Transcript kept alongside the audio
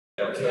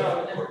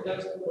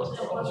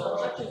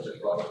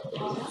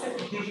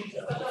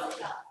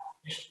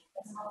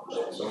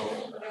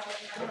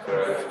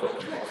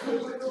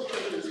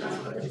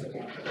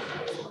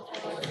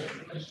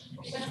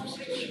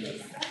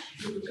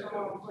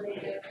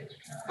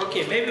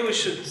Okay, maybe we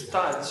should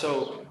start.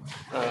 So,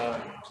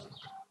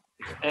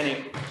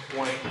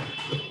 anyone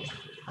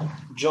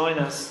join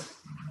us,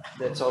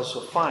 that's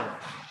also fine.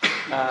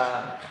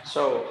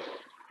 So,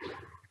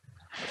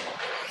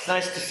 it's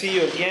nice to see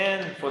you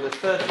again for the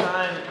third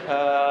time.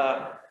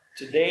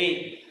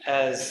 Today,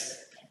 as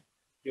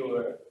you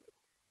were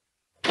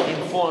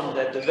informed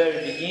at the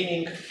very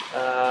beginning,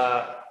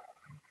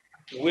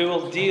 we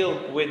will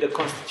deal with the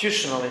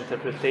constitutional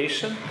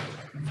interpretation.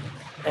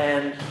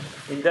 And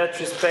in that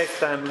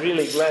respect, I'm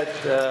really glad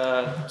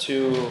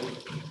to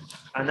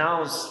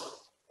announce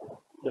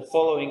the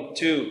following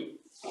two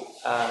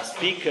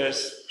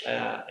speakers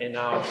in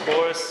our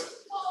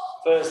course.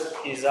 First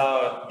is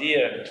our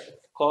dear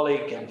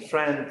colleague and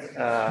friend.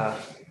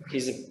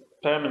 He's a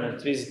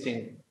permanent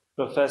visiting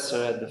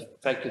professor at the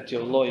Faculty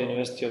of Law,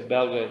 University of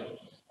Belgrade,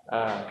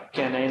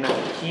 Kenneth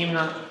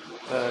Himma.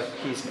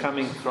 He's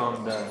coming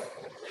from the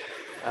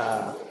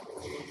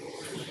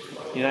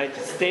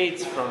United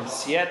States, from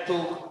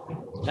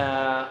Seattle,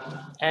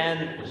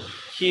 and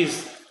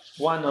he's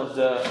one of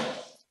the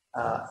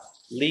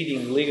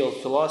leading legal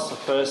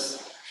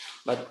philosophers,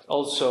 but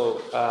also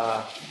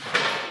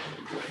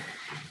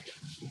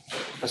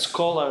a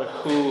scholar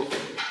who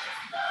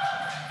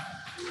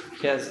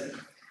has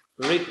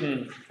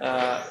written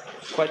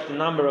quite a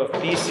number of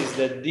pieces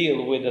that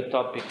deal with the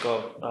topic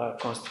of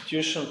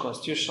constitutional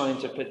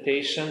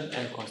interpretation,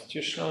 and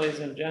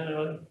constitutionalism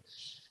generally.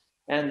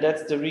 And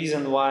that's the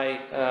reason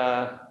why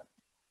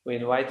we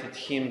invited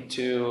him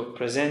to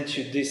present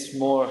you this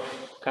more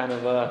kind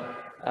of a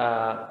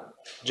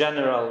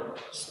general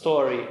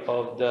story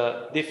of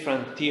the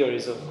different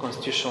theories of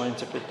constitutional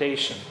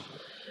interpretation.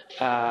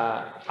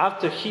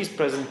 After his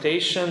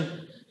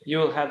presentation, you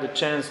will have the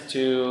chance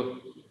to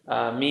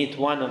meet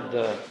one of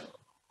the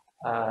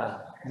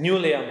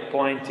newly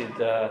appointed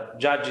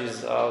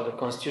judges of the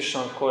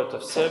Constitutional Court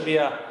of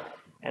Serbia,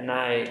 and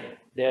I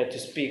dare to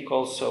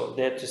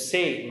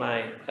say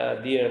my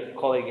dear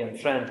colleague and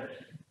friend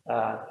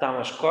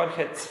Tamas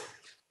Korhec,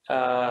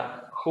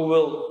 who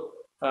will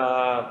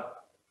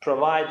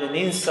provide an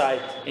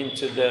insight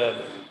into the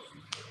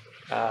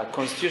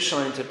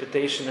constitutional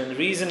interpretation and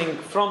reasoning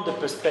from the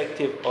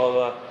perspective of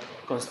a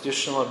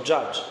constitutional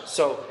judge.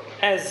 So,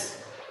 as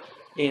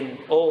in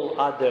all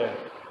other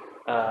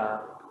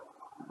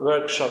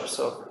workshops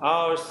of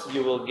ours,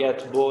 you will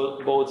get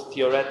both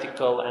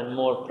theoretical and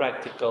more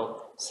practical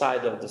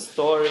side of the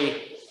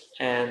story.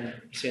 And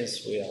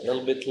since we are a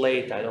little bit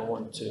late, I don't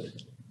want to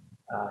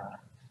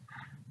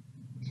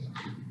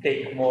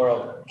take more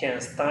of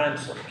Ken's time.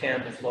 So,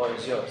 Ken, the floor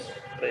is yours,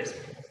 please.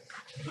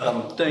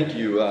 Thank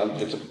you.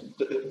 It's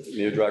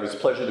a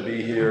pleasure to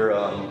be here.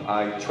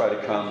 I try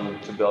to come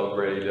to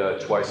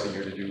Belgrade twice a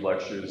year to do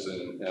lectures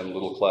and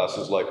little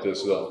classes like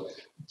this.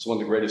 It's one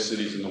of the greatest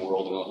cities in the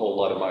world, and a whole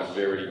lot of my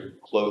very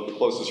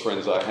closest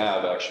friends I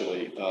have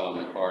actually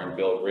are in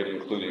Belgrade,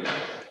 including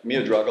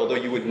Miodrag, although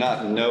you would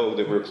not know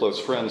that we're close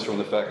friends from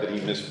the fact that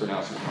he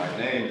mispronounces my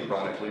name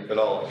chronically, but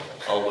I'll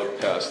look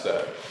past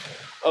that.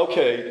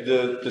 Okay,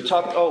 the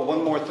topic,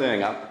 one more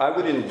thing. I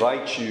would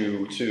invite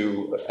you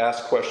to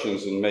ask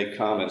questions and make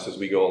comments as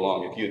we go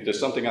along. If there's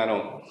something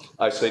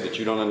I say that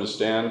you don't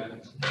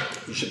understand,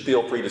 you should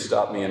feel free to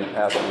stop me and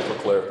ask me for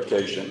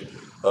clarification.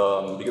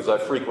 Because I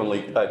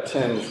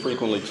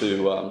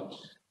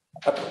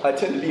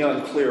tend to be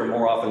unclear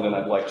more often than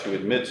I'd like to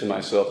admit to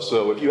myself.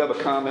 So if you have a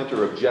comment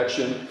or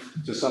objection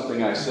to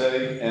something I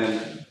say,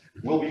 and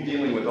we'll be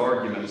dealing with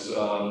arguments,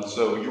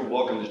 so you're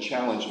welcome to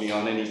challenge me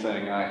on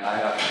anything I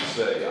have to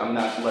say. I'm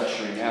not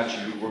lecturing at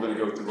you. We're going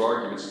to go through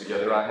arguments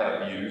together. I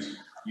have views.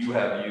 You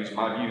have views.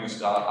 My views,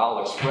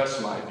 I'll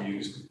express my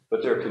views,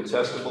 but they're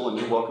contestable, and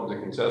you're welcome to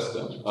contest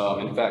them.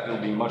 In fact,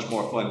 it'll be much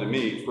more fun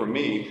for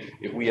me,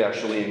 if we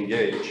actually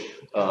engage.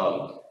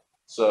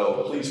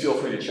 So please feel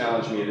free to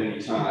challenge me at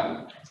any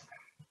time.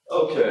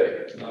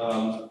 Okay.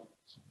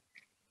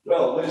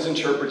 Well, what is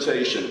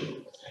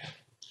interpretation?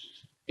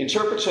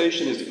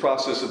 Interpretation is the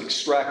process of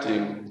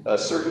extracting a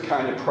certain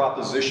kind of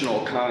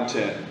propositional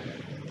content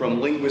from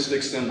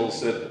linguistic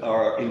symbols that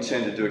are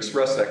intended to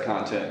express that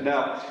content.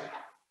 Now,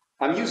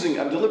 I'm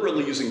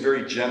deliberately using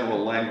very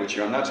general language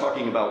here. I'm not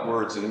talking about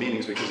words and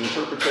meanings, because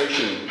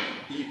interpretation,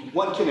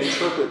 one can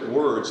interpret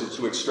words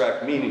to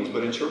extract meanings,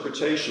 but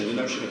interpretation, the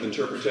notion of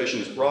interpretation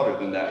is broader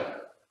than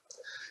that.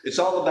 It's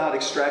all about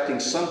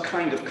extracting some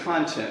kind of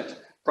content.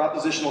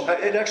 Propositional,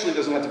 it actually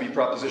doesn't have to be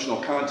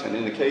propositional content.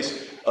 In the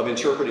case of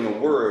interpreting a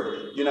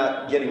word, you're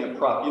not getting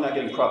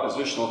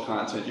propositional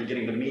content, you're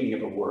getting the meaning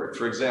of a word.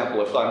 For example,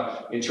 if I'm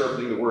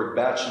interpreting the word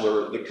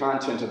bachelor, the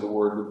content of the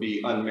word would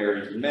be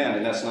unmarried man,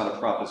 and that's not a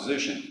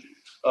proposition.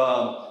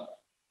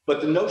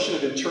 But the notion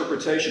of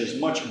interpretation is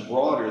much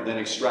broader than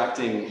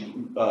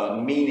extracting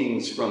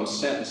meanings from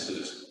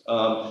sentences.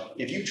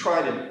 If you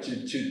try to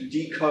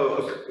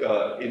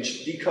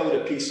decode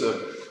a piece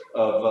of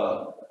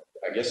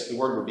I guess the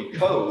word would be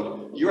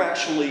code, you're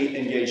actually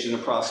engaged in a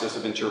process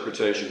of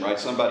interpretation, right?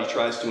 Somebody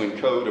tries to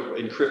encode or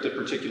encrypt a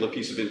particular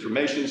piece of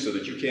information so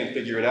that you can't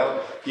figure it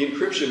out. The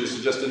encryption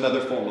is just another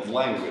form of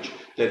language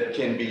that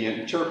can be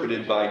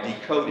interpreted by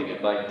decoding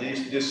it, by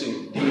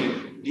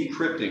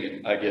decrypting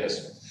it, I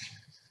guess.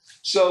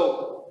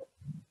 So,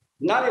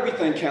 not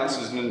everything counts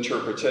as an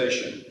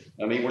interpretation.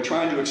 I mean, we're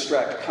trying to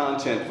extract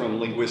content from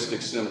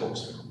linguistic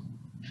symbols.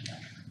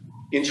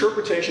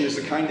 Interpretation is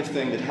the kind of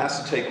thing that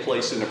has to take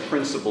place in a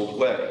principled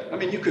way. I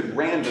mean, you could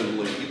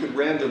randomly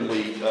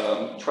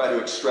try to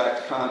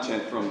extract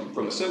content from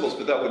the symbols,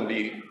 but that wouldn't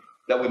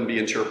be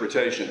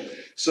interpretation.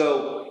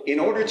 So, in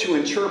order to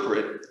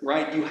interpret,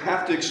 right, you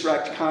have to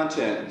extract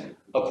content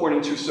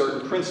according to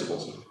certain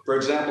principles. For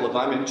example, if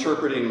I'm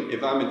interpreting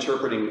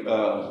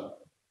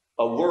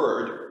a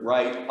word,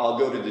 right, I'll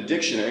go to the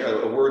dictionary,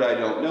 or a word I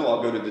don't know,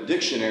 I'll go to the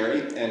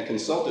dictionary and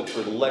consult it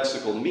for the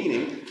lexical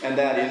meaning, and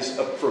that is,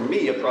 for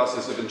me, a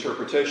process of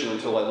interpretation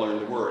until I learn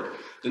the word.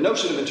 The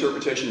notion of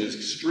interpretation is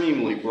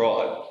extremely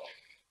broad.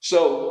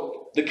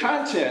 So the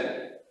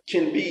content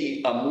can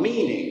be a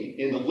meaning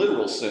in the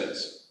literal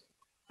sense,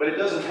 but it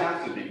doesn't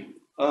have to be.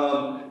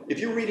 If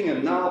you're reading a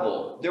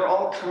novel, there are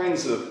all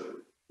kinds of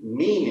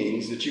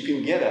meanings that you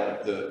can get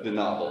out of the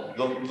novel.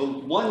 The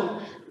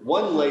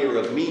one layer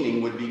of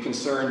meaning would be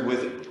concerned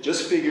with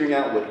just figuring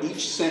out what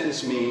each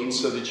sentence means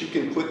so that you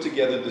can put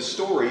together the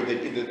story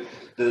that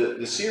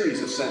the series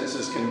of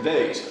sentences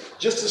conveys.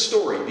 Just the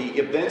story, the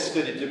events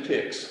that it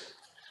depicts.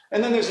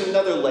 And then there's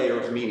another layer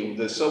of meaning,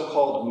 the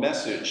so-called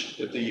message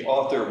that the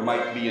author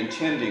might be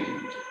intending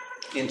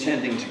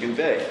to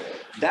convey.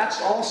 That's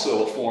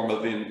also a form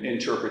of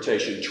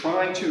interpretation,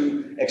 trying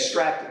to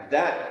extract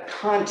that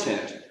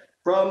content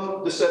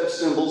from the set of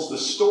symbols. The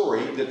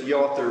story that the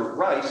author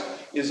writes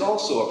is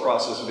also a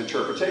process of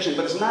interpretation,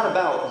 but it's not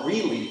about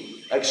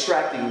really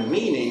extracting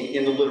meaning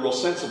in the literal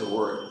sense of the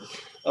word.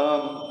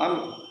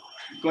 I'm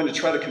going to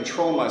try to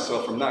control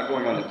myself from not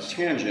going on a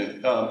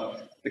tangent.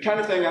 The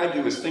kind of thing I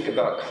do is think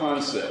about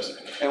concepts.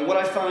 And what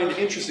I find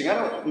interesting, I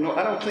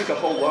don't think a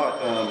whole lot,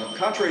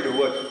 contrary to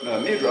what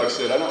Miodrag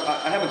said,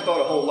 I haven't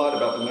thought a whole lot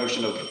about the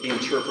notion of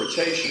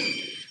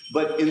interpretation.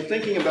 But in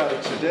thinking about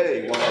it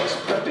today, while I was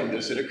prepping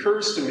this, it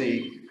occurs to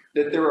me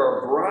that there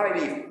are a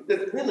variety,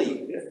 that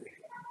really,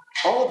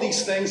 all of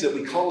these things that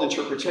we call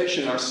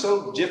interpretation are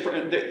so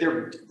different,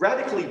 they're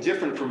radically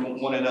different from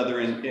one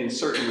another in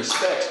certain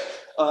respects.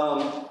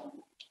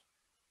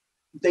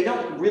 They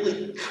don't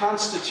really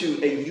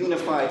constitute a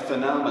unified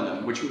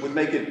phenomenon, which would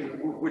make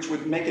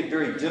it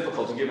very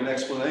difficult to give an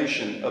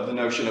explanation of the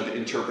notion of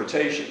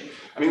interpretation.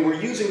 I mean,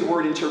 we're using the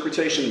word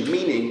interpretation,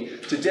 meaning,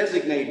 to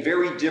designate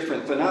very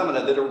different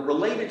phenomena that are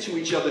related to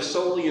each other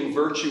solely in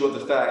virtue of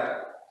the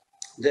fact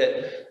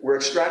that we're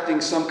extracting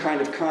some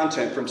kind of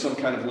content from some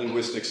kind of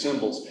linguistic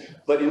symbols.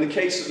 But in the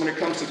case, when it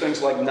comes to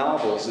things like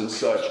novels and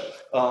such,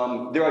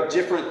 there are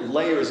different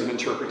layers of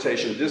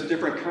interpretation. There's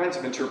different kinds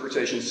of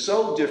interpretation,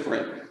 so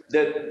different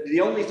that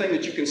the only thing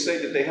that you can say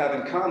that they have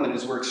in common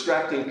is we're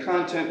extracting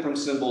content from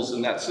symbols,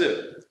 and that's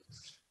it.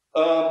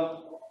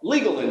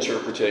 Legal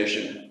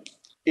interpretation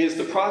is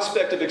the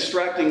prospect of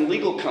extracting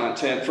legal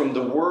content from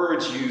the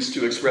words used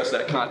to express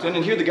that content.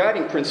 And here the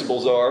guiding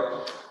principles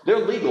are, they're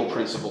legal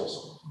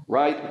principles,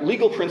 right?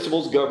 Legal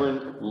principles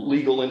govern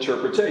legal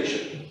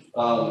interpretation.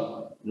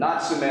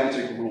 Not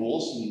semantic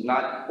rules,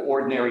 not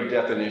ordinary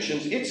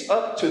definitions. It's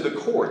up to the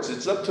courts,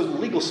 it's up to the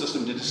legal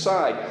system to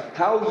decide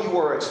how you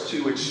are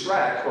to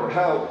extract, or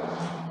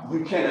how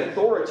you can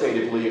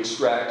authoritatively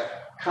extract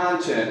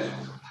content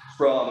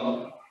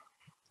from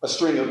a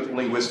string of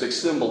linguistic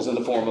symbols in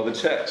the form of a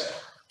text.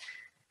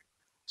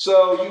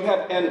 So you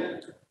have,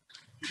 and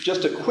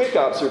just a quick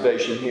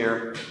observation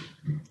here,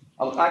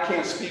 I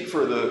can't speak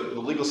for the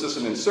legal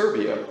system in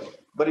Serbia,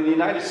 but in the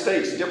United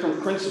States,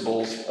 different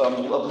principles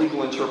of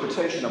legal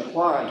interpretation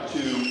apply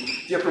to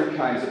different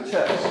kinds of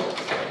texts.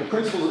 The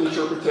principles of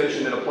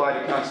interpretation that apply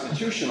to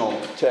constitutional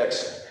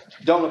texts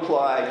don't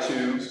apply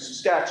to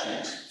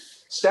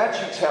statutes.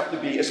 Statutes have to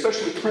be,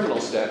 especially criminal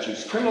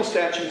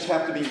statutes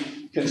have to be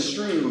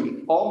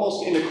construed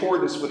almost in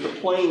accordance with the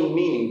plain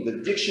meaning,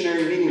 the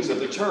dictionary meanings of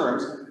the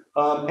terms,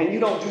 and you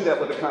don't do that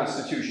with a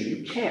constitution.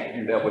 You can't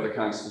do that with a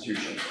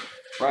constitution.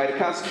 Right, the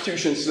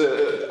Constitution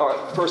says,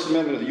 First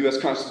Amendment of the U.S.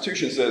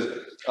 Constitution says,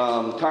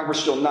 Congress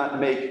shall not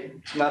make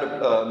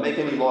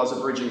any laws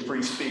abridging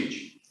free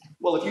speech.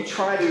 Well, if you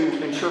try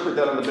to interpret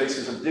that on the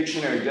basis of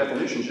dictionary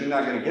definitions, you're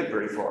not going to get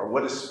very far.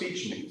 What does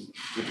speech mean?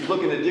 If you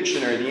look in a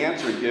dictionary, the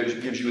answer it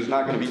gives you is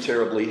not going to be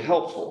terribly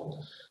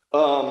helpful.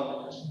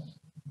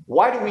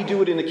 Why do we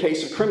do it in the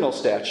case of criminal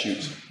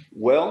statutes?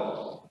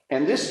 Well,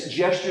 and this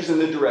gestures in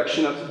the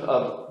direction of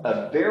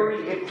a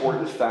very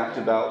important fact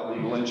about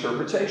legal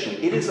interpretation.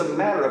 It is a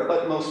matter of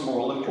utmost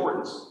moral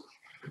importance.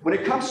 When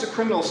it comes to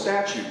criminal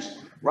statutes,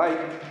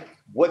 right,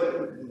 what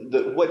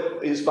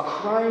is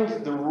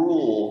behind the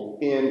rule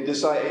in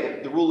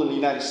the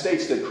United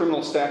States that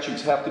criminal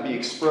statutes have to be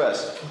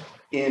expressed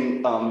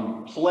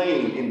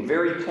in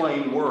very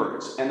plain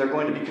words, and they're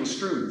going to be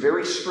construed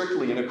very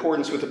strictly in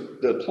accordance with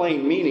the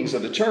plain meanings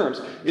of the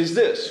terms, is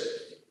this.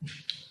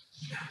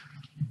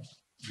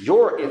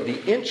 Your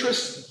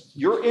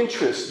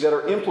interests that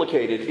are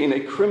implicated in a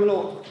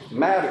criminal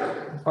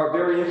matter are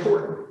very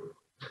important.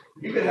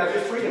 You can have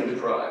your freedom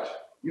deprived.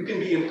 You can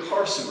be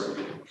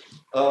incarcerated.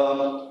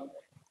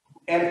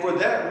 And for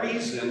that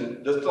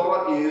reason, the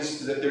thought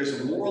is that there's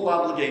a moral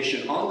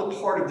obligation on the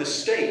part of the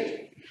state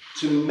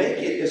to make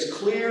it as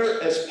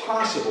clear as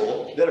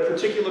possible that a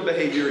particular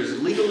behavior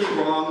is legally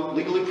wrong,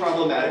 legally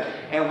problematic,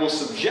 and will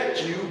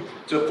subject you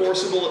to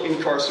forcible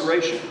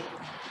incarceration.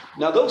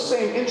 Now, those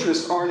same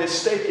interests aren't at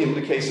stake in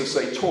the case of,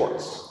 say,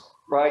 torts,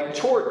 right?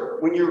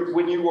 Tort, when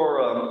you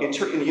are in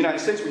the United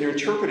States, when you're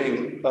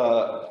interpreting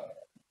the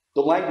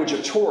language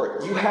of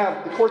tort,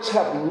 the courts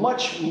have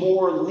much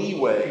more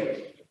leeway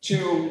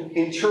to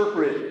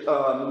interpret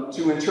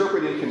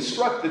and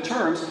construct the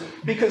terms,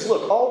 because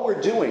look, all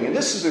we're doing, and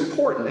this is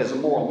important as a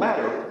moral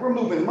matter, we're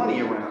moving money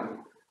around,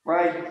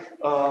 right?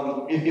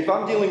 If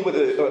I'm dealing with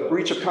a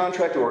breach of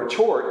contract or a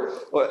tort,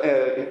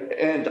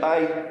 and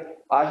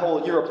I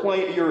hold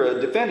you're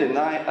a defendant, and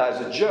I, as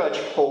a judge,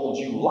 hold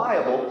you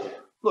liable.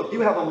 Look,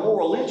 you have a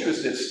moral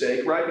interest at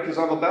stake, right? Because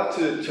I'm about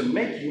to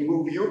make you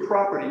move your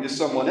property to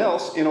someone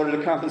else in order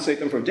to compensate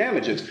them for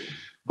damages.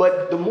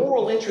 But the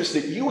moral interest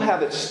that you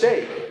have at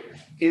stake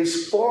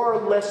is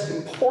far less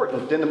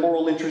important than the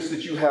moral interest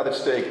that you have at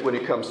stake when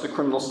it comes to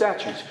criminal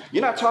statutes.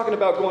 You're not talking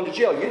about going to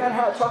jail. You're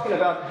not talking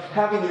about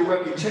having your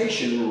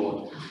reputation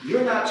ruined.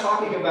 You're not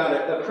talking about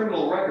a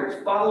criminal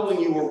record following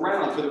you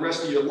around for the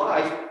rest of your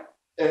life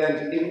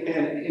and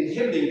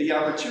inhibiting the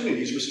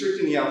opportunities,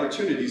 restricting the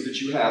opportunities that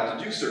you have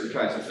to do certain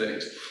kinds of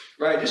things,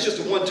 right? It's just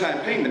a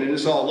one-time payment and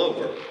it's all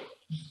over.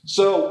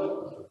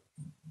 So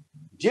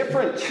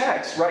different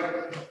texts,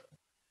 right?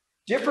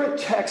 Different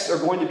texts are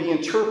going to be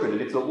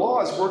interpreted. If the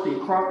law is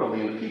working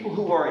properly and the people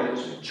who are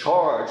in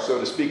charge, so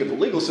to speak, of the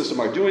legal system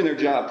are doing their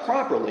job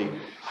properly,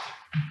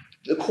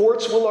 the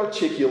courts will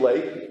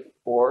articulate,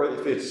 or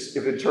if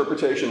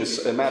interpretation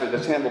is a matter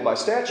that's handled by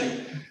statute,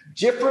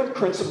 different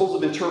principles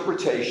of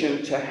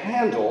interpretation to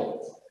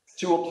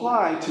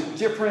apply to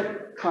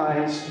different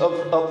kinds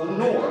of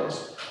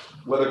norms,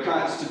 whether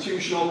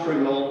constitutional,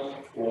 criminal,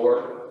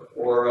 or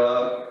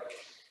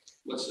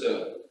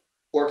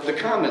the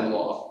common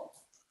law.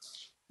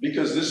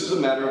 Because this is a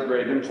matter of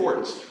great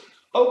importance.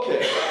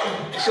 Okay,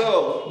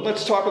 so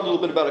let's talk a little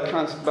bit about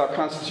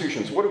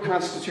constitutions. What do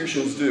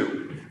constitutions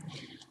do?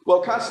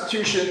 Well,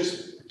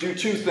 constitutions do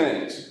two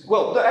things.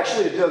 Well,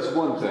 actually it does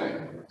one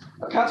thing.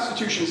 A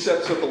constitution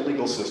sets up a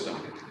legal system.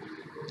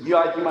 You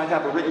might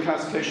have a written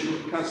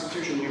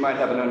constitution, you might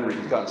have an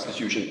unwritten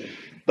constitution.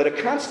 But a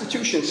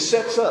constitution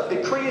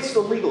it creates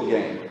the legal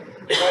game,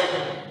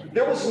 right?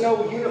 There was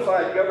no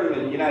unified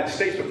government in the United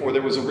States before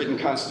there was a written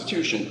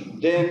constitution.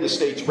 Then the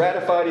states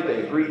ratified it,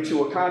 they agreed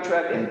to a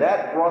contract, and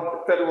that brought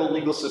the federal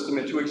legal system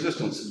into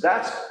existence.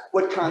 That's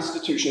what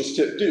constitutions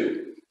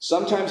do.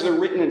 Sometimes they're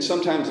written and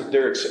sometimes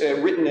they're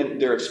written and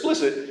they're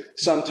explicit,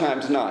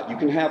 sometimes not. You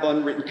can have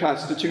unwritten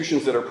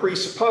constitutions that are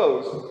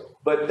presupposed,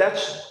 but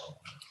that's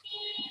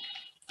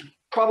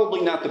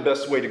probably not the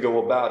best way to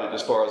go about it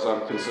as far as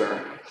I'm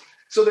concerned.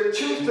 So there are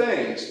two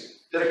things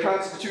that a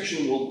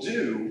constitution will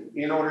do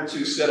in order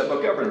to set up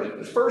a government.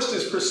 The first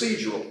is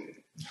procedural.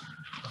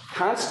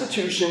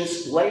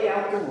 Constitutions lay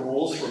out the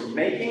rules for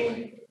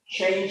making,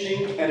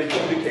 changing, and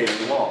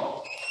adjudicating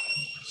law.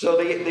 So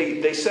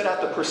they set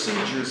out the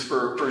procedures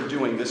for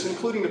doing this,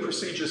 including the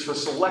procedures for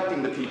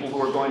selecting the people who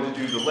are going to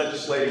do the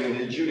legislating and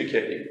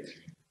adjudicating.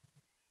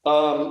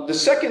 The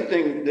second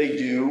thing they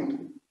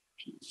do,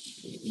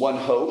 one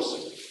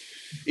hopes,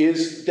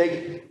 is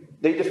they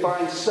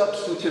define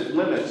substantive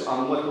limits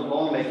on what the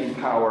lawmaking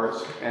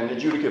powers and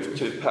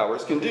adjudicative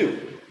powers can do.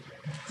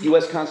 The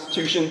U.S.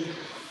 Constitution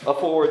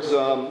affords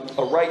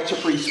a right to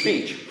free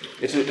speech.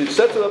 It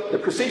sets up, the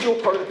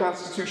procedural part of the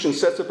Constitution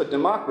sets up a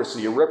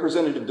democracy, a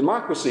representative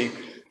democracy,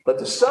 but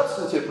the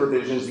substantive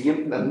provisions, the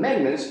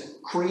amendments,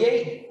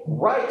 create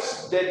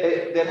rights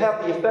that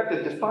have the effect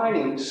of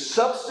defining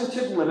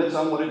substantive limits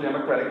on what a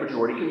democratic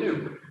majority can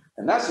do.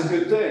 And that's a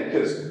good thing,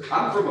 because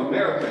I'm from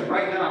America, and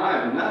right now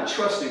I am not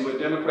trusting what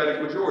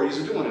democratic majorities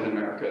are doing in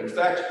America. In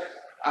fact,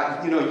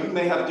 you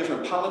may have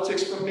different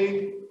politics from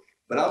me,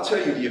 but I'll tell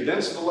you, the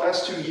events of the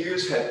last 2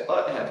 years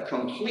have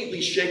completely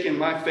shaken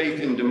my faith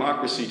in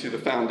democracy to the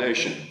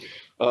foundation.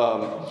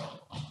 But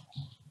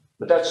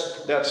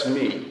that's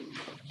me.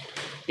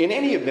 In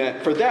any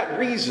event, for that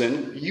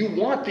reason, you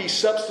want these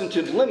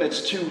substantive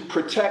limits to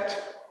protect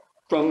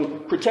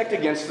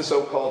against the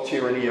so-called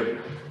tyranny of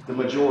the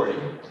majority.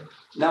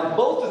 Now,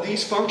 both of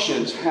these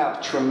functions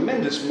have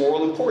tremendous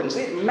moral importance.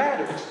 It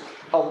matters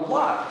a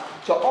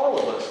lot to all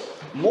of us,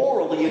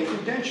 morally and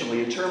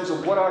prudentially, in terms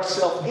of what our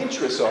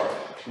self-interests are.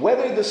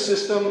 Whether the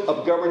system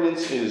of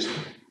governance is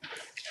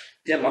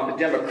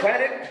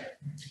democratic,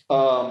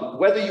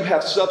 whether you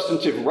have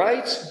substantive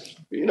rights,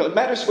 You know, it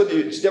matters whether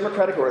it's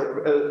democratic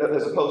or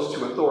as opposed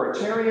to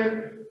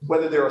authoritarian,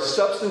 whether there are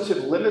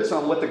substantive limits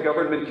on what the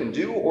government can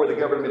do or the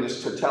government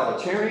is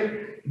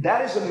totalitarian.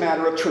 That is a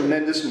matter of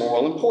tremendous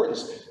moral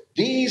importance.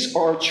 These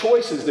are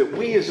choices that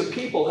we as a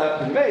people have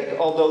to make,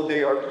 although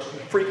they are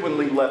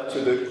frequently left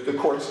to the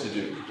courts to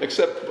do,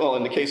 except, well,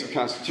 in the case of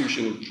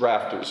Constitution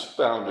drafters,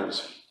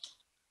 founders.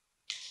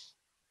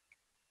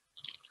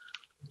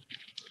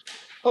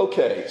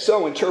 Okay,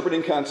 so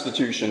interpreting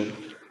Constitution.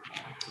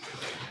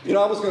 You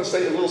know, I was going to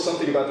say a little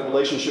something about the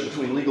relationship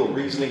between legal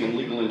reasoning and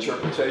legal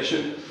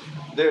interpretation.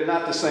 They're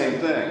not the same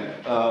thing.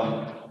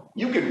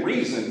 You can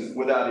reason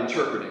without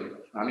interpreting.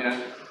 I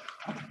mean,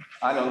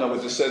 I don't know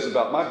what this says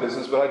about my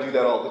business, but I do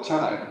that all the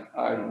time.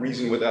 I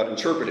reason without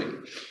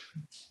interpreting.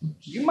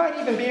 You might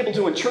even be able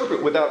to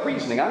interpret without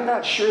reasoning. I'm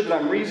not sure that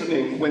I'm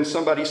reasoning when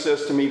somebody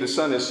says to me the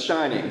sun is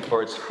shining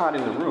or it's hot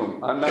in the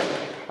room.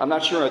 I'm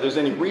not sure there's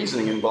any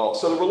reasoning involved.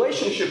 So the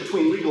relationship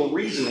between legal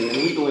reasoning and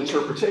legal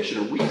interpretation,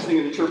 or reasoning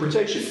and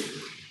interpretation,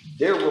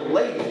 they're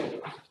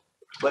related,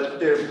 but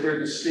they're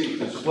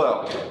distinct as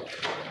well.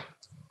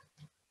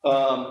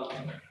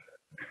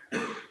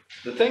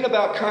 The thing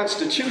about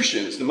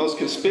constitutions, the most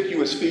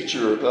conspicuous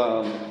feature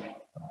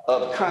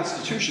of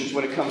constitutions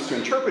when it comes to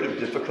interpretive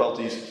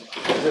difficulties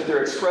is that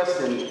they're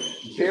expressed in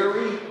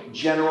very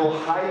general,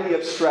 highly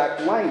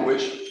abstract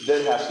language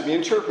that has to be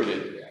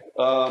interpreted.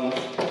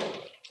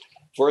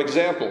 For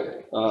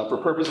example, for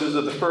purposes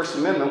of the First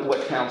Amendment,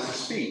 what counts as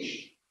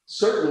speech?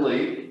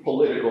 Certainly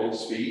political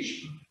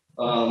speech.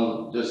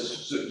 Do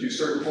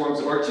certain forms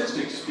of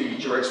artistic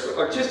speech or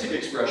artistic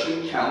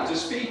expression count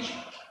as speech?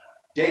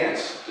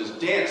 Dance, does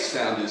dance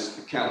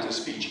count as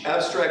speech?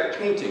 Abstract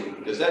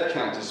painting, does that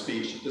count as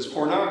speech? Does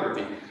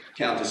pornography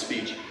count as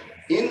speech?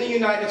 In the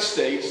United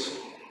States,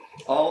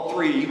 all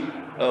three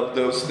of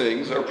those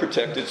things are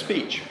protected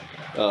speech.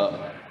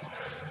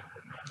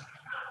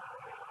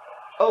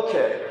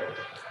 Okay,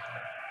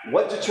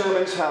 what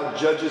determines how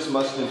judges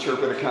must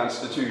interpret a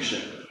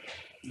constitution?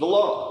 The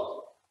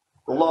law.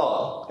 The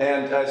law,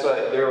 and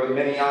there are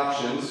many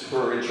options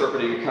for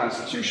interpreting a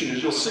constitution,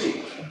 as you'll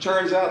see.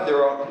 Turns out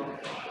there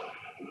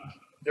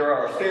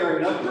are a fair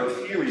number of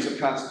theories of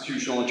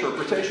constitutional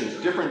interpretations.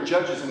 Different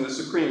judges in the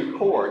Supreme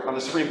Court, on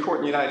the Supreme Court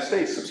in the United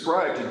States,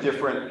 subscribe to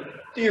different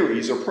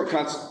theories or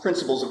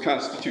principles of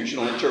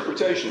constitutional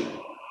interpretation.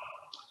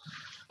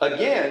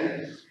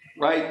 Again,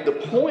 right, the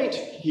point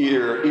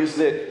here is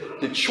that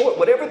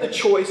whatever the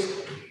choice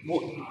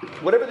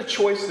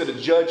that a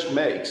judge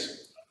makes,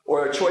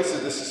 or a choice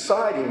that the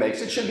society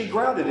makes, it should be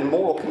grounded in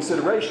moral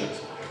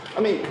considerations. I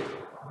mean,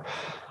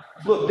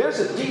 look, there's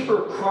a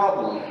deeper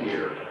problem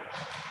here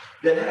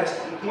that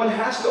one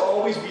has to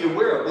always be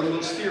aware of when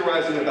one's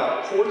theorizing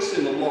about courts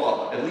and the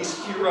law, at least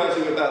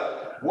theorizing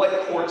about what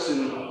courts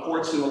and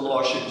the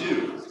law should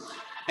do.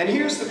 And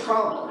here's the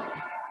problem.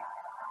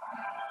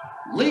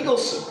 Legal...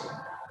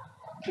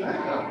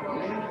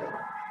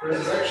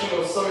 Resurrection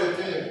of Soviet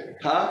Union.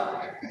 Huh?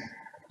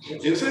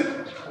 Is it?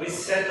 We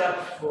set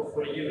up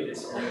for you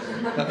this morning.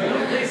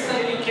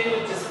 Can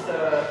you just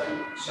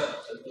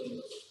shut the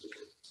door?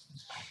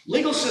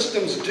 Legal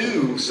systems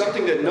do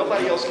something that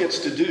nobody else gets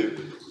to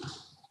do.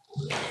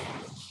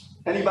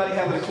 Anybody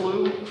have a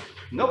clue?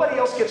 Nobody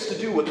else gets to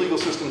do what legal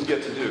systems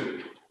get to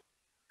do.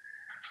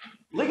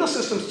 Legal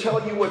systems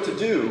tell you what to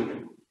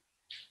do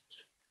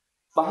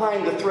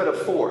behind the threat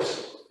of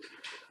force.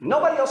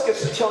 Nobody else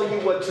gets to tell you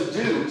what to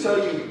do, tell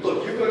you,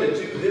 look, you're going to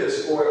do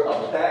this or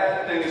a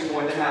bad thing is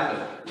going to happen.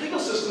 Legal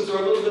systems are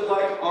a little bit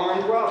like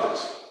armed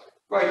robbers.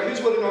 Right,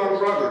 here's what an armed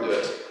robber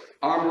does.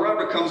 Armed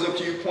robber comes up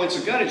to you, points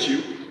a gun at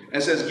you,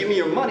 and says, give me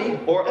your money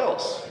or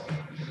else.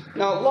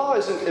 Now, law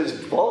isn't as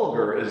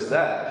vulgar as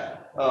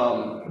that.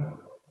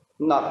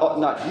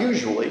 Not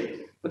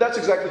usually, but that's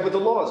exactly what the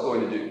law is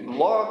going to do. The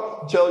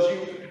law tells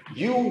you,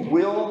 you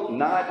will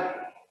not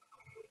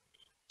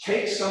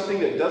take something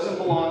that doesn't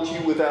belong to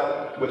you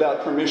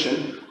without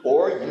permission,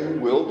 or you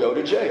will go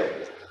to jail.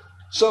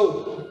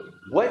 So,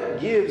 what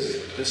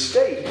gives the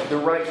state the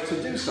right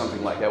to do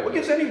something like that? What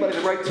gives anybody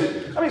the right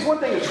to... I mean, it's one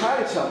thing to try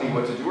to tell me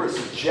what to do or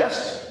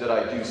suggest that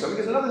I do something.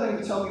 It's another thing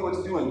to tell me what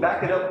to do and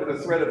back it up with a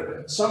threat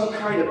of some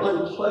kind of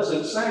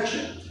unpleasant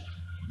sanction.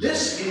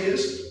 This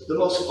is the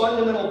most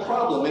fundamental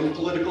problem in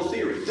political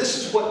theory. This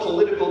is what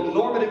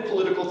normative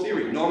political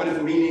theory,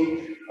 normative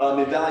meaning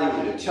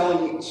evaluative,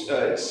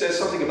 it says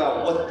something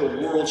about what the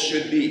world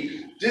should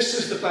be. This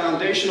is the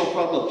foundational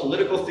problem of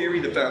political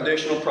theory, the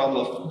foundational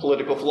problem of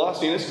political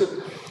philosophy, and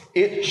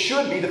it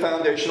should be the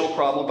foundational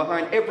problem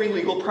behind every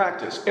legal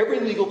practice. Every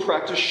legal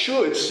practice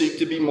should seek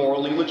to be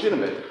morally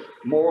legitimate,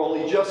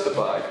 morally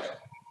justified.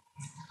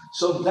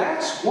 So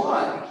that's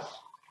why,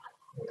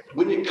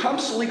 when it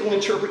comes to legal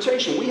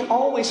interpretation, we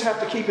always have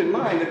to keep in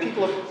mind that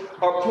people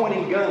are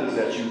pointing guns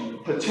at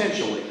you,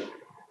 potentially.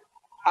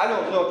 I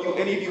don't know if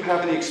any of you have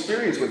any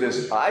experience with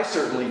this. I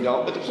certainly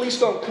don't, but the police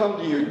don't come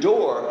to your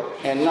door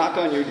and knock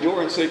on your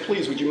door and say,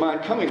 please, would you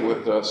mind coming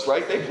with us,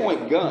 right? They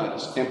point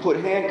guns and put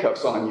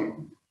handcuffs on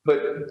you.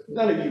 But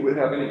none of you would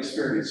have any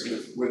experience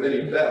with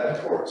any of that,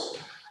 of course.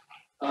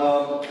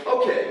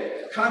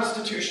 Okay,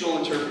 constitutional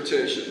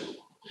interpretation.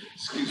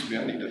 Excuse me,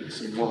 I need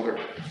some water.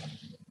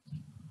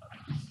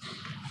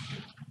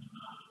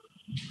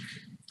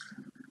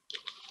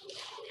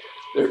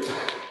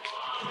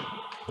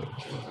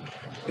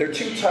 There are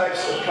two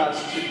types of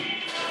constitution.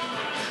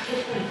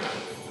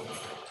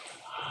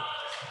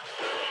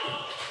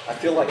 I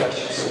feel like I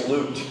should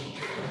salute.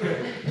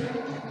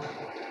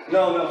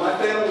 No, my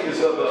family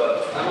is of,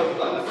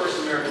 I'm the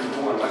first American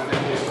born. My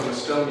family is from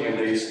Estonia, and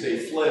they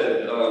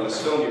fled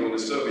Estonia when the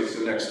Soviets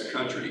annexed the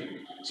country.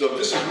 So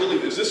is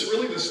this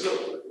really a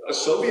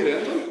Soviet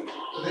anthem?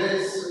 Today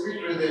is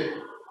Victory Day.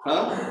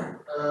 Huh?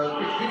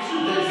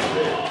 Victory Day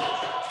today.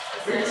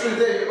 Victory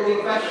Day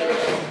over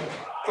fascism.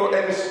 Oh,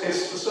 and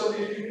it's the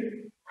Soviet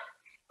Union?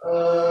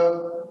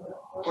 Or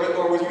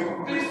were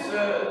you? This is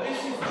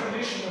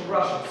traditional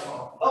Russian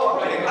song. Oh,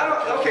 okay. I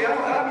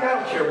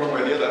don't care one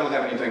way or the other. I don't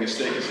have anything at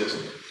stake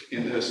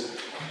in this.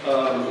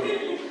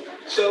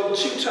 So,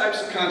 two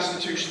types of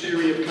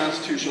theory of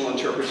constitutional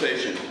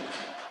interpretation.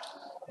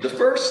 The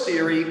first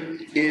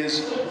theory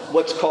is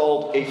what's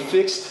called a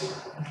fixed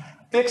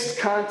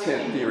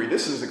content theory.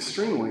 This is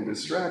extremely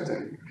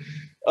distracting.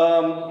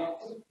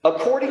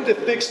 According to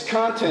fixed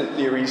content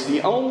theories,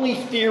 the only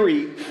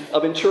theory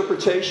of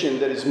interpretation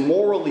that is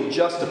morally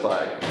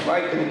justified,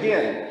 right? And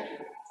again,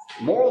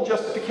 moral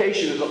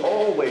justification is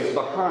always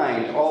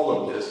behind all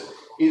of this,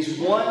 is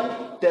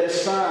one that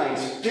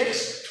assigns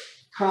fixed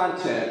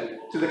content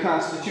to the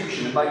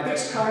Constitution. And by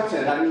fixed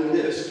content, I mean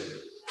this.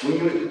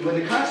 When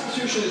the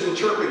Constitution is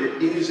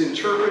interpreted, it is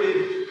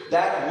interpreted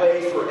that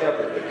way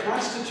forever. The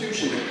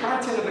Constitution, the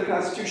content of the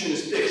Constitution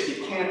is fixed.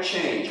 It can't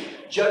change.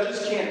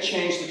 Judges can't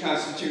change the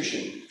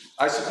Constitution.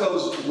 I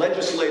suppose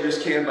legislators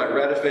can by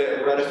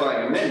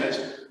ratifying amendments,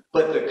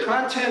 but the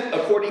content,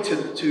 according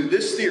to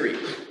this theory,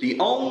 the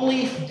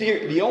only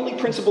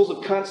principles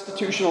of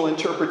constitutional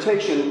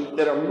interpretation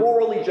that are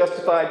morally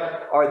justified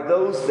are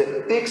those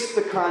that fix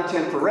the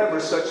content forever,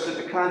 such that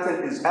the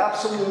content is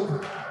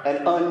absolute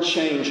and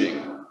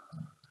unchanging.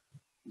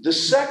 The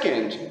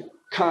second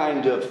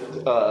kind of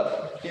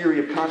theory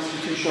of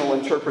constitutional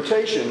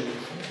interpretation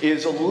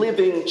is a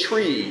living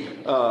tree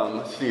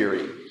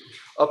theory.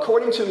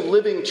 According to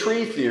living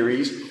tree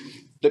theories,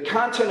 the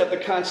content of the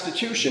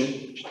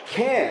Constitution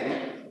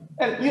can,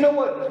 and you know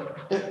what?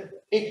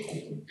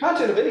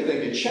 Content of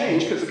anything can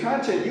change because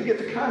you get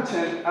the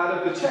content out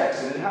of the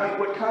text, and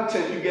what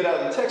content you get out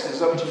of the text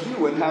is up to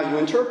you and how you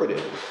interpret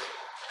it.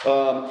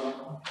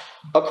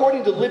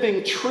 According to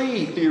living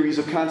tree theories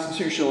of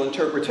constitutional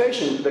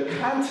interpretation, the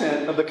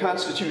content of the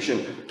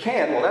Constitution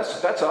can, well,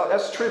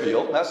 that's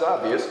trivial, that's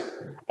obvious,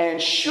 and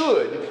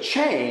should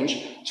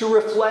change to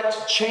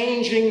reflect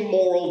changing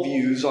moral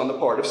views on the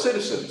part of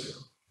citizens.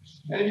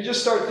 And if you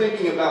just start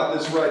thinking about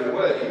this right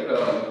away,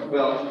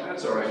 well,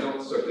 that's all right,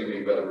 don't start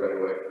thinking about it right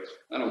away.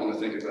 I don't want to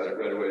think about it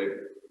right away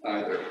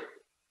either.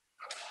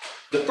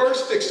 The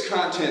first fixed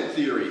content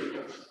theory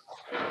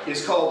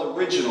is called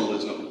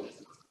originalism.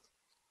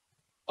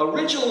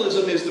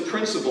 Originalism is the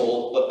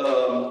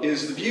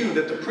is the view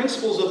that the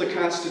principles of the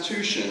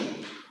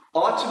Constitution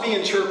ought to be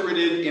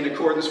interpreted in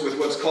accordance with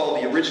what's called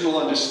the original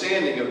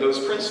understanding of those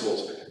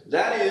principles.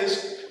 That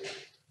is,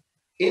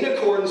 in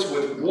accordance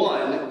with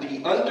one,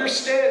 the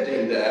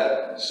understanding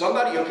that so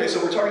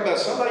we're talking about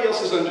somebody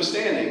else's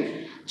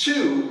understanding.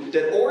 Two,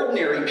 that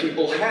ordinary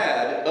people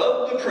had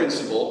of the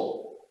principle.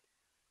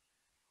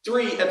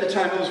 Three, at the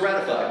time it was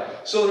ratified.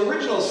 So an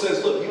original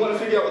says, look, you want to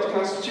figure out what the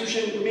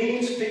Constitution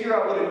means? Figure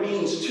out what it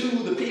means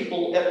to the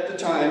people at the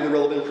time the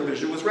relevant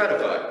provision was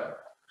ratified.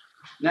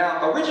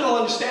 Now, original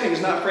understanding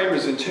is not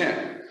framers'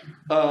 intent.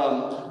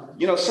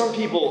 Some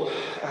people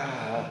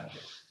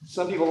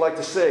like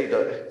to say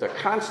the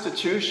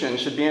Constitution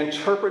should be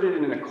interpreted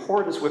in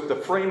accordance with the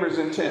framers'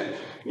 intent.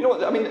 You know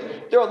what? I mean,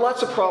 there are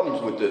lots of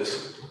problems with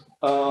this.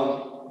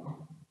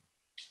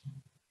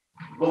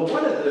 But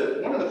one of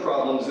the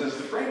problems is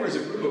the framers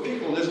are a group of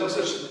people, and there's no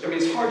such,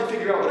 it's hard to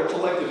figure out what a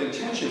collective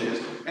intention is.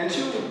 And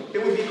two,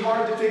 it would be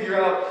hard to figure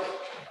out,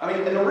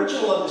 an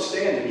original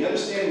understanding, the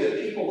understanding that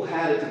people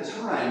had at the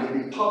time would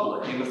be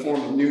public in the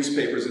form of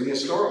newspapers and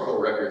historical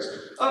records.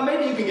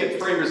 Maybe you can get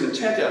framers'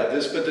 intent out of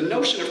this, but the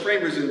notion of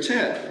framers'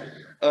 intent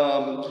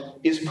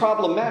is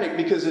problematic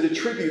because it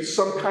attributes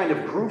some kind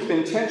of group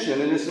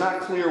intention, and it's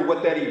not clear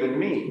what that even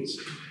means.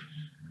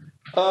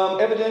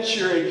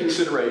 Evidentiary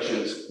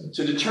considerations.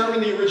 To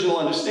determine the original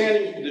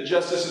understanding, the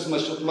justices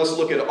must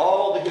look at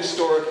all the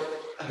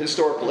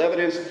historical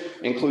evidence,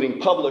 including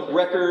public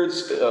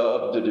records,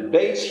 the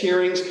debates,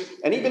 hearings,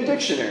 and even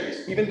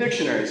dictionaries. Even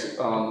dictionaries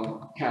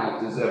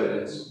count as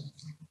evidence.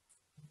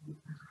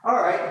 All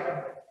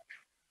right.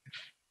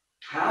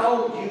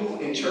 How you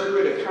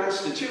interpret a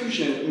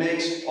constitution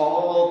makes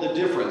all the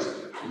difference.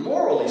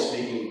 Morally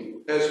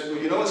speaking, as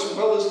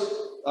well as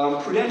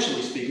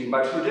prudentially speaking.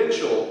 By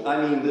prudential,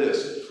 I mean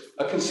this.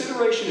 A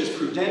consideration is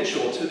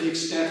prudential to the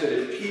extent that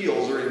it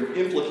appeals or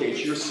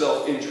implicates your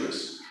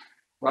self-interest.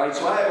 Right?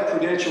 So I have a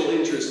prudential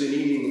interest in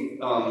eating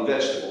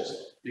vegetables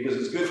because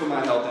it's good for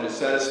my health and it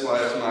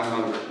satisfies my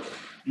hunger.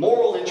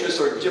 Moral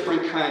interests are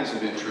different kinds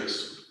of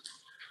interests.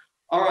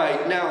 All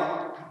right,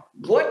 now,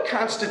 what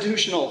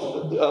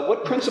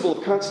principle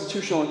of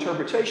constitutional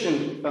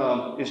interpretation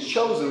is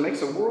chosen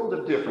makes a world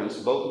of difference,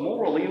 both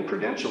morally and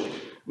prudentially.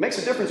 It makes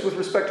a difference with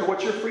respect to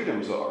what your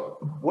freedoms are,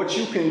 what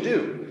you can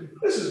do.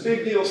 This is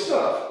big deal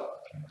stuff.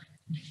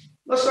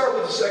 Let's start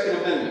with the Second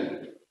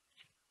Amendment.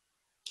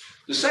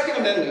 The Second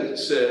Amendment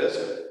says,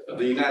 of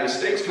the United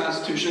States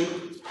Constitution,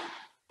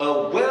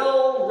 a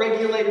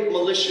well-regulated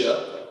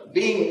militia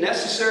being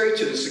necessary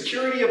to the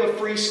security of a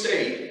free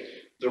state,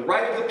 the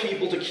right of the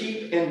people to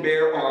keep and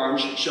bear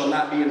arms shall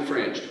not be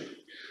infringed.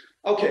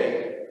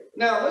 Okay,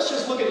 now let's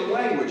just look at the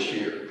language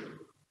here.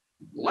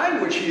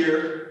 Language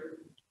here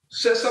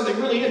says something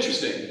really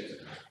interesting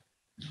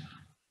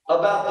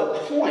about the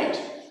point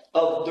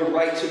of the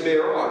right to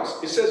bear arms.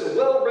 It says a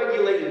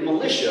well-regulated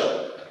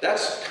militia,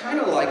 that's kind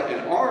of like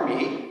an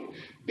army,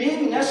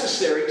 being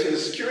necessary to the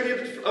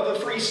security of the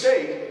free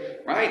state,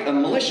 right? A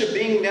militia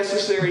being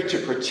necessary to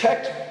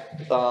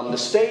protect the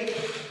state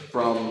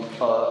from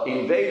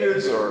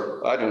invaders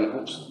or, I don't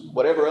know,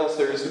 whatever else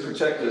there is to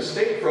protect the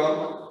state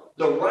from,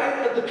 the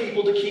right of the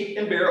people to keep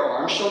and bear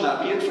arms shall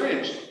not be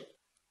infringed.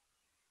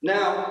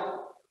 Now,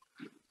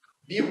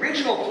 the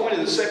original point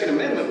of the Second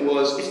Amendment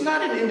was it's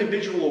not an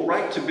individual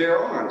right to bear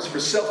arms for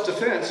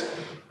self-defense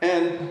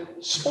and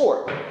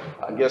sport.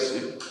 I guess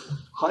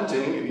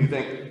hunting, if you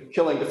think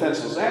killing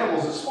defenseless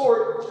animals is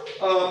sport,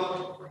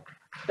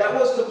 that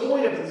wasn't the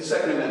point of the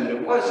Second Amendment.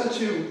 It wasn't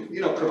to,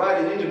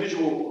 provide an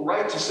individual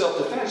right to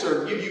self-defense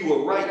or give you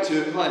a right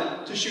to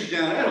hunt, to shoot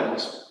down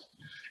animals.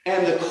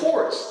 And the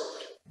courts,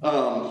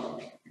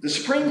 the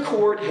Supreme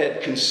Court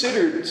had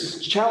considered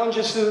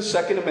challenges to the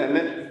Second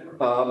Amendment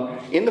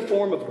in the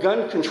form of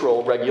gun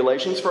control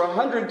regulations for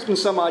 100 and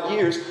some odd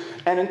years,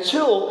 and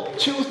until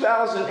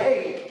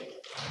 2008,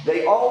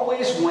 they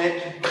always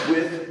went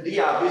with the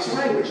obvious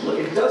language. Look,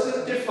 it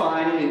doesn't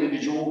define an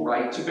individual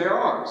right to bear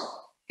arms.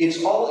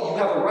 It's all, you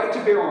have a right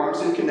to bear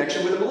arms in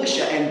connection with a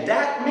militia, and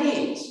that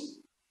means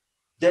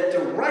that the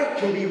right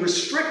can be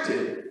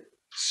restricted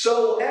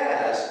so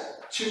as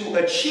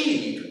to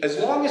achieve, as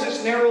long as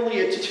it's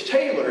narrowly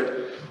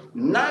tailored,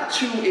 not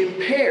to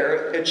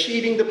impair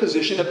achieving the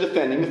position of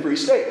defending the free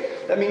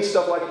state. That means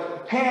stuff like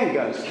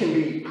handguns can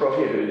be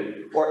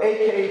prohibited, or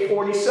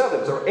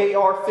AK-47s or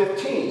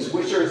AR-15s,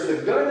 which is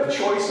the gun of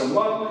choice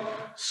among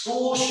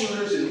school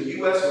shooters in the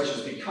U.S., which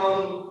has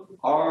become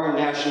our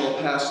national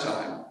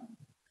pastime.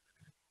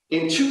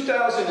 In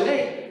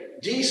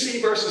 2008,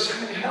 D.C. versus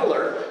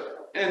Heller,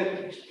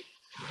 and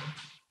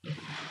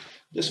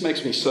this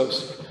makes me so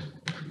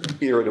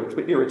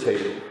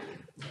irritated.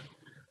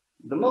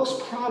 The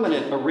most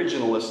prominent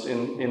originalist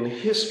in the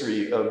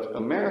history of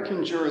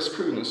American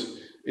jurisprudence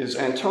is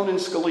Antonin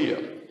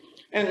Scalia.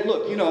 And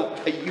look,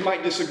 you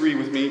might disagree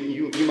with me,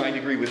 you might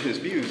agree with his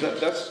views,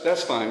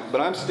 that's fine, but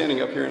I'm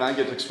standing up here and I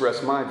get to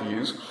express my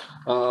views.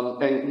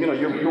 And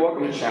you're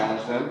welcome to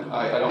challenge them.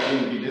 I don't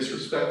mean to be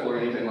disrespectful or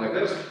anything like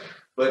this,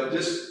 but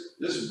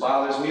this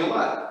bothers me a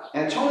lot.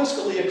 Antonin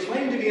Scalia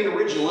claimed to be an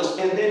originalist,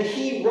 and then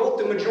he wrote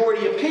the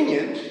majority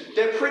opinion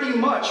that pretty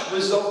much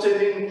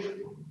resulted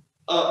in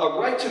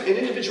an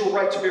individual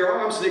right to bear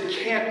arms that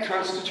can't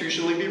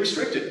constitutionally be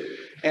restricted.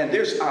 And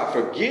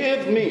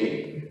forgive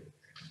me,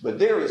 but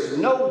there is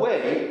no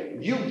way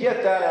you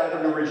get that out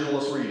of an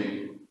originalist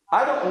reading.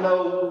 I don't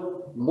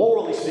know,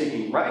 morally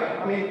speaking, right?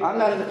 I mean, I'm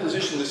not in a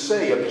position to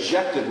say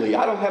objectively.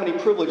 I don't have any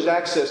privileged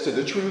access to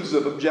the truths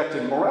of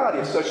objective morality,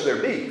 if such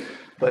there be.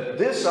 But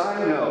this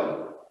I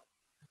know.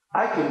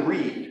 I can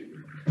read.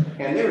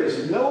 And there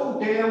is no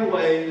damn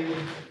way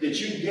that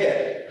you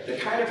get the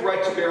kind of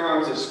right to bear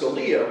arms that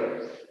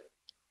Scalia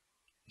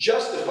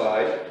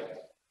justified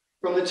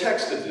from the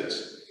text of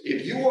this.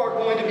 If you are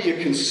going to be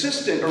a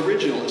consistent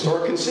originalist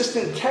or a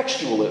consistent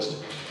textualist,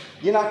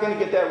 you're not going to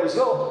get that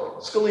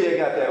result. Scalia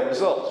got that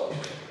result.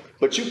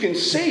 But you can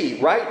see,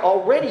 right,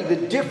 already the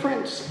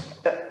difference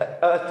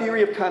a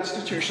theory of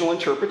constitutional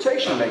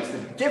interpretation makes, the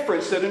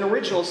difference that an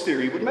originalist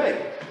theory would make.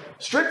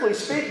 Strictly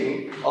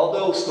speaking,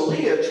 although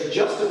Scalia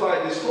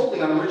justified this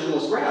holding on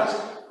originalist grounds,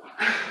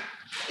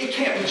 it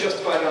can't be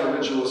justified on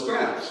originalist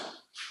grounds.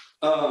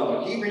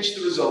 He reached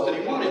the result that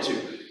he wanted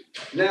to.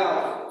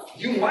 Now,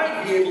 you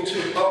might be able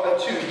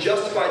to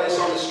justify this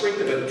on the strength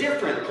of a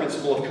different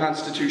principle of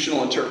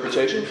constitutional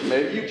interpretation.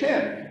 Maybe you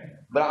can.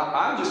 But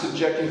I'm just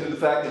objecting to the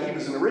fact that he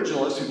was an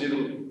originalist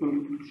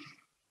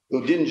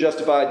who didn't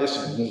justify this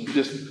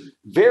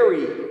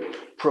very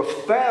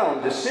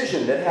profound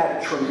decision that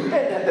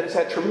has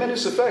had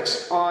tremendous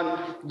effects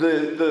on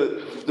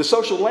the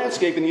social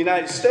landscape in the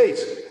United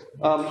States.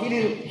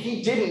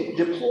 He didn't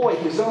deploy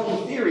his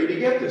own theory to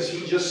get this.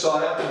 He just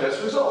sought out the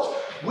best results,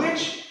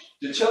 which,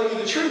 to tell you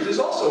the truth, is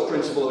also a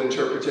principle of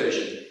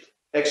interpretation.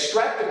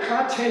 Extract the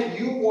content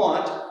you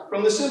want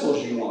from the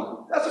symbols you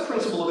want. That's a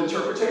principle of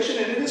interpretation,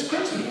 and it is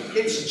principle.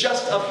 It's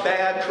just a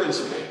bad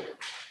principle.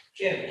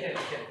 Can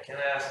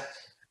I ask?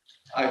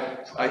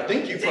 I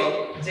think you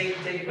probably...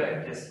 Take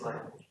back this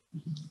language.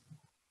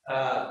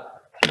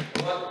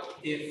 What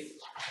if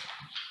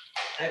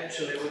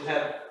actually we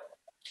have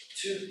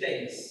two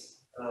things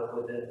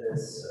within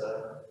this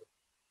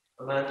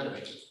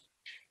amendment.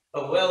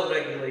 A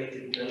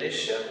well-regulated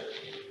militia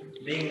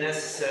being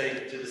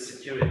necessary to the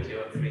security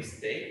of a free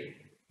state,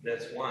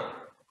 that's one,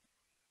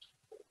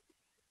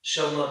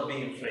 shall not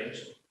be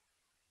infringed.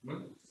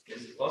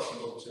 Is it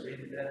possible to read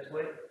it that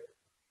way?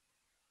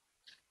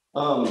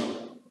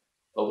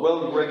 A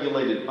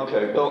well-regulated,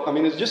 okay, well, I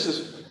mean, it's just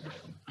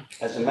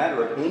as a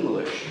matter of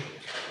English.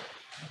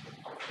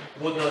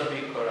 Would not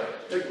be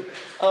correct.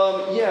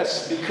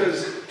 Yes,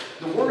 because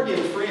the word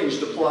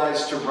infringed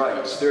applies to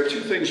rights. There are two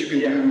things you can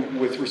do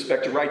with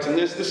respect to rights, and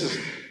this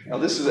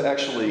is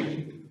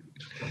actually.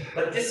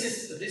 But this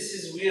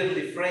is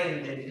weirdly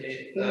framed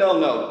in.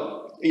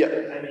 No. Yeah.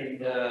 I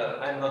mean,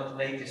 I'm not a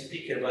native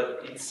speaker,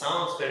 but it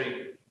sounds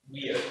very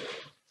weird,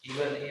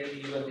 even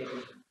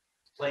in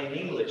plain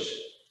English.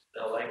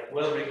 Like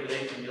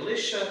well-regulated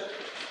militia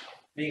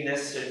being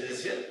necessary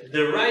this year,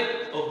 the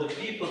right of the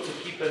people to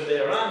keep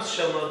their arms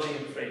shall not be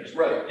infringed.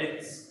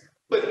 Right.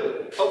 But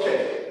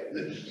okay,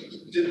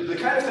 the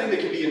kind of thing that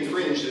can be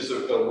infringed is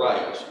a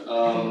right,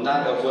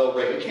 not a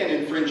well-regulated. You can't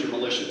infringe a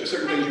militia. There's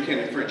certain things you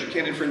can't infringe. You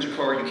can't infringe a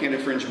car. You can't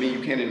infringe me.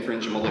 You can't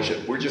infringe a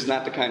militia. We're just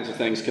not the kinds of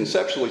things,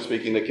 conceptually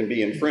speaking, that can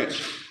be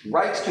infringed.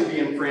 Rights can be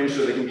infringed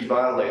or they can be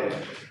violated.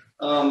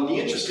 The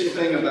interesting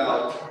thing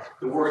about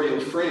the word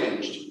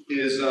infringed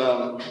is,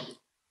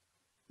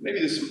 maybe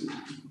this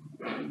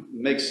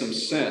makes some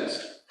sense.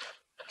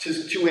 To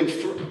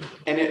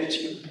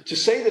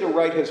say that a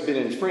right has been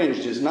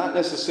infringed is not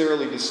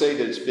necessarily to say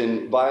that it's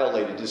been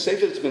violated. To say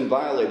that it's been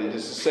violated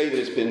is to say that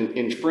it's been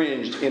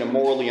infringed in a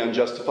morally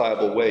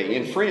unjustifiable way.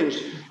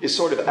 Infringed is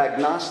sort of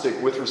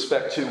agnostic with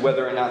respect to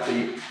whether or not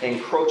the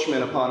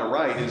encroachment upon a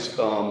right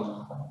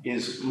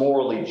is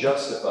morally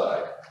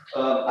justified.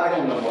 I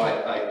don't know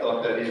why I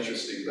thought that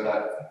interesting, but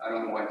I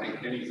don't know why I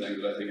think anything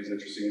that I think is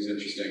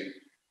interesting.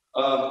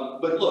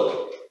 But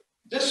look,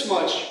 this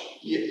much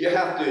you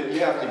have to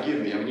give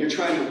me. I mean, you're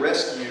trying to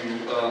rescue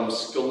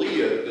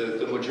Scalia,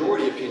 the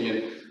majority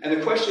opinion, and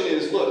the question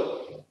is,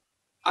 look,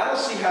 I don't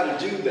see how to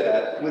do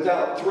that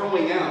without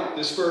throwing out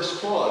this first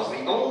clause.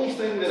 The only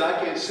thing that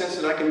I can sense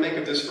that I can make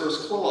of this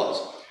first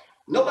clause,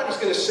 nobody's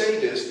going to say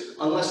this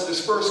unless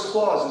this first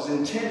clause is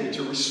intended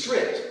to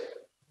restrict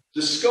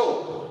the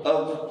scope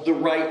of the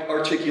right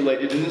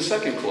articulated in the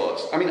second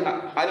clause. I mean,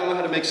 I don't know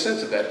how to make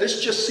sense of that.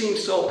 This just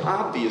seems so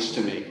obvious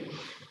to me.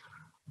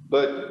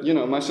 But, you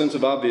know, my sense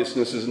of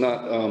obviousness is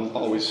not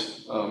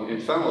always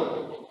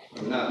infallible.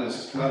 Not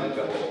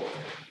infallible.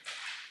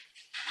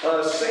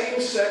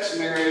 Same-sex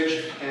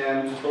marriage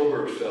and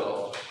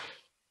Obergefell.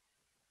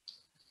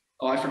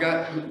 Oh, I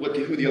forgot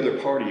who the other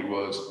party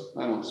was.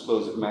 I don't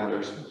suppose it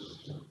matters.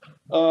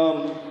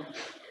 The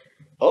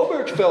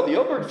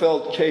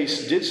Obergefell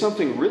case did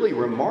something really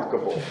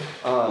remarkable.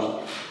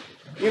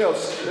 You know,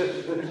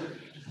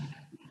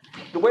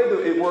 the way that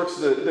it works,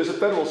 there's a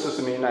federal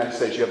system in the United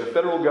States. You have the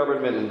federal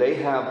government, and they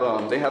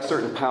have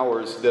certain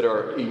powers that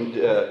are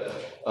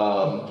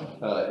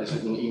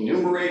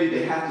enumerated.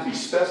 They have to be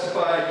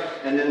specified,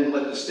 and then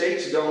what the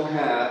states don't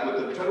have, what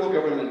the federal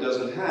government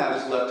doesn't have,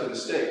 is left to the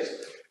states.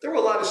 There were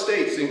a lot of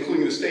states,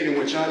 including the state in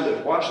which I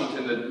live,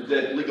 Washington,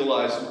 that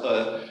legalized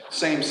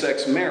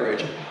same-sex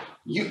marriage.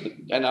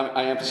 And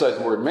I emphasize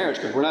the word marriage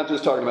because we're not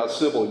just talking about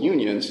civil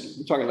unions,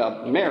 we're talking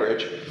about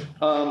marriage.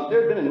 There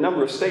have been a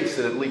number of states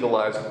that have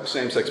legalized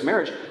same-sex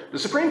marriage. The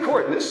Supreme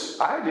Court, and this,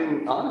 I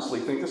didn't honestly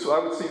think this, I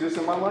would see this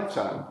in my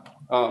lifetime.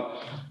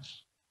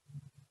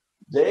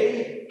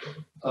 They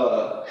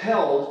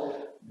held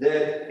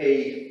that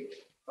a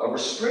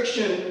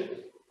restriction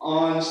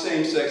on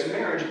same-sex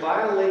marriage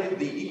violated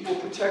the Equal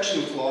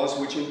Protection Clause,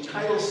 which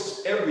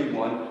entitles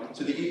everyone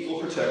to the equal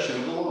protection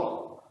of the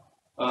law.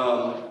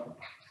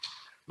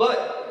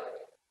 But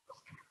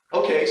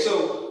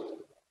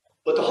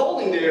the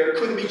holding there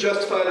couldn't be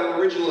justified on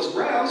originalist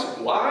grounds.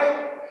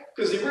 Why?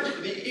 Because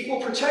the Equal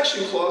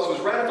Protection Clause was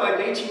ratified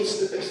in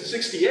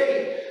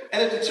 1868,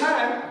 and at the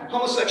time,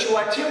 homosexual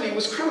activity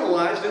was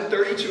criminalized in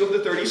 32 of the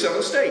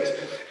 37 states.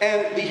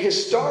 And the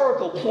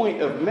historical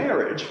point of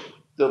marriage,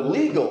 the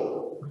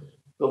legal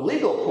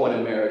point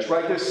of marriage,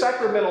 right? There's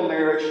sacramental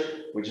marriage,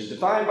 which is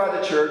defined by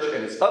the church,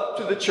 and it's up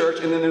to the church,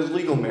 and then there's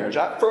legal marriage.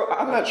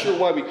 I'm not sure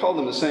why we call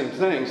them the same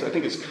things. I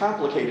think it's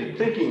complicated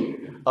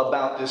thinking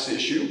about this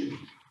issue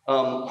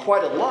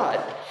quite a lot.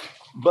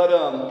 But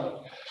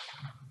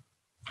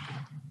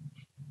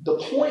the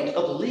point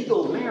of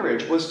legal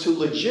marriage was to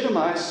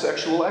legitimize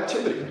sexual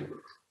activity.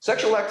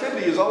 Sexual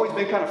activity has always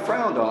been kind of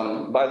frowned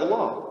on by the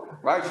law,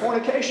 right?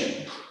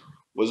 Fornication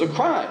was a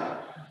crime.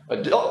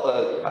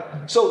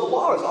 So the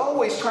law is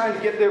always trying to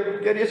get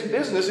its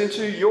business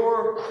into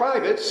your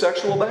private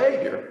sexual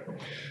behavior.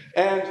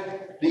 And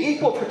the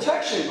Equal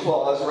Protection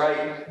Clause,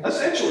 right,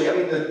 essentially, I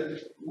mean, to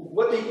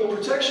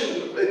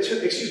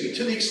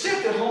the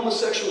extent that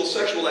homosexual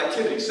sexual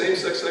activity,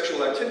 same-sex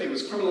sexual activity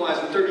was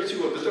criminalized in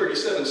 32 of the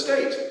 37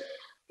 states,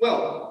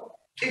 well,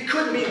 it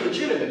couldn't be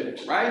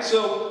legitimate, right?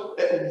 So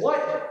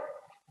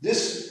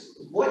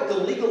what the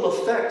legal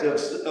effect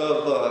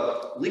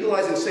of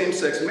legalizing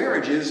same-sex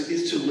marriage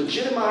is to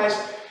legitimize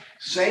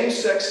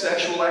same-sex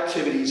sexual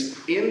activities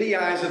in the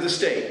eyes of the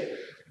state.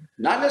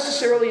 Not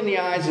necessarily in the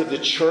eyes of the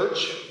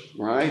church,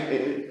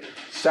 right?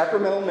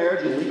 Sacramental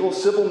marriage and legal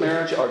civil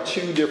marriage are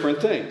two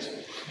different things.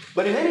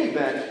 But in any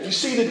event, you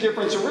see the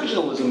difference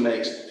originalism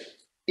makes.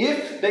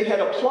 If they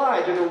had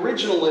applied an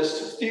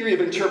originalist theory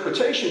of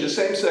interpretation to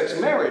same-sex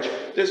marriage,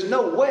 there's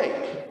no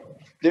way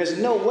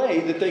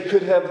that they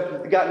could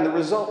have gotten the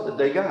result that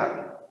they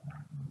got.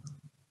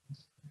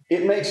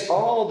 It makes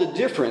all the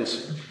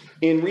difference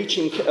in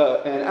reaching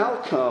an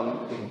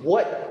outcome.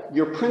 What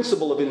your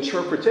principle of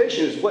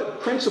interpretation is, what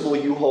principle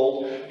you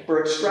hold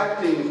for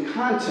extracting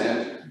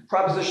content,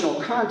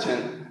 propositional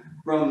content,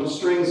 from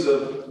strings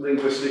of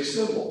linguistic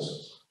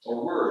symbols,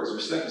 or words, or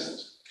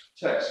sentences,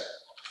 text.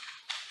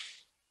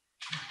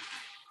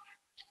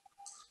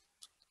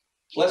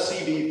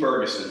 Plessy v.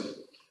 Ferguson.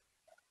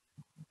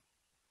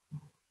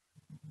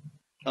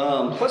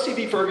 Plessy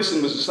v.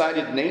 Ferguson was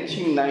decided in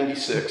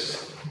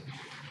 1896.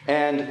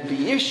 And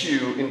the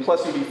issue in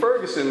Plessy v.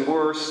 Ferguson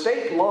were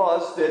state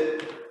laws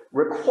that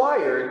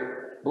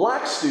required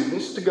black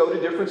students to go to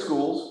different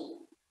schools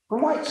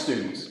from white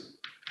students.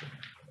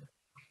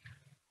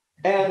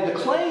 And the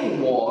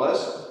claim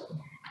was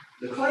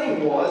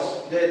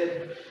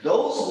that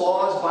those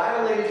laws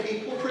violated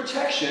equal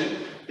protection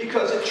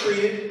because it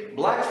treated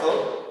black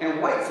folk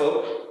and white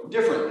folk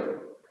differently.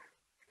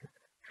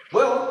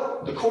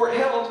 Well, the court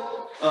held,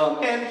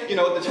 and at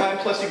the time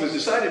Plessy was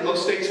decided,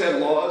 most states had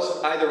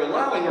laws either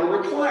allowing or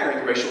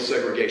requiring racial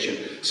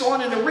segregation. So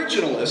on an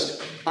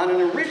originalist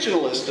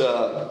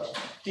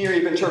theory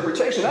of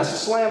interpretation, that's a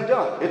slam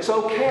dunk. It's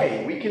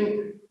okay. We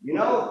can,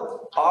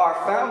 our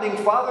founding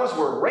fathers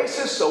were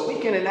racist, so we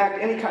can enact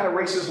any kind of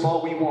racist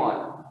law we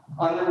want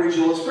on the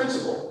originalist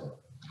principle.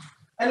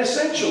 And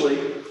essentially,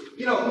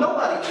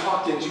 nobody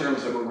talked in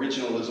terms of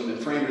originalism and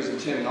framers'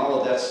 intent and all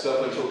of that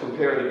stuff until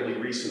comparatively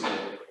recently,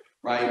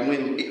 right?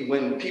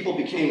 When people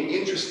became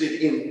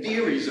interested in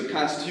theories of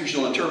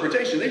constitutional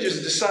interpretation, they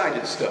just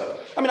decided stuff.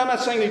 I mean, I'm not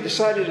saying they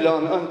decided it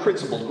on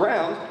unprincipled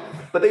ground,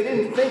 but they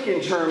didn't think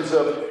in terms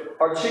of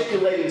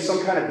articulating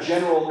some kind of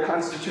general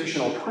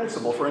constitutional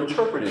principle for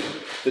interpreting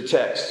the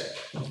text.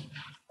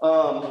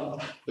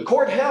 The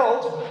court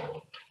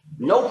held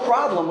no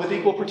problem with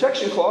equal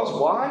protection clause.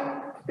 Why?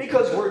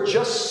 Because we're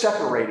just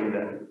separating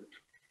them.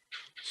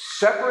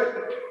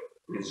 Separate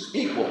is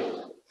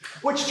equal,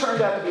 which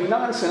turned out to be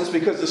nonsense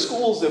because the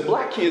schools that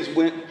black kids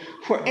went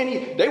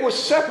they were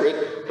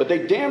separate, but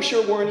they damn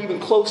sure weren't even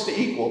close to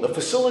equal. The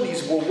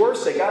facilities were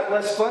worse. They got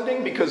less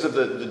funding because of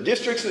the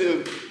districts.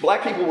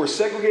 Black people were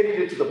segregated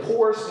into the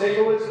poorest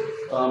neighborhoods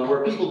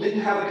where people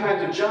didn't have the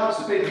kinds of jobs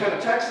to pay the kind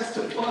of taxes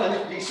to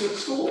fund decent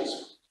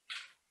schools.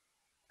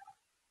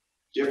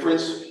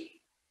 Difference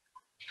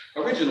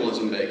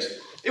originalism makes.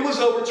 It was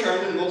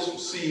overturned, and we'll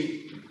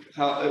see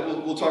how,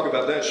 we'll talk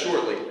about that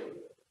shortly.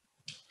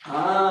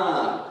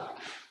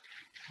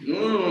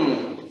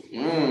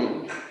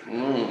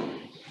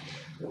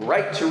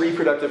 Right to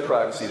reproductive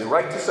privacy, the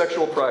right to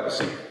sexual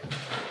privacy.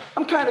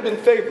 I'm kind of in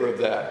favor of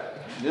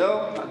that.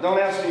 Don't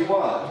ask me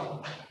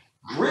why.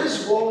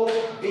 Griswold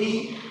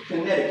v.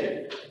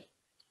 Connecticut.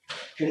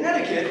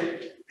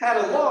 Connecticut had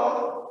a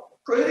law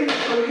prohibiting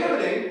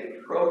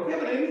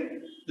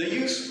the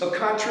use of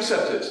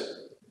contraceptives.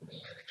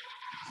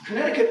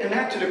 Connecticut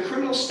enacted a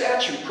criminal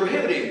statute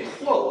prohibiting,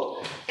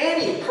 quote,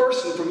 any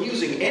person from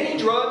using any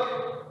drug,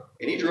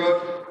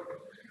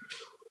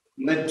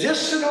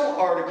 medicinal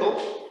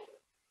article,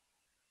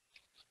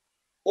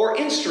 or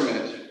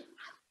instrument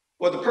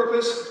for the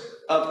purpose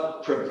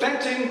of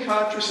preventing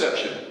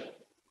contraception.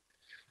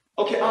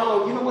 Okay, you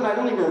know what? I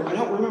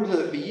don't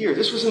remember the year.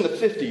 This was in the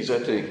 50s, I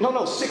think.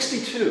 No,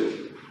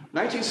 62.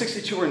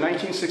 1962 or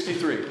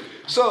 1963.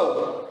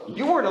 So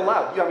you weren't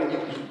allowed.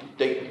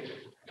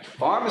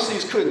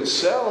 Pharmacies couldn't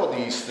sell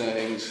these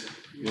things.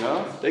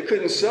 They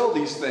couldn't sell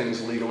these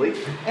things legally,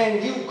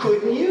 and you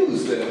couldn't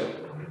use them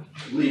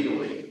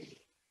legally.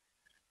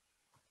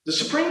 The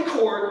Supreme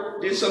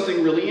Court did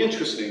something really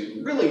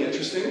interesting,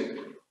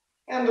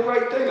 and the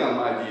right thing on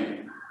my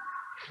view,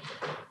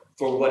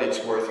 for what it's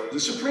worth. The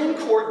Supreme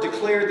Court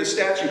declared the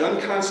statute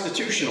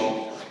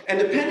unconstitutional, and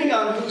depending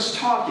on who's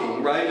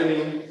talking, right?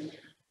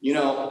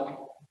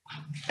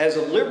 As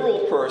a liberal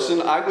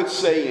person, I would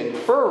say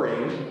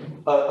inferring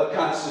a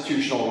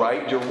constitutional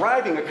right,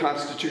 deriving a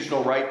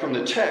constitutional right from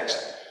the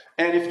text.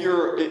 And if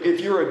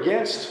you're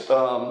against,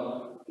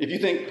 if you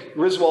think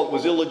Griswold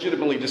was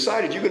illegitimately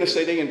decided, you're going to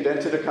say they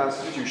invented a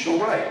constitutional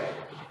right.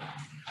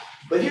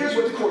 But here's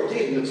what the court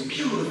did, and it was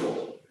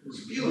beautiful. It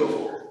was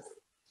beautiful.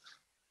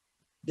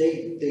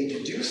 They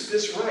deduced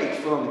this right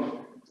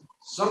from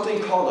something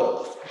called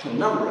a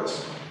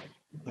penumbras.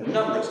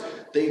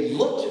 They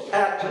looked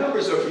at,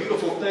 penumbras are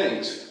beautiful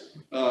things,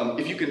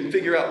 if you can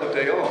figure out what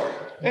they are,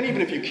 and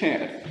even if you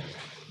can't.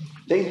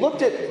 They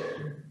looked at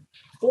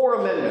 4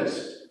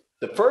 amendments: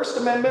 the First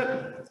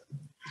Amendment,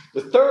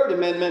 the Third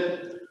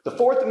Amendment, the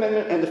Fourth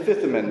Amendment, and the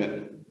Fifth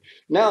Amendment.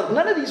 Now,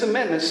 none of these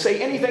amendments say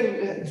anything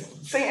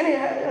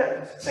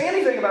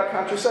about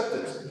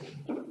contraceptives.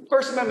 The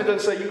First Amendment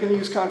doesn't say you can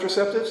use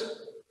contraceptives.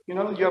 You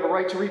have a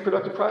right to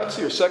reproductive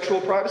privacy or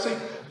sexual privacy.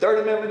 Third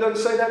Amendment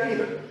doesn't say that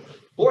either.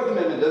 Fourth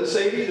Amendment doesn't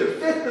say it either.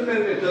 Fifth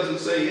Amendment doesn't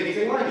say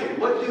anything like it.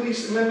 What do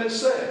these amendments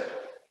say?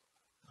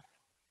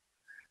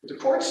 What the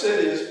court said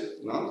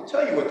is, and I'll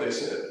tell you what they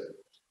said.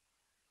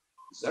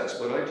 That's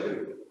what I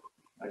do.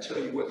 I tell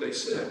you what they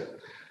said.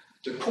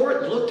 The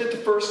court looked at the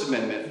First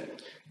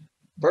Amendment.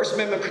 First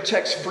Amendment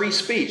protects free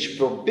speech,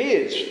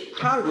 forbids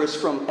Congress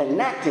from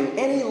enacting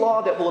any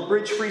law that will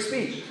abridge free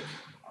speech.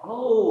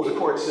 Oh, the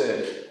court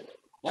said,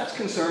 that's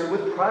concerned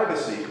with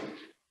privacy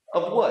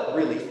of what?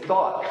 Really,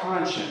 thought,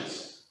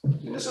 conscience.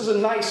 And this is a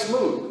nice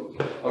move,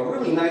 a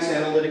really nice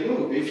analytic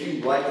move, if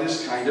you like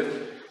this kind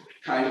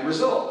of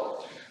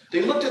result.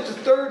 They looked at the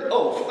third,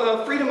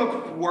 freedom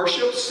of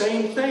worship,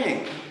 same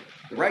thing.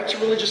 The right to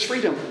religious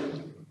freedom,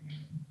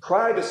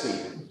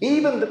 privacy.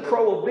 Even the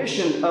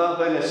prohibition of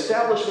an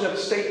establishment of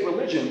state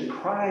religion,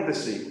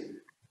 privacy.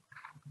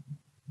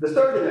 The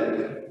Third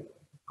Amendment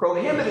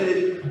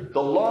prohibited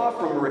the law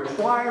from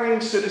requiring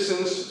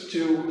citizens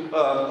to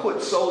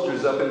put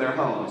soldiers up in their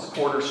homes,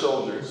 quarter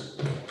soldiers.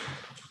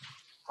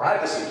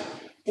 Privacy.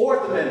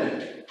 Fourth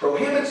Amendment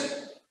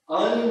prohibits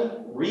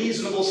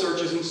unreasonable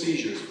searches and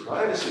seizures,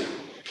 privacy.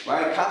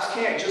 Right? Cops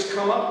can't just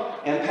come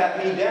up and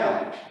pat me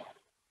down.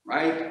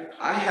 Right?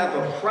 I have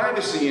a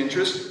privacy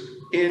interest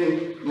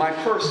in my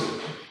person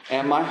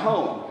and my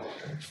home.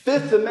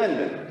 Fifth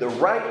Amendment, the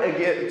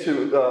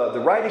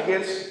right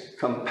against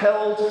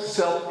compelled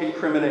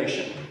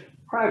self-incrimination.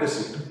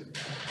 Privacy.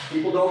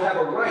 People don't have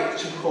a right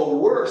to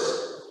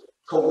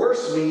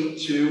coerce me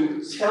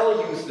to tell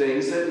you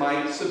things that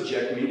might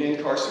subject me to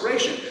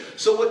incarceration.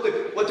 So what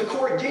the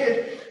court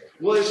did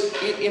was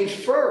it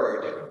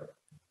inferred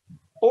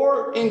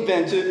or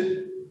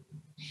invented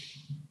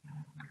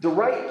the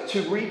right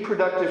to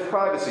reproductive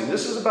privacy.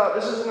 This isn't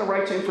a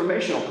right to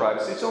informational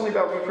privacy. It's only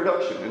about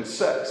reproduction and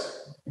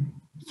sex.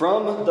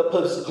 From the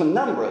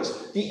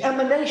penumbras, the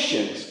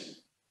emanations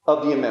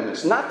of the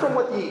amendments, not from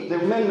what the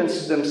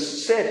amendments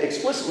said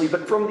explicitly,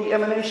 but from the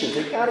emanations.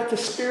 They got at the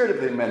spirit of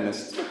the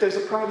amendments. Look, there's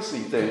a privacy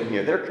thing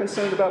here. They're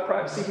concerned about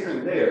privacy here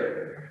and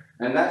there.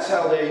 And that's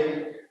how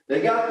they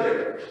got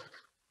there.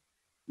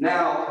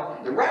 Now,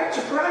 the right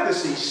to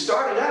privacy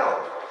started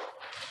out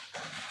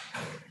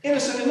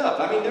innocent enough.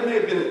 I mean, there may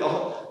have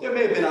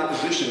been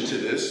opposition to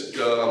this.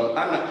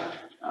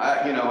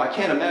 I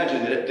can't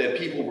imagine that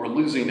people were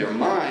losing their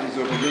minds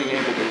over being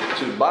able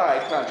to buy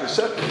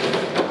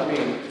contraceptives. I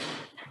mean,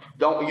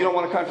 you don't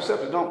want a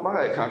contraceptive, don't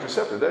buy a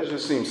contraceptive. That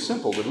just seems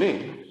simple to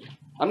me.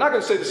 I'm not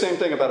going to say the same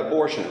thing about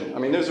abortion. I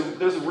mean, there's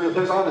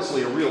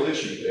honestly a real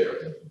issue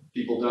there.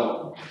 People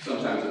don't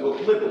sometimes. Well,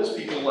 liberals,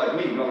 people like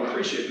me, don't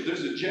appreciate it. But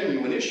there's a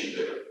genuine issue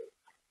there,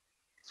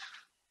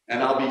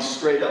 and I'll be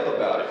straight up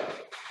about it.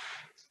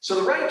 So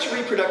the right to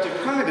reproductive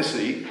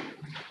privacy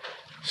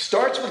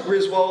starts with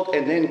Griswold,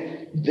 and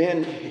then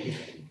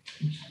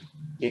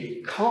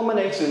it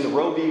culminates in the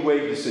Roe v.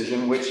 Wade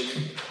decision, which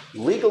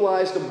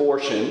legalized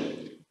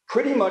abortion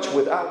pretty much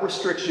without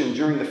restriction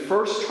during the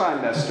first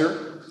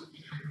trimester.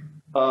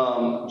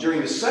 During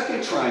the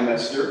second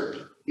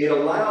trimester, it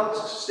allowed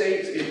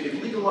states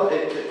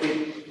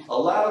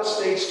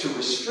to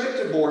restrict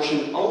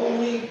abortion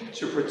only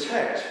to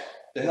protect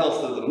the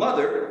health of the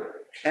mother,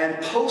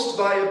 and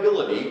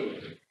post-viability,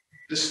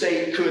 the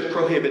state could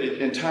prohibit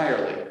it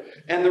entirely.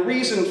 And the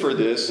reason for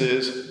this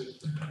is,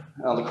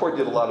 the court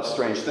did a lot of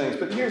strange things,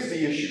 but here's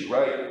the issue,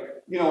 right?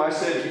 I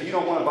said, if you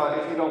don't want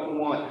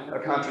a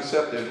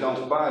contraceptive,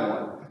 don't buy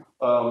one.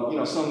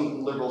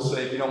 Some liberals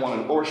say, if you don't want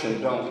an abortion,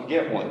 don't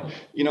get one.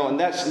 And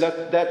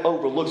that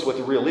overlooks what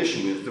the real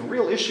issue is. The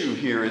real issue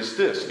here is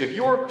this: if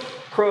you're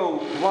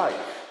pro-life,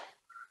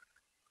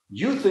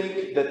 you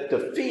think that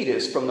the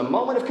fetus, from the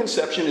moment of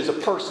conception, is a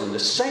person, the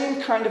same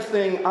kind of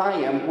thing I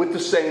am, with the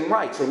same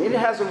rights, and it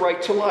has a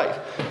right to life,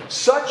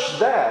 such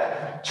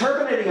that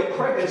terminating a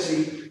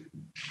pregnancy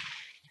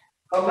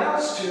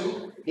amounts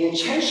to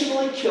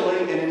intentionally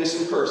killing an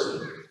innocent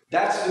person.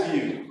 That's the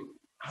view.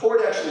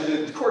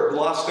 The court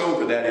glossed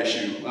over that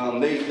issue.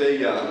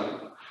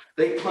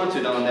 They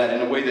punted on that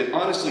in a way that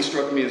honestly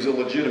struck me as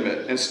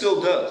illegitimate, and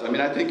still does. I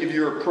mean, I think if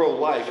you're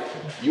pro-life,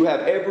 you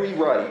have every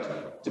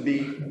right to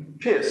be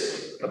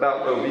pissed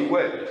about Roe v.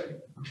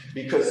 Wade,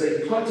 because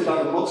they punted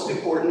on the most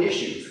important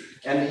issue.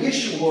 And the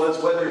issue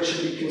was whether it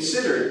should be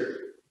considered,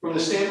 from the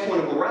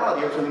standpoint of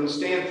morality or from the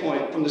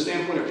standpoint of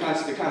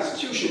the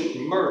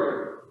Constitution,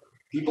 murder.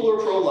 People who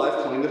are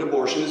pro-life claim that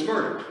abortion is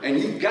murder. And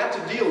you've got to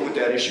deal with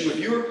that issue. If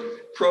you're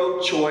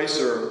pro-choice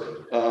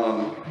or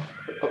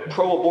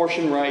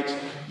pro-abortion rights,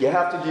 you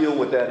have to deal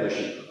with that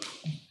issue.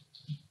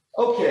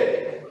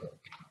 Okay.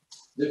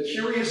 The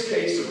curious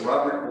case of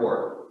Robert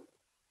Bork.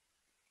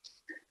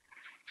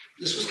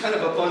 This was kind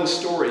of a fun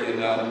story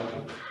in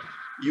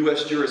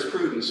U.S.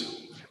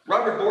 jurisprudence.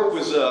 Robert Bork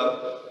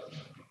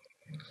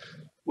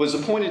was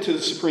appointed to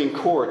the Supreme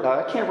Court.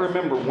 I can't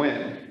remember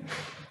when,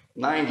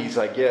 90s,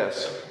 I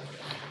guess.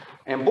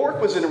 And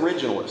Bork was an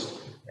originalist.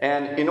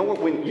 And in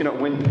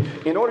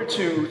order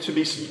to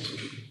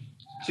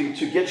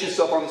get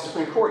yourself on the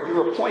Supreme Court,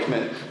 your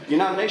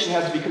nomination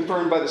has to be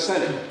confirmed by the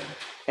Senate.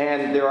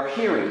 And there are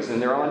hearings, and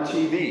they're on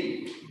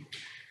TV.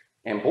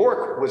 And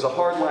Bork was a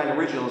hardline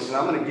originalist, and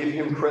I'm going to give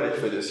him credit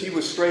for this. He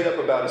was straight up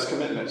about his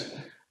commitments.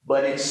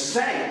 But it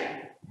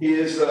sank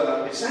his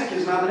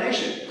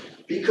nomination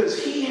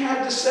because he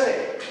had to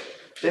say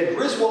that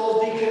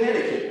Griswold v.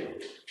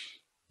 Connecticut,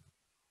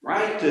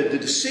 right, the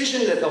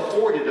decision that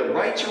afforded a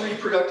right to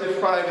reproductive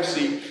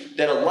privacy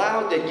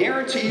that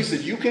guarantees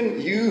that you can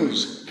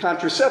use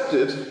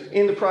contraceptives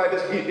in the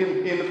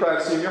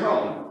privacy of your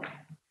home.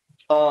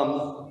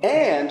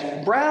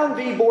 And Brown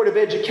v. Board of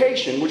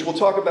Education, which we'll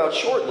talk about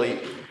shortly,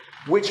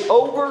 which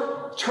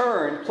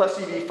overturned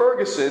Plessy v.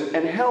 Ferguson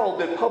and held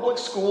that public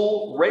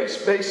school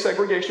race-based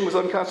segregation was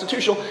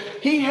unconstitutional.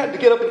 He had to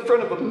get up in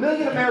front of 1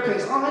 million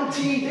Americans on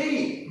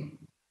TV,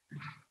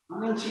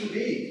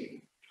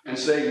 and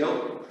say,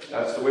 nope,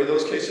 that's the way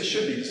those cases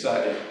should be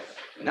decided.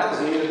 And that was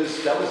the end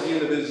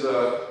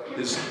of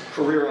his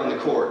career on the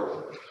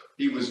court.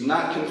 He was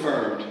not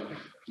confirmed.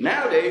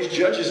 Nowadays,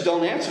 judges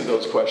don't answer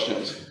those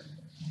questions.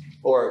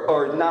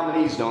 Or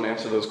nominees don't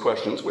answer those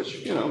questions,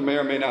 which, may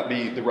or may not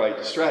be the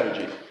right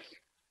strategy.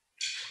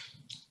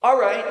 All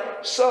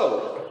right,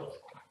 so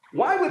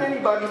why would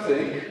anybody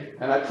think,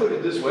 and I put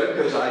it this way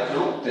because I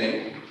don't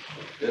think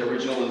that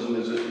originalism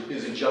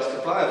is a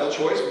justifiable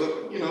choice, but,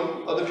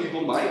 other people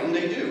might, and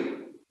they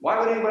do. Why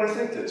would anybody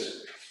think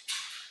this?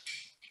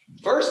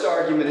 First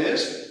argument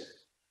is,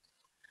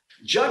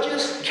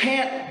 judges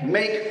can't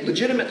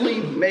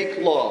legitimately make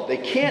law.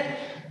 They're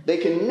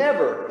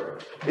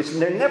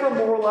never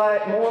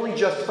morally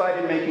justified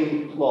in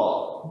making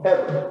law,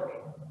 ever.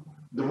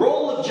 The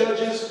role of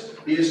judges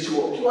is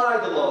to apply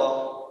the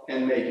law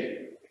and make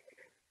it.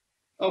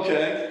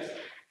 Okay,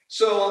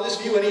 so on this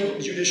view, any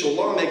judicial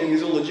lawmaking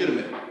is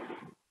illegitimate.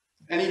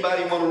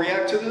 Anybody want to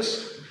react to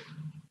this?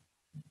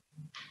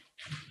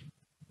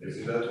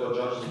 Isn't that what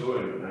judges do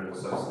in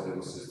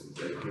Anglo-Saxon systems?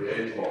 They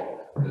create law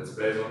that's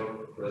based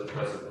on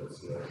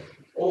precedents. Yeah.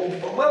 Oh,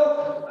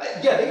 well,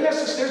 yeah,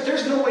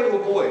 there's no way to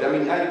avoid.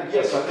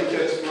 Yes, I think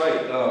that's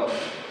right.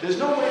 There's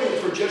no way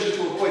for judges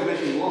to avoid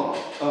making law.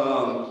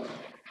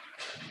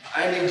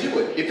 And they do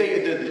it.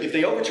 If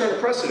they overturn a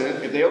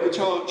precedent, if they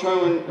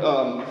overturn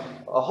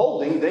a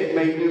holding, they've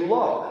made new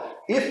law.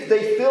 If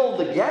they fill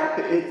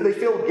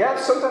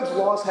gaps, sometimes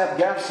laws have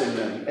gaps in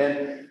them.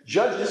 And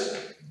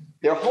judges,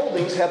 their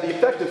holdings have the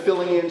effect of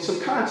filling in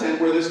some content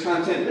where there's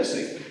content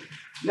missing.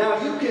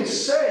 Now, you can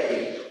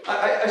say,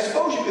 I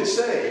suppose you could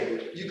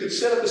say, you could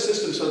set up a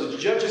system so that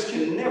judges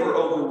can never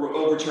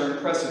overturn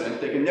precedent.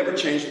 They can never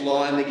change the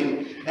law, and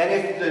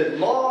if the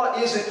law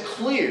isn't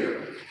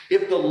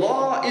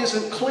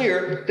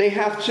clear, they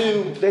have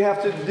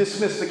to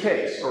dismiss the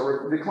case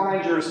or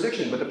decline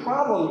jurisdiction. But the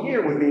problem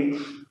here would be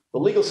the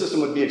legal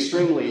system would be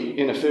extremely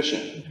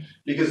inefficient,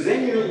 because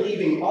then you're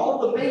leaving all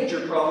the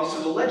major problems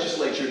to the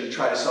legislature to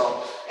try to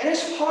solve. And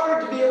it's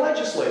hard to be a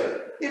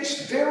legislator.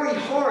 It's very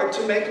hard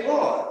to make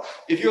law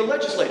if you're a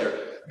legislator,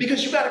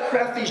 because you've got to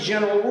craft these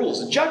general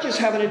rules. The judges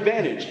have an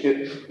advantage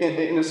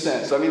in a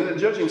sense. The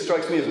judging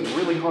strikes me as a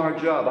really hard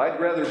job. I'd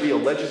rather be a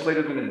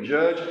legislator than a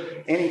judge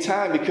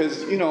anytime,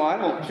 because, I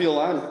don't feel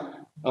I'm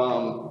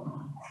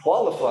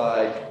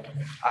qualified.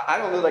 I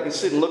don't know that I can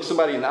sit and look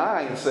somebody in the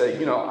eye and say,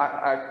 you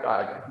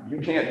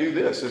can't do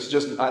this. It's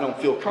just, I don't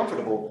feel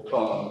comfortable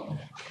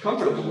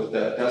with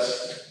that.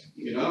 That's,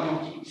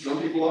 some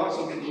people are,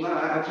 some people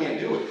not. I can't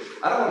do it.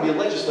 I don't want to be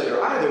a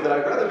legislator either, but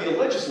I'd rather be a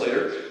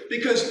legislator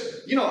because,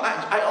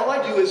 all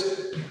I do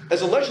is,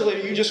 as a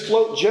legislator, you just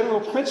float general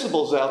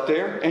principles out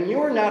there, and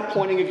you're not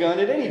pointing a gun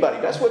at anybody.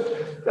 That's what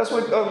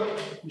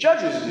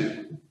judges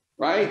do,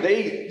 right?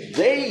 They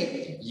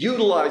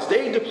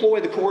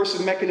deploy the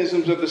coercive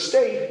mechanisms of the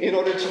state in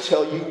order to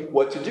tell you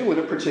what to do in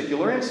a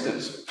particular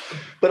instance.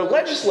 But a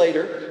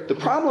legislator, the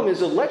problem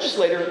is a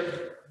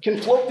legislator can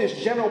float this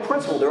general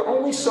principle. There are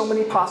only so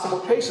many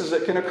possible cases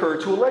that can occur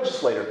to a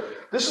legislator.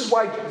 This is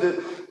why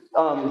the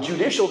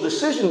judicial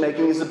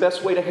decision-making is the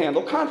best way to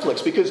handle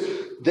conflicts, because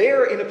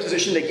they're in a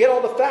position, they get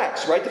all the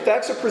facts, right? The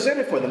facts are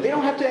presented for them. They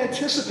don't have to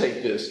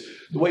anticipate this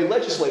the way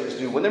legislators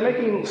do. When they're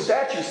making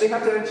statutes, they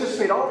have to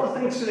anticipate all the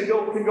things that can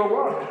go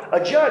wrong. A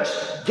judge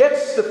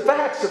gets the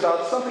facts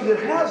about something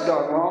that has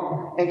gone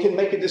wrong and can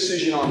make a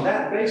decision on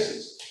that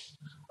basis.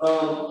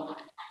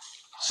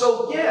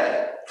 So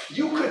yeah,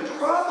 you could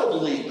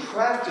probably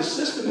craft a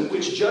system in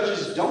which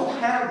judges don't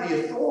have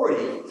the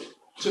authority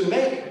to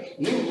make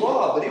new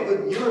law, but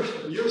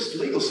your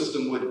legal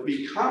system would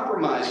be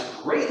compromised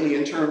greatly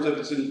in terms of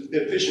its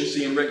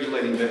efficiency in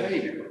regulating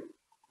behavior.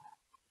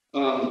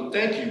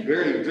 Thank you.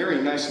 Very,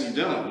 very nicely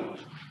done.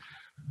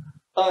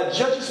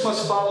 Judges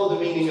must follow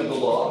the meaning of the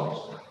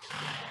law.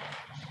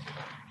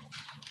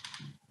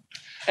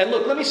 And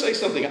look, let me say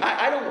something.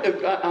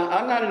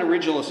 I'm not an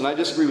originalist, and I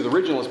disagree with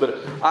originalists,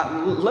 but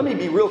let me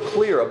be real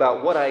clear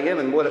about what I am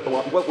and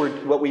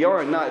what we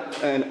are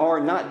and are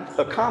not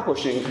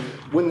accomplishing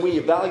when we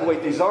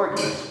evaluate these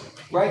arguments.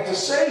 Right? To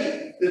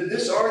say that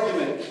this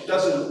argument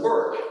doesn't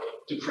work,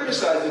 to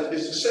criticize it,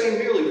 is to say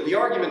merely that the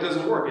argument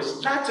doesn't work.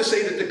 It's not to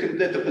say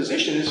that the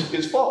position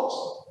is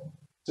false.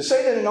 To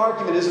say that an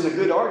argument isn't a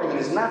good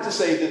argument is not to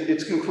say that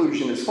its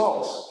conclusion is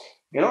false.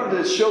 In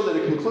order to show that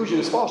a conclusion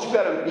is false, you've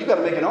got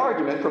to make an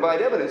argument,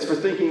 provide evidence for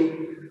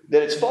thinking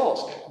that it's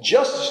false.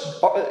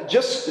 Just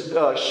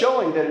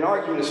showing that an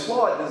argument is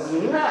flawed does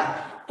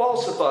not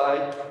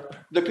falsify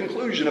the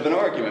conclusion of an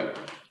argument.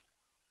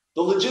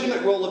 The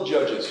legitimate role of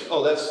judges.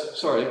 Oh,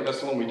 that's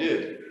the one we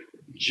did.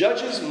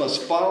 Judges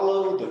must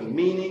follow the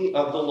meaning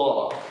of the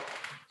law.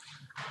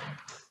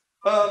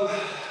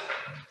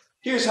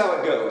 Here's how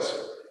it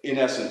goes, in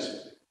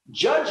essence.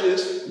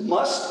 Judges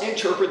must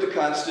interpret the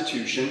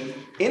Constitution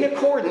in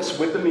accordance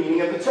with the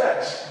meaning of the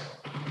text.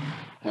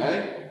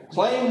 Okay?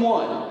 Claim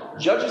 1.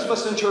 Judges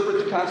must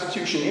interpret the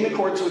Constitution in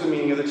accordance with the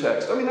meaning of the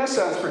text. I mean, that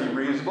sounds pretty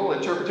reasonable.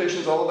 Interpretation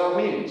is all about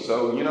meaning.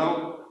 So,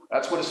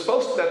 that's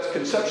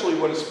conceptually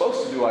what it's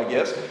supposed to do, I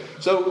guess.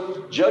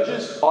 So,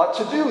 judges ought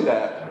to do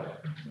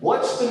that.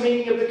 What's the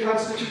meaning of the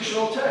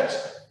constitutional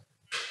text?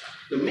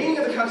 The meaning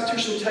of the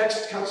constitutional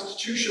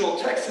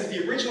text is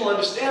the original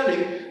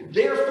understanding.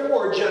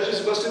 Therefore,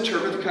 judges must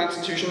interpret the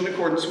Constitution in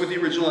accordance with the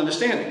original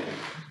understanding.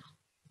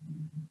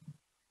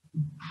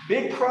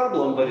 Big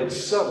problem, but it's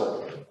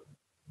subtle.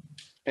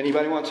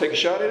 Anybody want to take a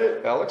shot at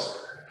it? Alex?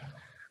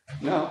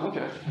 No?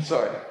 Okay.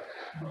 Sorry.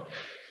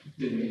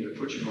 Didn't mean to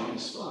put you on the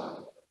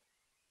spot.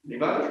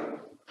 Anybody?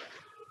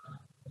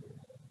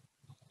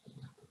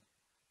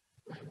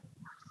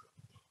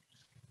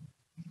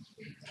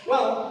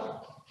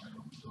 Well,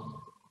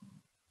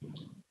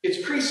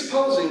 it's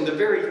presupposing the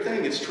very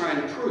thing it's trying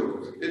to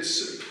prove.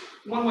 It's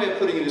one way of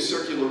putting it is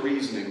circular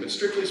reasoning, but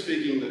strictly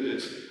speaking,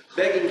 it's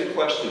begging the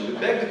question. To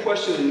beg the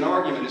question in an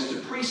argument is to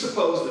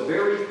presuppose the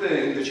very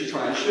thing that you're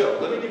trying to show.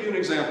 Let me give you an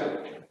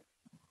example.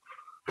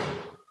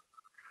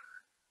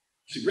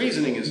 See,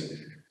 reasoning is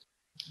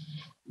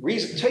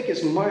take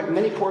as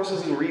many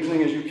courses in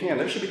reasoning as you can.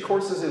 There should be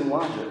courses in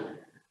logic.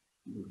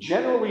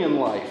 Generally in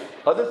life,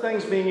 other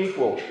things being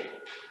equal,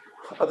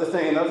 other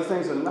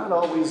things are not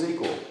always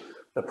equal.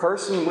 The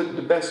person with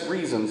the best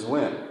reasons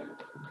win.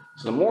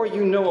 So the more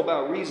you know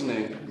about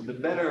reasoning, the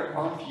better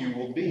off you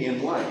will be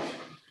in life.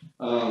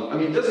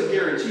 It doesn't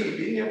guarantee,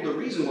 being able to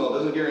reason well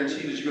doesn't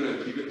guarantee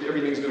that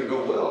everything's going to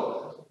go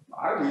well.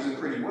 I reason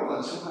pretty well,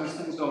 and sometimes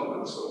things don't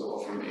go so well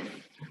for me.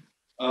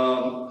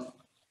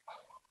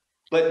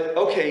 But,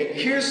 okay,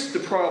 here's the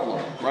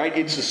problem, right?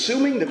 It's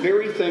assuming the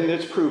very thing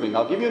that's proving.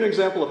 I'll give you an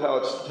example of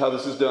how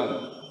this is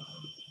done.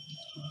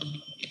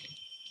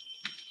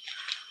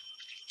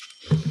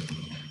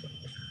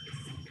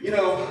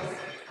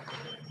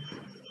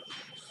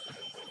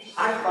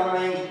 I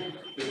find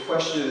the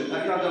question,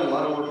 I've done a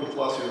lot of work in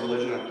philosophy of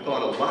religion. I've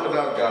thought a lot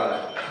about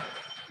God,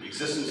 the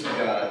existence of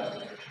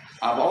God.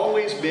 I've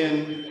always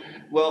been,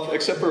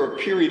 except for a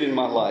period in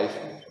my life,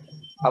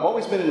 I've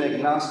always been an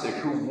agnostic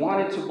who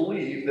wanted to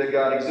believe that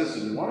God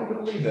existed and wanted to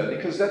believe that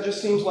because that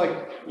just seems like,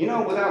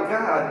 without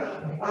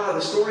God,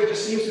 the story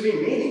just seems to be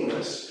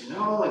meaningless, and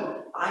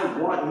I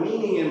want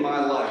meaning in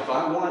my life.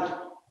 I want,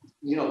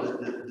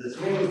 the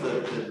things,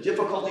 the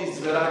difficulties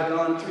that I've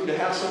gone through to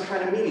have some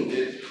kind of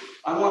meaning.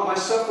 I want my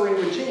suffering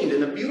redeemed.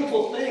 And the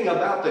beautiful thing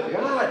about the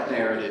God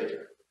narrative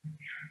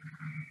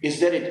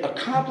is that it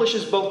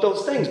accomplishes both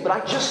those things, but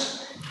I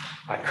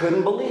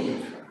couldn't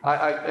believe.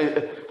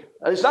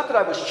 It's not that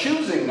I was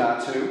choosing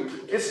not to.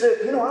 It's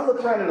that, I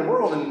look around in the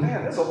world and,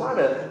 man, there's a lot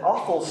of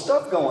awful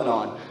stuff going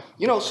on.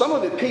 Some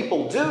of it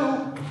people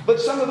do,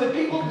 but some of it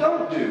people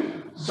don't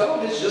do. Some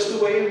of it's just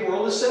the way the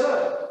world is set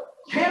up.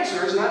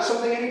 Cancer is not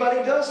something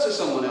anybody does to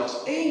someone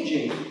else.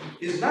 Aging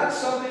is not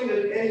something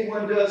that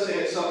anyone does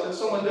and something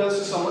someone does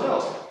to someone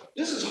else.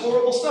 This is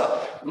horrible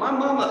stuff. My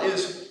mama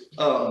is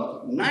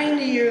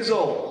 90 years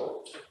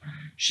old.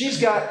 She's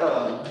got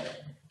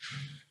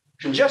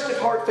congestive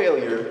heart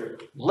failure,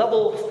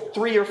 level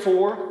 3 or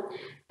 4,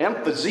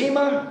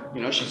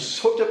 emphysema. She's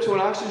hooked up to an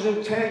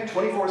oxygen tank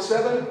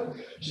 24/7.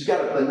 She's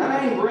got a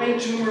benign brain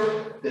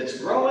tumor that's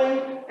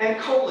growing and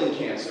colon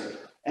cancer.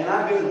 And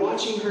I've been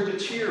watching her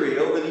deteriorate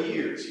over the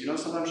years.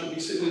 Sometimes she'll be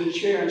sitting in a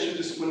chair and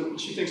when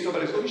she thinks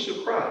nobody's looking,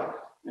 she'll cry.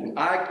 And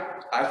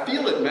I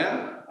feel it,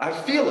 man. I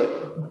feel it.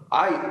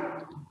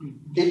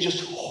 It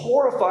just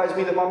horrifies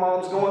me that my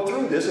mom's going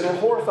through this, and it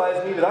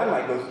horrifies me that I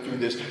might go through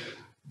this.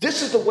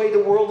 This is the way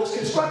the world is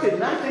constructed.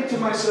 And I think to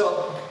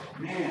myself,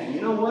 man,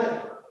 you know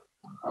what?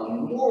 A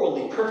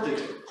morally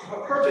perfect,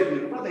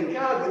 loving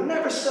God would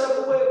never set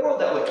up the world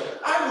that way.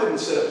 I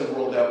wouldn't set up the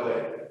world that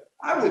way.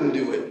 I wouldn't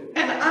do it.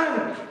 And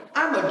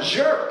I'm a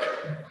jerk.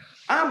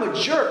 I'm a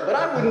jerk, but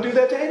I wouldn't do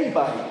that to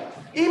anybody.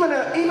 Even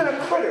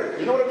a critter.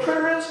 You know what a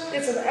critter is?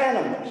 It's an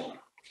animal.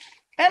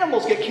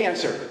 Animals get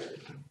cancer.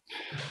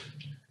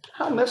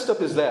 How messed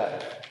up is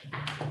that?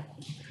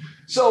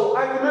 So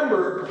I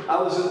remember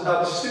I was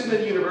a student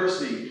at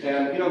university,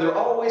 and there are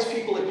always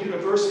people at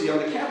university on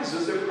the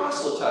campuses that are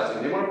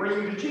proselytizing. They want to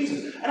bring you to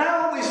Jesus. And I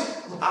always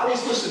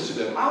listened to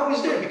them. I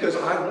always did because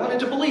I wanted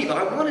to believe.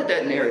 I wanted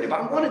that narrative.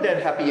 I wanted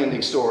that happy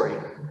ending story.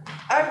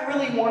 I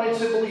really wanted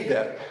to believe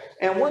that.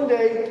 And one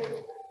day,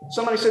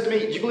 somebody said to me,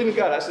 "Do you believe in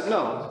God?" I said,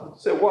 "No." I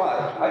said,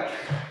 "Why?"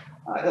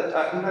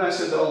 And then I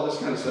said all this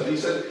kind of stuff. He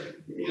said,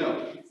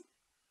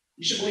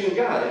 You should believe in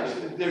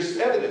God. There's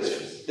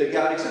evidence that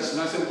God exists.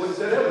 And I said, what is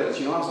that evidence?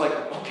 You know, I was like,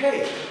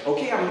 okay,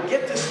 I'm going to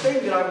get this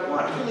thing that I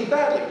want really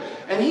badly.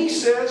 And he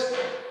says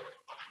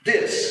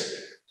this.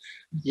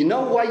 You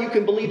know why you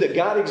can believe that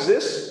God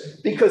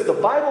exists? Because the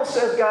Bible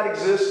says God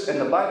exists,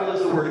 and the Bible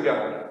is the Word of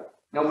God.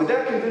 Now, would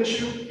that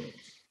convince you?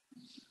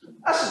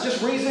 That's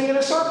just reasoning in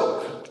a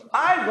circle.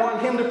 I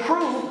want him to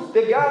prove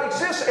that God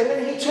exists, and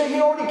then he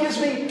already gives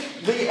me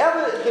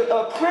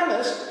the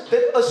premise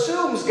that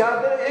assumes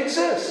God that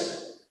exists.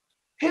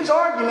 His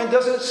argument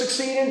doesn't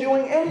succeed in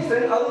doing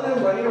anything other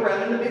than running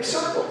around in a big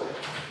circle.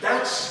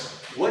 That's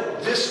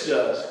what this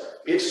does.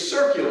 It's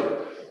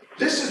circular.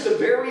 This is the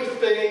very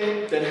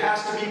thing that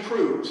has to be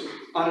proved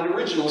on an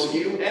originalist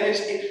view, and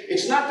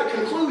it's not the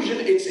conclusion,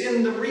 it's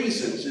in the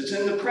reasons, it's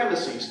in the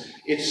premises.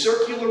 It's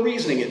circular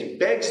reasoning. It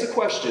begs the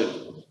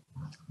question.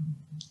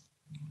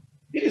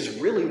 It is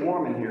really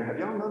warm in here. Have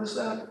y'all noticed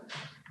that?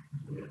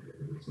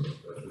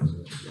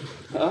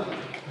 Huh?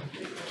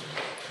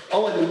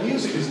 Oh, and the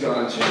music is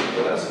gone too.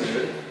 Well, that's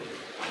good.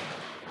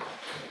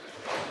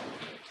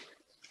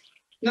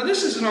 Now,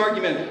 this is an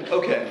argument,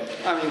 okay,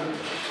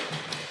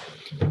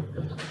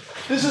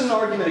 this is an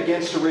argument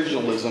against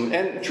originalism.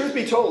 And truth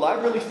be told, I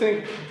really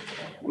think,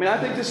 I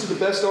think this is the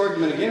best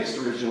argument against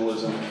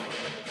originalism.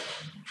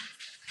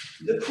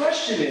 The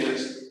question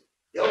is,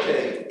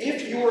 okay,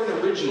 if you're an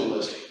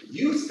originalist,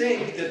 you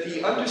think that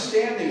the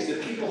understandings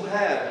that people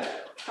had,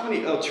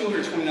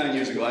 229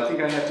 years ago, I think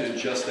I have to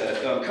adjust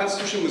that.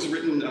 Constitution was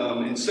written in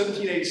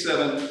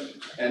 1787,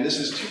 and this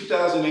is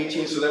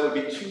 2018, so that would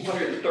be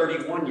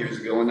 231 years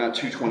ago and not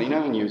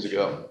 229 years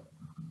ago.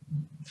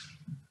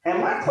 And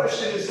my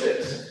question is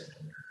this.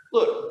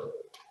 Look,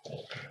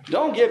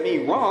 don't get me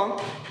wrong,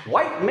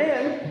 white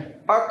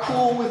men are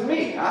cool with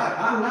me.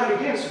 I'm not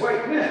against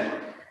white men.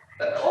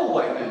 Old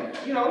white men,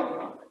 you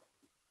know.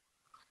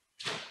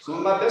 Some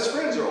of my best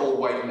friends are old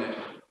white men.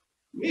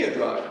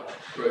 Miyagi,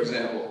 for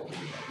example.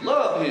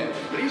 Love him,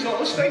 but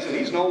let's face it,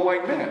 he's an old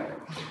white man.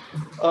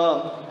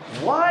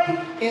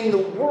 Why in the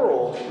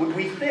world would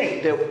we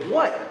think that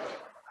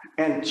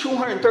and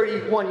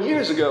 231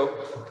 years ago,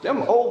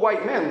 them old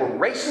white men were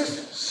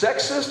racist,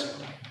 sexist?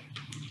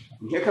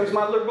 And here comes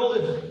my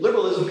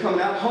liberalism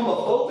coming out,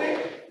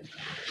 homophobic,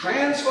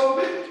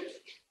 transphobic.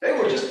 They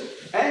were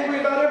just angry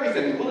about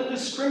everything, willing to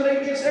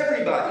discriminate against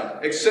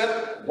everybody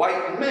except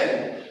white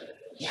men.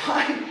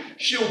 Why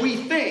should we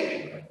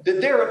think that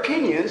their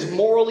opinions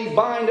morally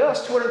bind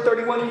us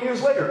 231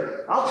 years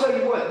later? I'll tell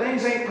you what,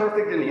 things ain't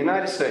perfect in the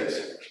United States.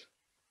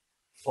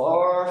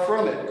 Far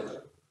from it.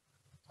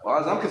 As far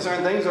as I'm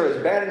concerned, things are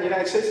as bad in the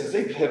United States as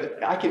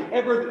I can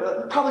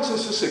ever, probably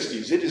since the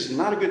 60s. It is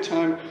not a good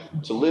time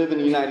to live in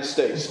the United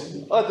States.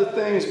 Other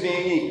things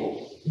being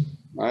equal.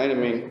 All right,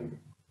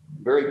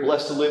 very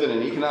blessed to live in a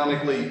nation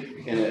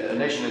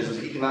that is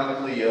as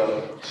economically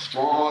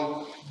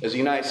strong as the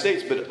United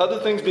States, but other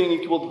things being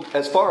equal,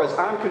 as far as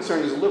I'm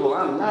concerned as a liberal,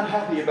 I'm not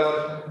happy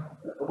about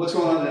what's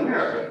going on in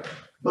America.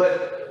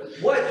 But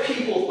what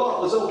people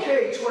thought was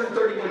okay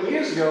 231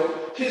 years ago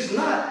is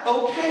not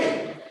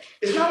okay.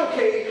 It's not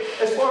okay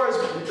as far as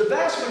the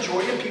vast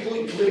majority of people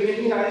living in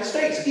the United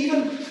States.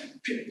 Even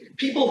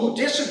people who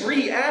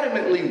disagree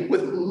adamantly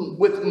with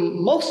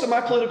most of my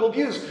political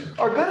views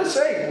are going to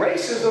say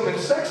racism and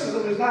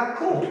sexism is not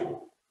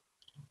cool.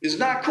 It's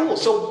not cool.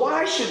 So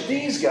why should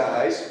these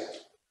guys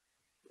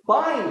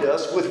bind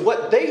us with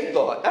what they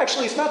thought?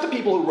 Actually, it's not the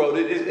people who wrote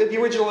it, it's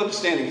the original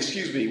understanding,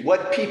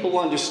 what people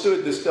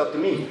understood this stuff to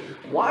mean.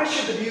 Why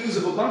should the views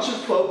of a bunch of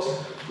folks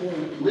who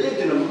lived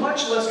in a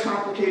much less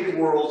complicated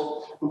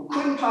world, who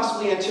couldn't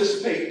possibly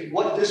anticipate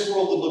what this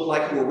world would look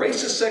like, who were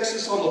racist,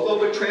 sexist,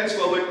 homophobic,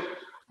 transphobic,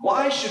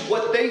 why should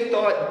what they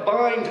thought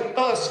bind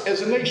us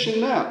as a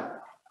nation now?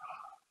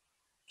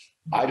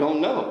 I don't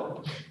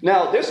know.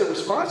 Now, there's a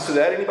response to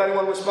that. Anybody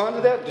want to respond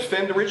to that?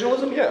 Defend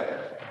originalism? Yeah.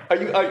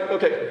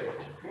 Okay.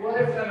 What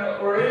if an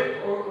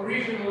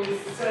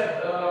originalist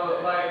said,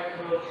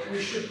 we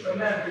should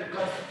amend the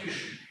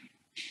Constitution?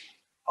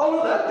 Oh,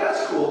 no,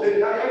 that's cool.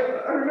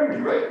 I remember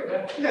you,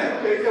 right? Yeah,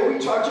 okay. Yeah, we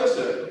talked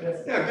yesterday.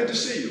 Yes. Yeah, good to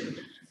see you.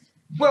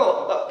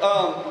 Well,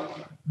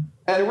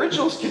 an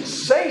originalist can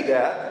say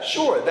that.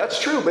 Sure, that's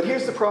true. But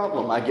here's the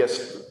problem, I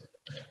guess,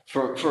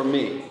 for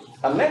me.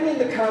 Amending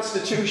the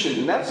Constitution,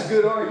 and that's a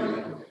good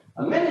argument.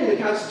 Amending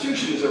the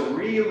Constitution is a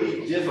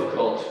really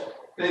difficult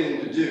thing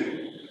to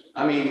do.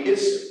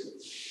 It's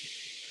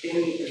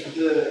in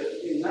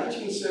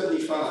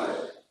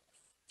 1975,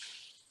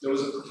 there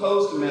was a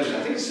proposed amendment,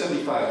 I think it's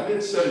 75,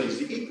 mid-70s,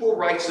 the Equal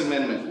Rights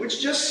Amendment, which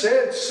just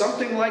said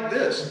something like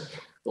this: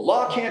 the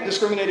law can't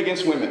discriminate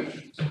against women.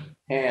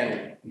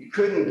 And you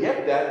couldn't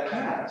get that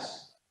passed.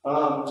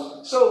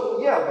 So,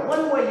 yeah,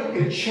 one way you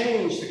can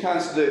change the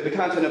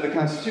content of the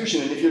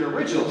Constitution, and if you're an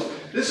originalist,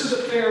 this is a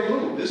fair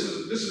move. This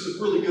is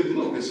a really good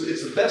move.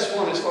 It's the best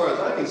one as far as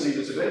I can see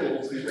that's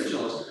available to the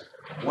originalist.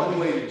 One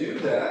way to do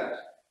that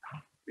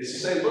is to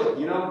say, look,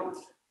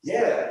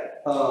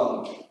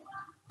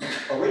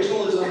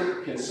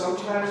 originalism can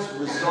sometimes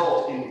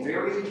result in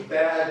very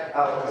bad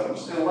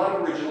outcomes, and a lot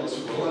of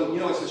originalists will.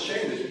 And it's a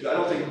shame that I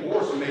don't think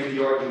Boris made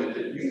the argument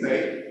that you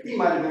made. He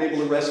might have been able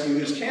to rescue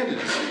his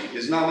candidacy,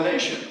 his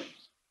nomination.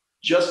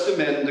 Just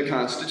amend the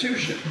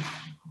Constitution.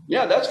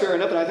 Yeah, that's fair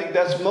enough, and I think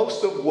that's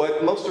most of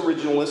what most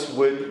originalists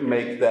would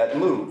make that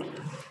move.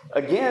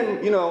 Again,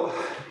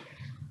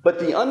 but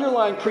the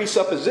underlying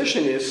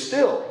presupposition is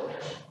still,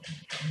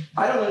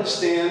 I don't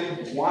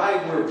understand why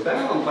we're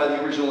bound by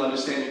the original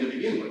understanding to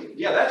begin with.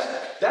 Yeah,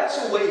 that's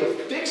a way of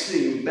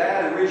fixing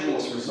bad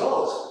originalist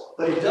results,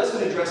 but it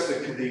doesn't address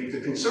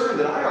the concern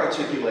that I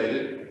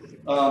articulated,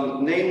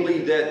 namely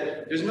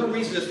that there's no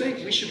reason to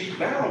think we should be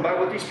bound by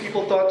what these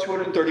people thought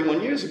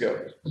 231 years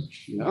ago.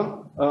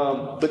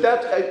 But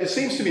it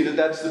seems to me that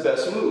that's the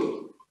best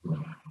move.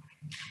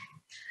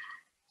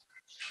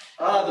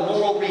 The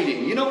moral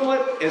reading. You know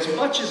what? As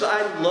much as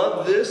I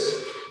love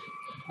this,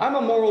 I'm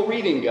a moral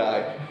reading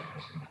guy.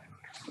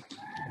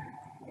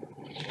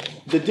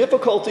 The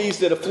difficulties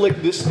that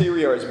afflict this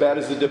theory are as bad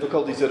as the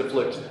difficulties that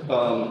afflict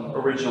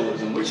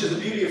originalism, which is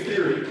the beauty of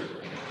theory.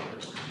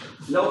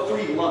 No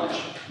free lunch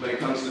when it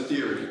comes to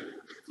theory.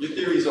 Your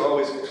theories are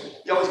always,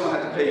 you're always going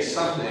to have to pay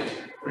something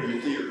for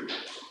your theory.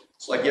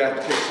 It's like you have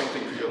to pay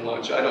something for your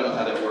lunch. I don't know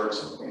how that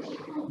works.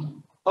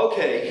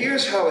 Okay,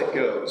 here's how it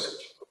goes.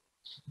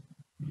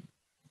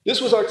 This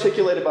was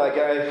articulated by a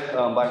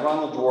guy, by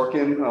Ronald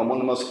Dworkin, one of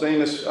the most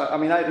famous,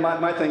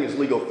 my thing is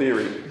legal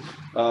theory,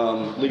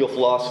 legal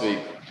philosophy.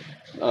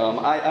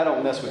 I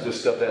don't mess with this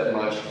stuff that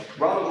much.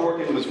 Ronald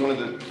Dworkin was one of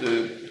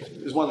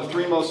the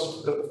three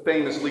most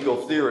famous legal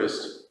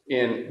theorists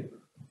in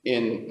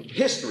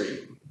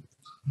history.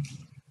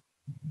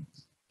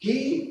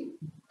 He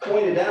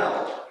pointed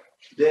out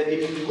that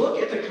if you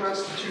look at the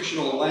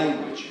constitutional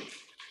language,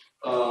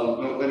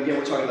 and again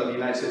we're talking about the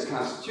United States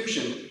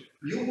Constitution,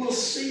 you will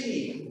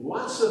see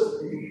lots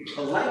of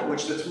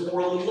language that's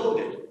morally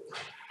loaded.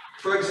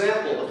 For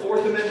example, the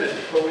Fourth Amendment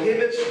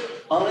prohibits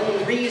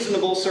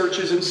unreasonable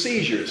searches and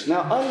seizures.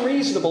 Now,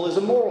 unreasonable is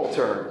a moral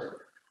term.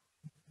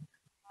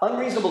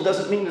 Unreasonable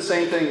doesn't mean the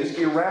same thing as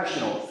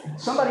irrational.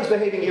 Somebody's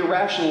behaving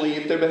irrationally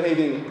if they're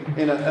behaving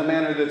in a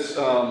manner that's,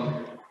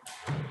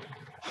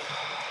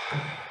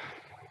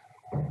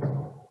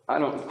 I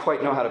don't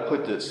quite know how to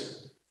put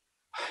this.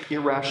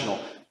 Irrational.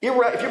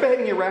 If you're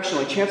behaving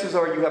irrationally, chances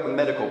are you have a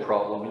medical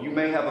problem. You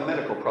may have a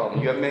medical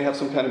problem. You may have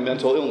some kind of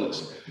mental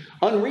illness.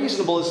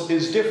 Unreasonable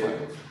is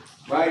different,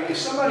 right? If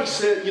somebody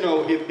said,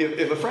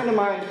 if a friend of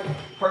mine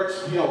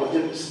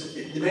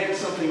demands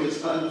something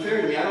that's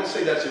unfair to me, I don't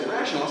say that's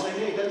irrational. I'll say,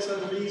 hey, that's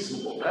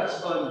unreasonable.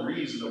 That's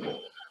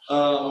unreasonable.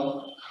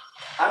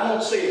 I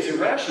won't say it's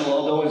irrational,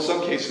 although in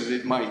some cases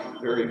it might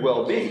very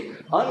well be.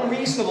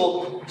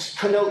 Unreasonable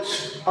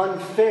connotes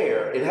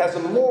unfair. It has a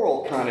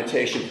moral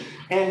connotation.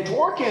 And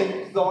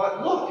Dworkin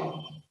thought,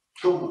 look,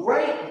 the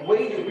right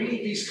way to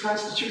read these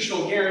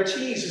constitutional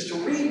guarantees is to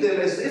read them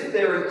as if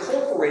they're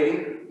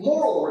incorporating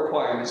moral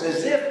requirements,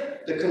 as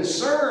if the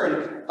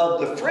concern of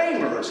the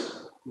framers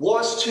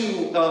was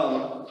to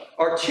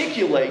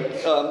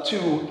articulate,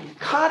 to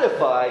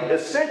codify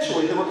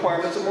essentially the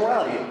requirements of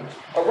morality.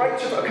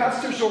 A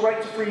constitutional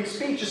right to free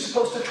speech is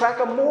supposed to track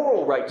a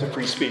moral right to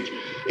free speech.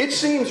 It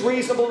seems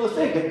reasonable to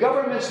think that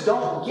governments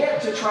don't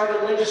get to try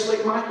to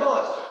legislate my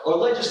thoughts or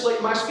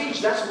legislate my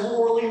speech. That's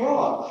morally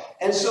wrong.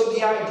 And so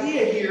the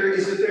idea here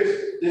is that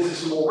there's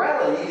this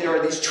morality, there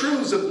are these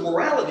truths of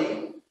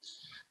morality,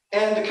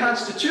 and the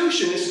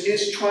Constitution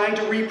is trying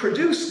to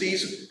reproduce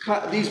these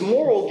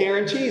moral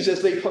guarantees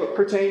as they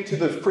pertain to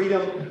the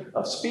freedom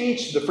of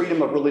speech, the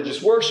freedom of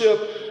religious worship,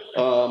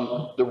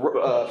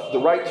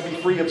 the right to be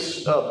free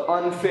of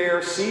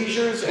unfair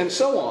seizures, and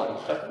so on.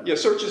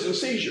 Searches and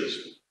seizures.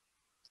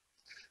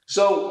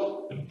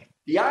 So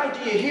the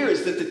idea here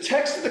is that the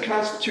text of the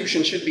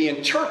Constitution should be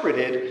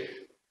interpreted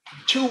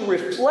to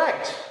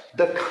reflect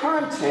the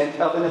content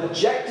of an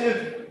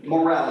objective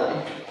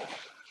morality.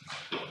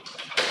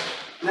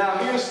 Now,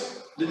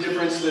 here's the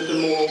difference that the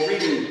moral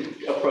reading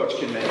approach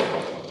can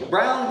make.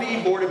 Brown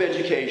v. Board of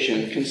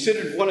Education,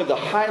 considered one of the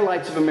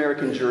highlights of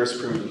American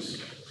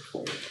jurisprudence.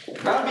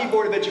 Brown v.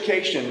 Board of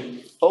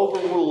Education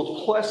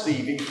overruled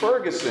Plessy v.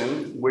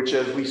 Ferguson, which,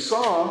 as we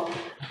saw,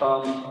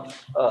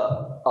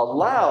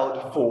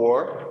 allowed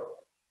for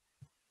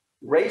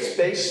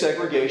race-based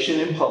segregation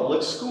in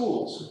public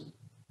schools.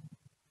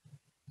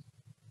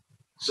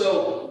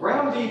 So,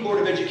 Brown v. Board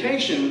of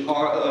Education,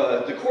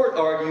 the court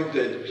argued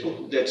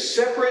that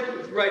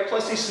separate, right,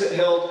 Plessy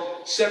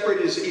held separate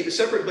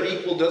but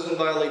equal doesn't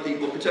violate the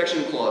Equal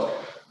Protection Clause.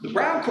 The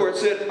Brown court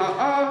said,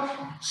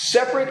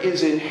 separate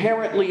is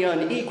inherently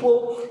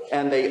unequal,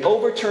 and they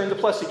overturned the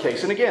Plessy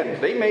case. And again,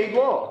 they made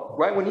law,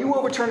 right? When you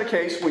overturn a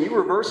case, when you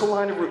reverse a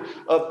line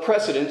of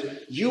precedent,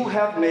 you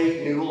have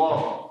made new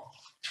law.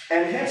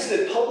 And hence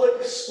that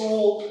public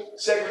school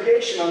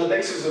segregation on the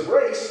basis of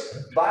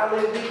race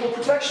violated the Equal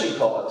Protection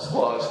Clause.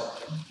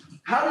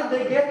 How did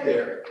they get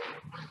there?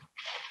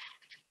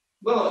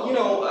 Well, you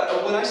know,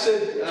 when I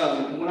said,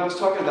 when I was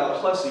talking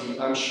about Plessy,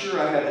 I'm sure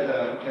I had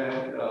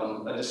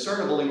a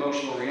discernible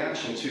emotional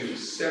reaction to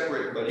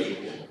separate but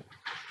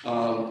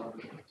equal.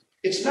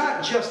 It's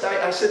not just,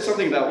 I said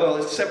something about, well,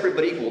 it's separate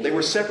but equal. They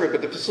were separate,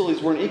 but the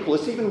facilities weren't equal.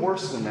 It's even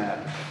worse than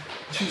that.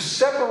 To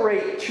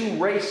separate two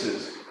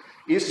races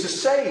is to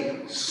say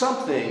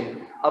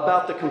something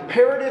about the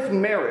comparative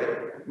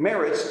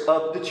merits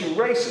of the two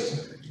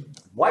races.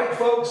 White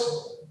folks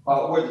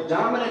were the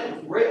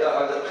dominant,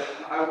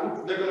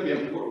 they're going to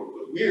be,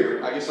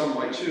 we're, I guess I'm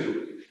white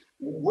too.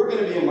 We're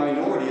going to be a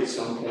minority at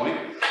some point.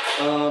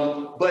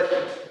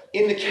 But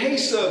in the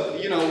case of,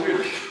 you know,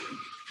 we're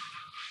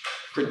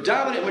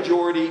predominant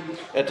majority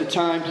at the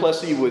time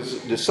Plessy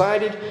was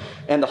decided,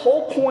 and the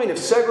whole point of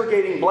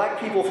segregating black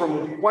people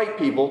from white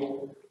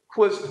people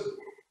was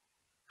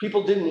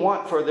people didn't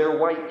want for their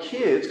white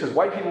kids, because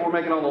white people were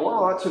making all the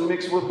law, to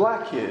mix with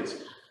black kids.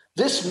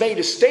 This made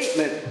a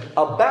statement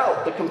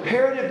about the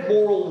comparative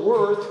moral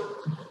worth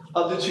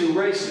of the two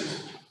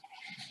races.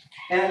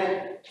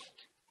 And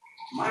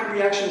my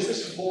reaction is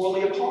this is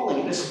morally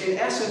appalling. This, in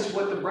essence,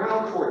 what the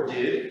Brown Court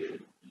did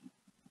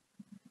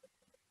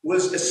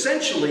was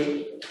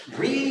essentially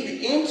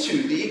read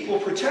into the Equal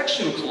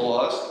Protection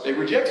Clause. They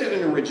rejected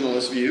an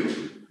originalist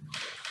view.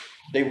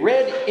 They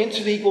read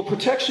into the Equal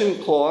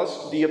Protection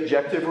Clause the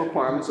objective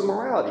requirements of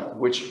morality,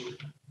 which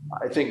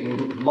I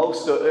think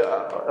most,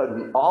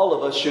 all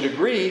of us should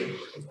agree,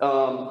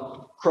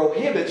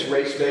 prohibits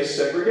race-based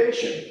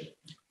segregation.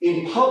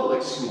 In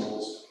public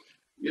schools,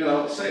 you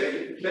know,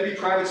 say, maybe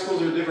private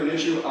schools are a different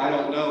issue, I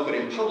don't know, but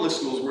in public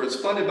schools where it's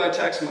funded by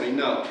tax money,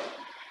 no.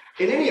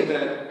 In any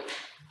event,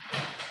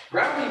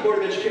 Brown v.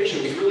 Board of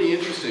Education was really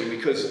interesting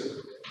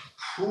because,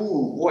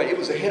 ooh, boy, it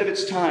was ahead of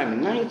its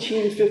time,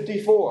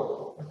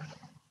 1954,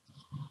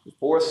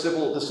 before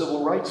the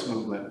Civil Rights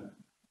Movement.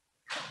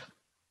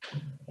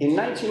 In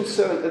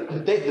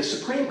 1970, the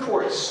Supreme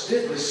Court,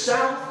 the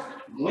South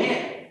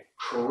went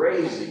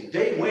crazy.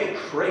 They went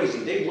crazy.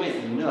 They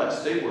went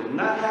nuts. They were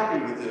not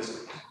happy with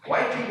this.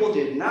 White people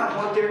did not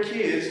want their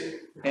kids,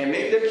 and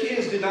maybe their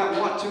kids did not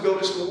want to go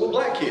to school with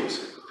black kids.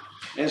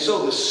 And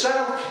so the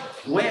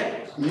South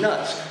went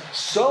nuts.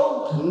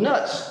 So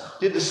nuts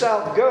did the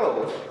South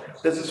go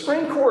that the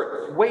Supreme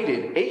Court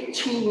waited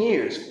 18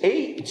 years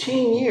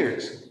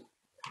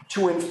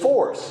to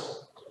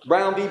enforce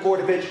Brown v.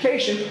 Board of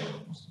Education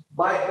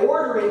by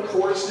ordering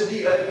courts to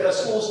public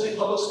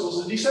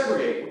schools to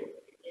desegregate.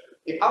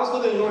 I was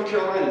living in North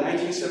Carolina in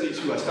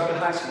 1972. I started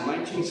high school in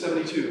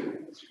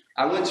 1972.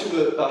 I went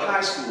to a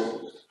high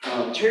school,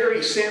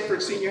 Terry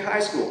Sanford Senior High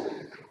School.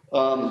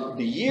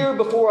 The year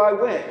before I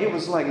went, it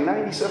was like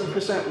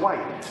 97%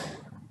 white.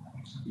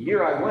 The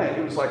year I went,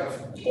 it was like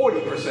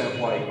 40%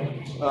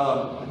 white.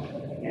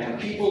 And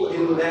people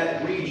in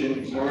that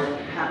region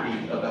weren't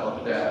happy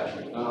about that.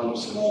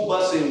 School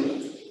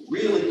busing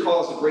really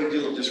caused a great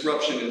deal of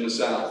disruption in the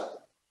South.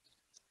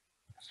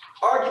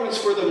 Arguments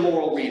for the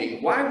moral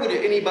reading. Why would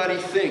anybody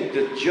think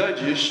that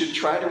judges should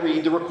try to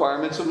read the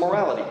requirements of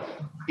morality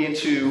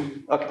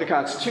into the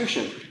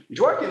Constitution?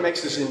 Dworkin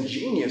makes this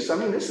ingenious. I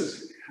mean, this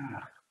is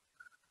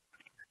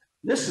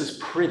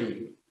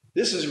pretty.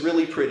 This is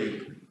really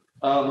pretty.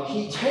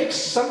 He takes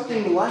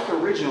something like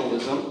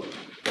originalism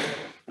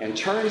and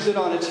turns it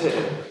on its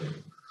head.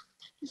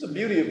 This is the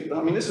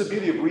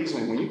beauty of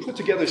reasoning. When you put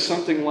together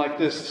something like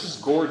this, this is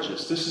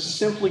gorgeous. This is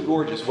simply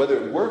gorgeous. Whether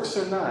it works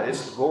or not,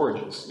 it's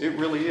gorgeous. It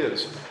really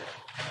is.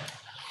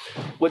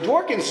 What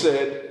Dworkin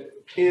said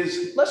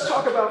is, let's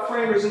talk about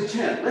framers'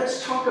 intent.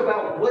 Let's talk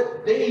about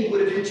what they would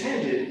have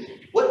intended,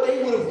 what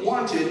they would have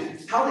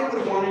wanted, how they would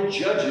have wanted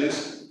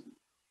judges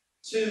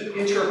to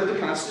interpret the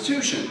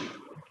Constitution.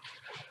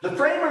 The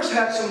framers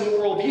had some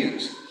moral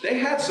views. They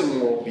had some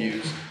moral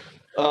views.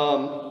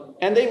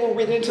 And they were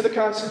written into the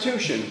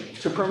Constitution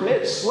to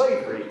permit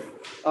slavery,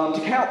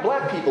 to count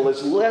black people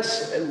as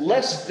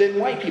less than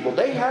white people.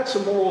 They had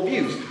some moral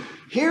views.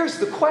 Here's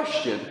the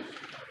question.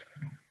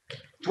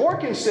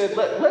 Dworkin said,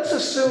 let's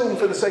assume,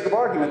 for the sake of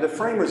argument, the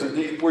framers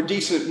were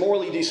decent,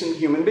 morally decent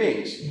human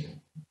beings.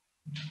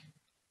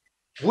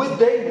 Would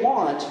they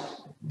want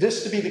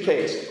this to be the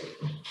case?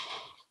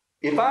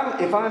 If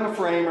I'm a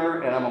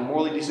framer and I'm a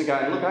morally decent guy,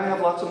 and look, I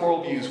have lots of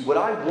moral views, would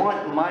I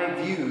want my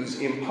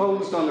views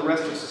imposed on the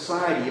rest of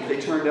society if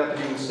they turned out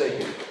to be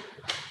mistaken?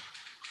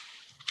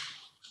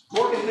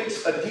 Dworkin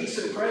thinks a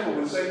decent framer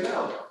would say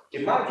no.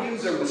 If my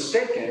views are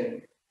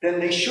mistaken,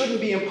 then they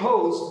shouldn't be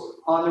imposed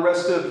on the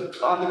rest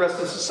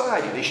of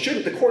society. They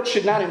shouldn't. The court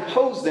should not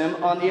impose them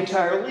on the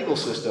entire legal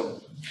system.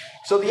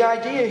 So the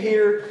idea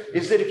here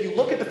is that if you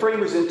look at the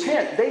framers'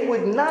 intent, they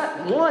would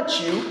not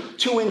want you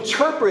to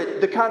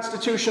interpret the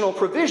constitutional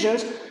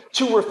provisions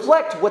to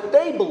reflect what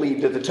they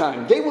believed at the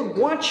time. They would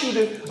want you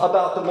to,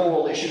 about the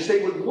moral issues,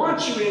 they would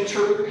want you to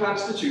interpret the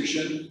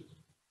Constitution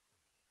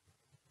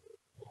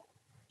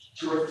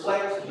to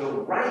reflect the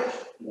right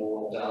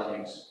moral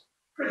values.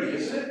 Pretty,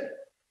 isn't it?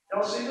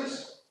 Y'all see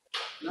this?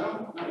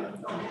 No?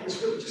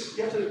 It's really just,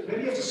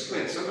 maybe you have to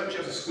squint. Sometimes you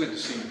have to squint to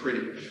see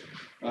pretty.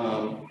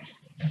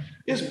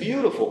 It's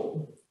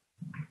beautiful.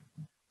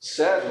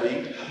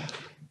 sadly,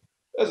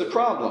 there's a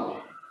problem.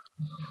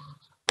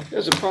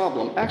 There's a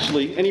problem.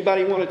 Actually,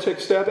 anybody want to take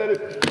a stab at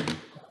it?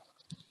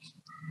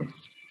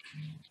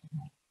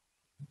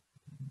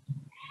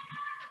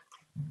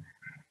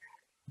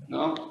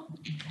 No?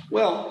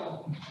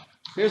 Well,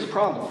 here's the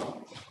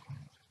problem.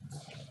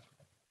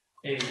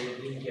 Maybe they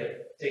didn't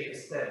take a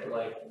step,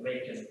 like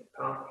make a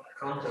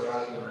counter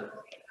argument.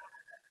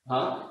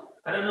 Huh?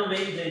 I don't know,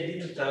 maybe they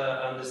didn't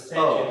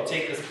understand Oh. you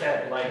take a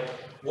step, like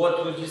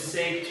what would you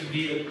say to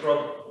be the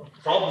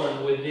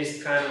problem with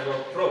this kind of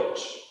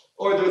approach?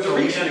 Or the So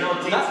we are reasoning.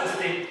 not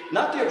interested.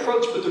 Not the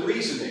approach, but the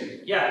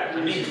reasoning. Yeah,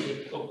 I mean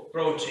the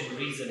approach in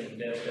reasoning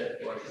that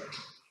was.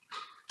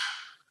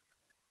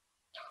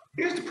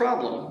 Here's the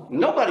problem.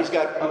 Nobody's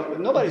got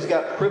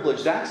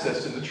privileged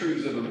access to the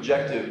truths of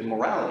objective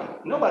morality.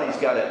 Nobody's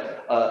got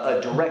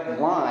a direct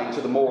line to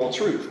the moral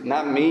truth.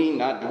 Not me,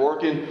 not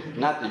Dworkin,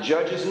 not the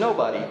judges,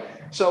 nobody.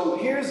 So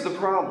here's the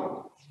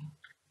problem.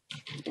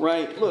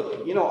 Right?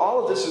 Look,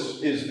 all of this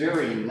is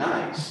very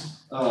nice.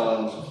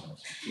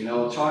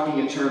 Talking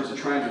in terms of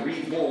trying to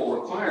read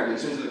moral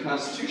requirements into the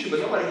Constitution,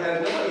 but nobody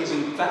is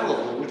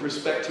infallible with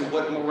respect to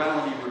what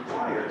morality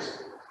requires.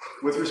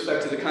 With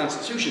respect to the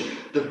Constitution,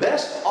 the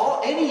best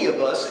any of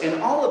us and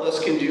all of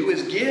us can do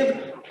is give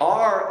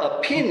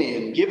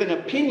an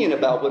opinion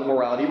about what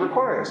morality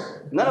requires.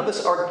 None of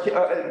us are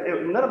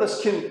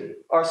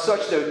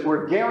such that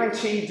we're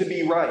guaranteed to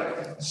be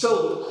right.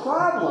 So the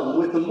problem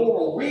with the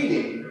moral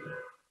reading,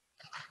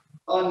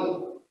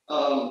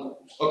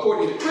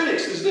 according to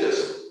critics, is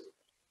this: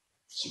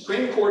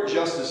 Supreme Court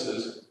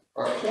justices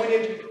are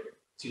appointed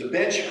to the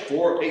bench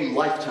for a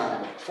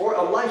lifetime. For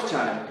a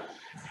lifetime.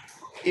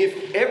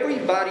 If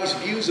everybody's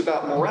views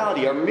about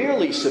morality are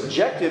merely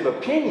subjective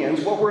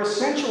opinions, what we're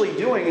essentially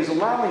doing is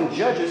allowing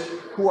judges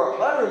who are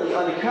utterly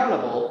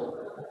unaccountable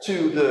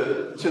to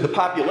the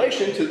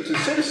population, to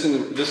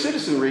the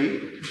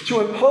citizenry, to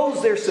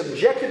impose their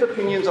subjective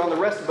opinions on the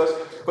rest of us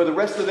for the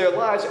rest of their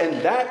lives,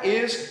 and that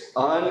is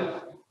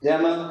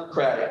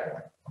undemocratic.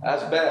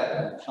 That's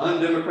bad.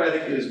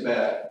 Undemocratic is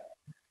bad.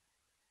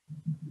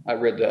 I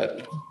read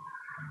that.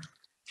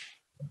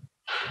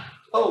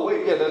 Oh,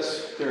 wait, yeah,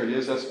 there it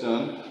is, that's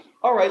done.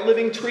 All right,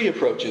 living tree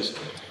approaches.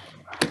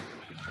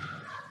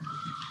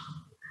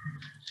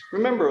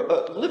 Remember,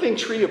 a living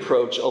tree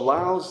approach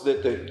allows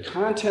that the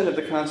content of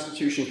the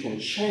Constitution can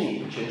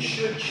change and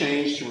should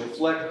change to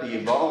reflect the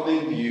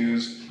evolving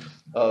views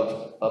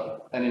of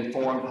an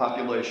informed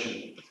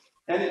population.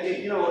 And,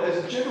 as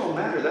a general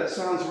matter, that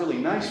sounds really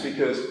nice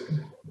because,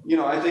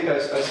 I think I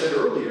said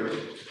earlier,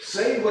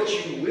 say what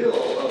you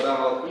will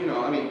about,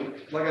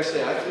 like I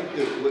say, I think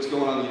that what's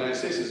going on in the United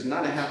States is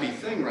not a happy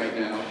thing right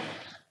now.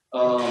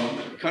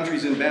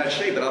 Country's in bad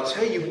shape, but I'll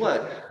tell you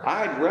what,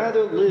 I'd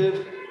rather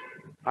live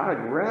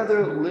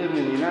in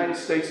the United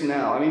States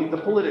now. The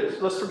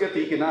politics, let's forget the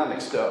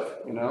economic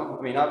stuff,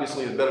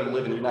 obviously it's better to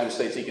live in the United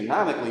States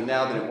economically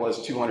now than it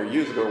was 200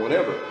 years ago or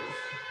whatever.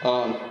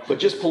 But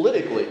just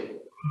politically,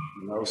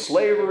 no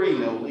slavery,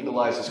 no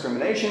legalized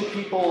discrimination.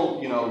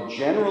 People,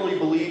 generally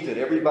believe that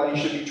everybody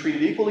should be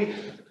treated equally.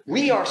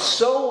 We are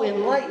so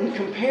enlightened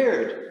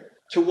compared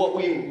to what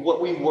we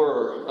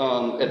were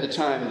at the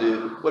time,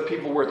 what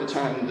people were at the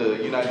time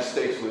the United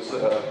States was,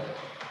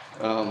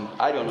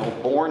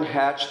 born,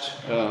 hatched,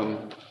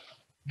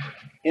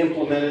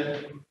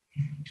 implemented.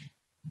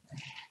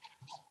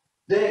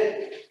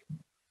 Then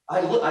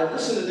I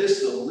listen to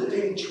this, the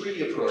living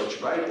tree approach,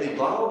 right?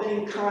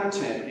 Evolving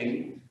content,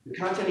 and the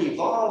content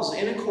evolves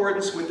in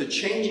accordance with the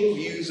changing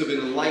views of an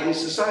enlightened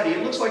society.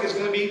 It looks like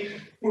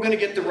we're going to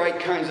get the right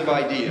kinds of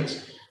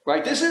ideas,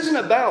 right? This isn't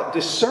about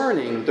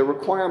discerning the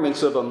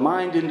requirements of a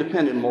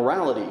mind-independent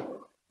morality,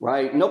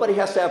 right? Nobody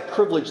has to have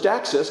privileged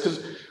access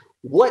because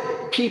what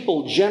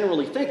people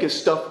generally think is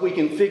stuff we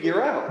can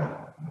figure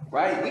out,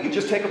 right? We could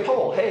just take a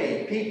poll.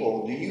 Hey,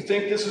 people, do you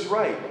think this is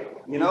right?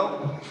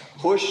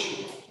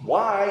 Push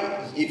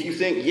Y if you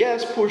think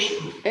yes, push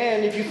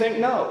N if you think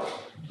no.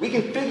 We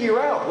can figure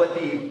out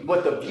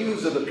what the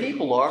views of the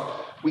people are.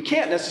 We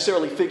can't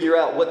necessarily figure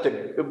out what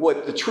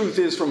the truth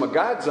is from a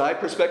God's eye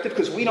perspective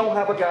because we don't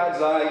have a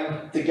God's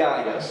eye to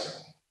guide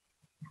us.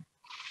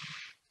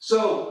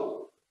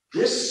 So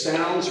this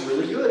sounds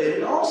really good.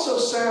 It also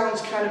sounds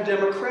kind of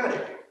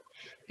democratic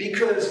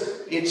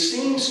because it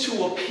seems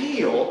to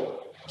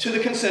appeal to the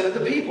consent of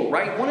the people,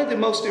 right? One of the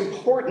most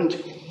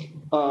important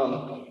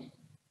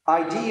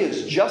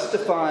ideas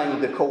justifying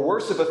the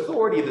coercive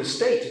authority of the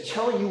state to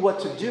tell you what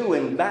to do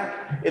and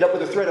back it up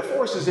with a threat of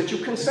force is that you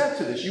consent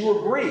to this. You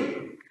agree.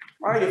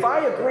 All right, if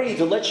I agree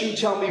to let you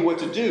tell me what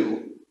to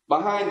do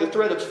behind the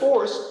threat of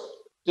force,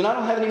 then I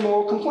don't have any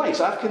moral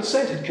complaints. I've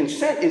consented.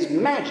 Consent is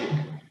magic.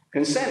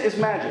 Consent is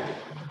magic.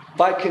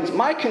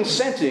 My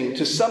consenting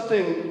to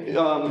something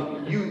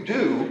you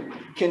do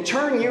can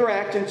turn your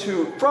act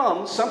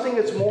from something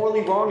that's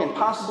morally wrong and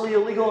possibly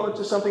illegal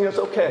into something that's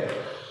okay.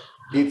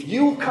 If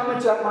you come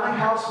into my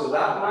house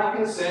without my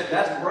consent,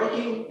 that's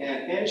breaking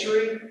and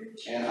entering,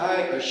 and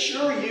I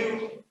assure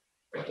you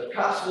the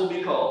cops will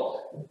be called.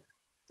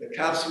 The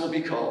cops will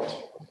be called.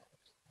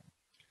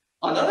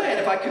 On the other hand,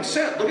 if I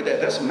consent, look at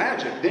that, that's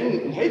magic.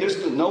 Then, hey,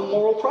 there's no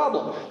moral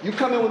problem. You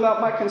come in without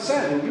my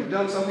consent and you've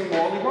done something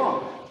morally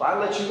wrong. If I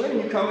let you in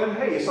and you come in,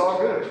 hey, it's all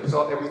good.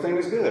 Everything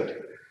is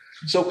good.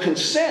 So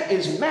consent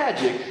is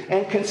magic,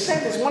 and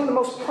consent is one of the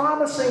most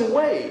promising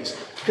ways.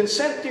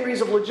 Consent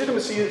theories of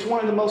legitimacy is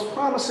one of the most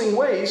promising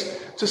ways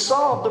to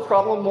solve the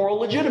problem of moral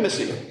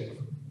legitimacy.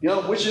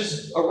 Which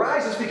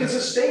arises because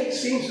the state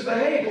seems to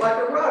behave like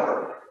a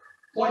robber.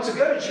 Points a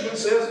gun at you and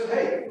says,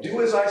 hey,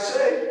 do as I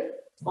say,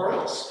 or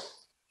else.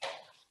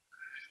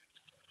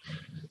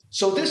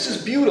 So this is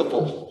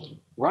beautiful,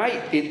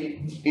 right?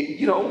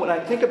 When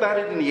I think about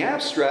it in the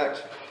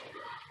abstract,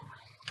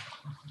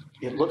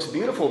 it looks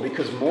beautiful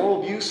because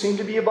moral views seem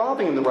to be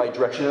evolving in the right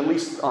direction, at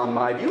least on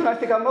my view, and I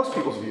think on most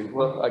people's view,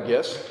 well, I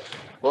guess.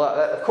 Well,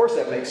 of course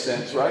that makes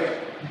sense, right?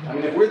 I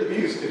mean,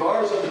 if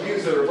ours are the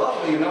views that are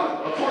evolving,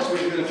 of course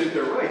we're going to think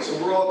they're right, so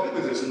we're all good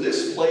with this. And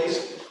this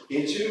plays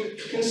into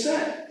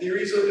consent.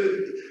 Theories of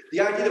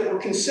the idea that we're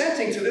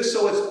consenting to this,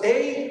 so it's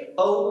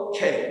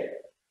A-OK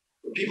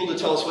for people to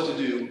tell us what to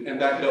do and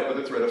back it up with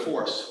a threat of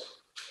force.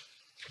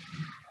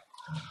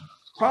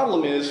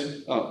 Problem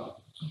is,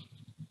 well,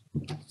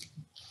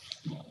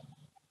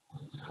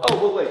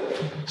 wait.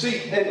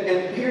 See,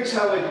 and here's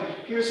how it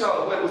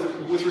went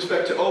with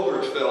respect to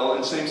Obergefell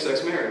and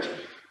same-sex marriage.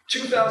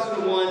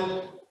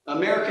 2001,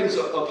 Americans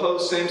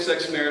opposed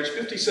same-sex marriage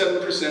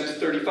 57% to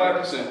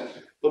 35%.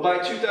 But by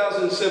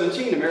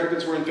 2017,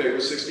 Americans were in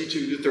favor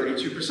 62 to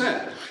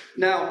 32%.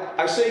 Now,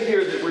 I say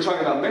here that we're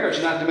talking about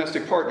marriage, not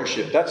domestic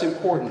partnership. That's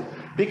important.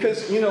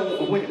 Because,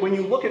 when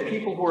you look at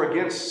people who are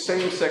against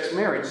same-sex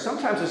marriage,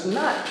 sometimes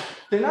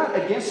they're not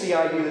against the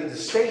idea that the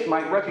state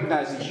might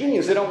recognize these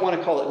unions. They don't want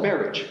to call it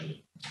marriage.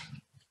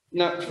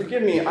 Now,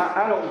 forgive me,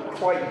 I don't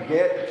quite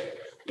get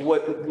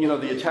what,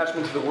 the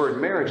attachment to the word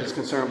marriage is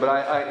concerned, but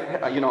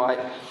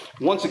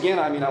once again,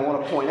 I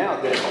want to point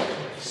out that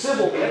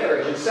civil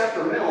marriage and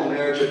sacramental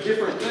marriage are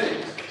different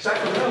things.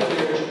 Sacramental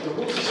marriage, the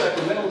rules of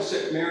sacramental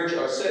marriage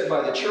are set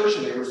by the church,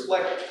 and they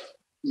reflect,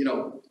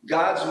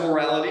 God's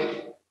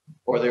morality,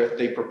 or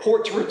they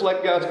purport to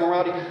reflect God's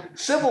morality.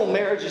 Civil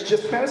marriage is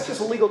just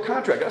a legal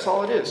contract. That's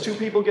all it is. Two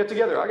people get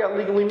together. I got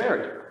legally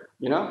married,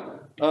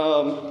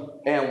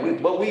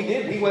 And what we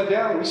did, we went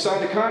down, we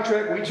signed a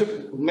contract,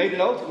 made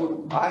an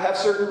oath. I have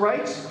certain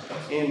rights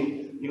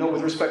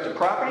with respect to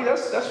property.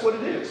 That's what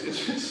it is.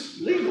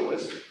 It's legal.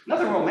 There's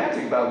nothing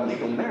romantic about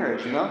legal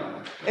marriage,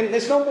 And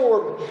there's no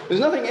more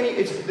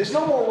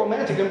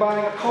romantic than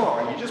buying a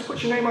car. You just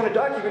put your name on a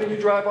document and you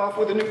drive off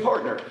with a new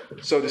partner,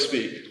 so to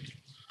speak.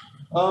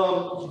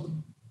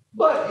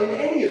 But in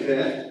any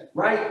event,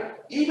 right,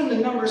 even the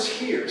numbers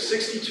here,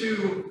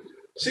 62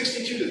 to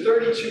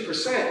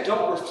 32%,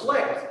 don't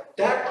reflect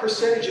that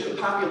percentage of the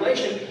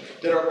population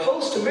that are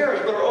opposed to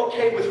marriage but are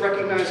okay with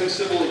recognizing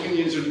civil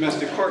unions or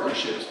domestic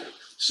partnerships.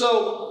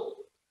 So,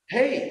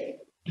 hey,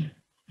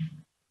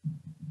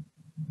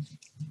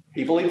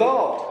 people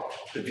evolved.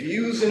 The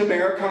views in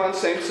America on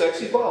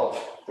same-sex evolved.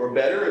 For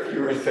better if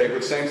you're in favor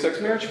of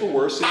same-sex marriage, for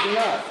worse if you're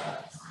not.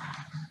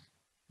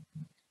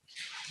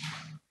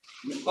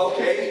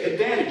 Okay,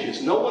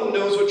 advantages. No one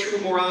knows what true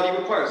morality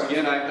requires.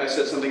 Again, I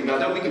said something about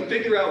that. We can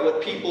figure out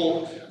what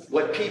people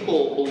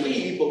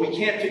believe, but we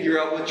can't figure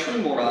out what true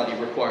morality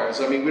requires.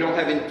 We don't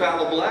have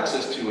infallible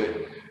access to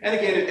it. And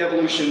again,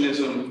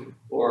 evolutionism,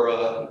 or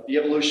the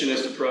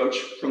evolutionist approach,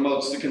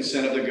 promotes the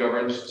consent of the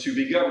governed to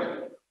be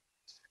governed.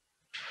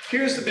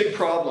 Here's the big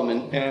problem,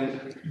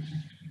 and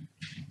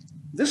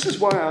this is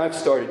why I've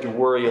started to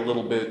worry a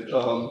little bit.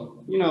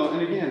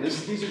 And again,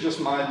 these are just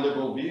my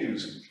liberal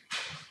views.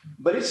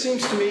 But it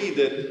seems to me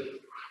that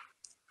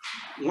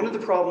one of the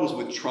problems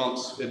with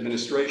Trump's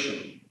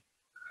administration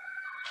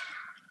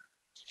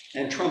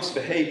and Trump's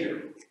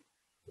behavior,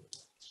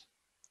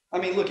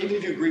 look, even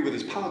if you agree with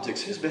his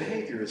politics, his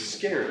behavior is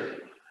scary.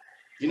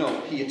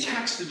 He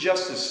attacks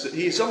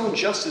his own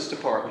Justice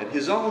Department,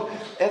 his own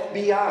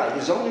FBI,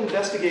 his own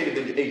investigative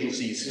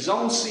agencies, his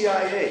own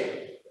CIA.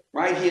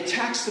 Right? He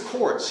attacks the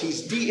courts.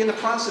 He's in the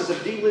process of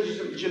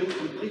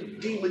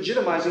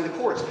delegitimizing the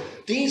courts.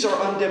 These are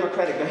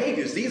undemocratic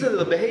behaviors. These are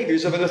the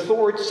behaviors of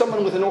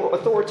someone with an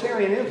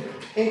authoritarian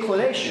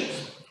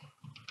inclinations.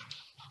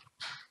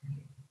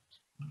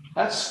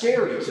 That's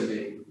scary to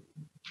me.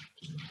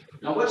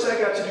 Now, what's that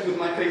got to do with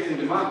my faith in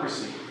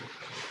democracy?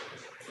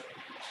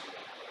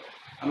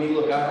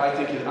 Look, I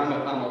think I'm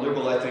a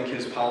liberal. I think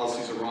his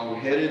policies are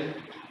wrong-headed,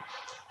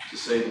 to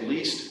say the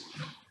least.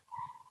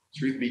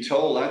 Truth be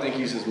told, I think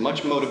he's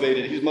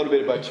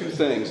motivated by two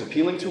things: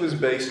 appealing to his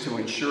base to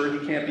ensure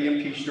he can't be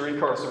impeached or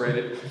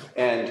incarcerated,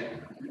 and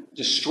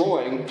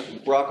destroying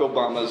Barack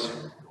Obama's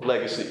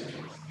legacy.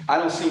 I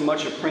don't see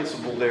much of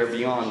principle there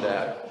beyond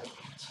that.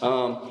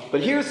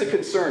 But here's the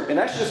concern, and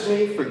that's just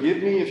me.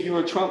 Forgive me if you're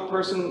a Trump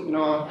person.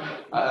 Trump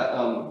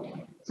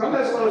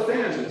has a lot of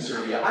fans in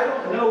Serbia. I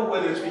don't know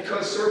whether it's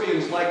because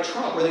Serbians like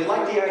Trump or they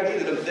like the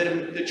idea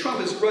that Trump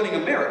is running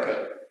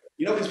America.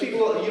 Because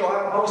people,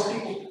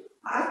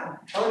 I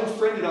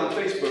unfriended on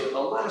Facebook a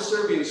lot of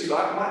Serbians who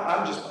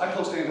I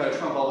post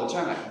anti-Trump all the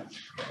time.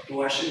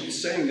 Well, I shouldn't be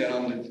saying that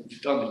on the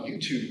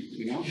YouTube,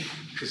 you know,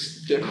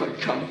 because they're going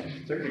to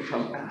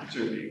come after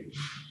me.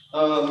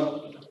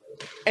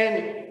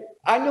 And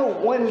I know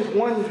one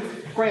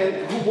friend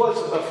who was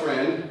a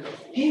friend.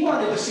 He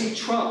wanted to see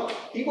Trump.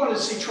 He wanted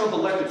to see Trump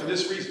elected for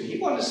this reason. He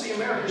wanted to see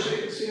America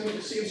see him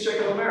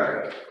shake up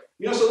America.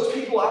 You know, so those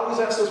people, I always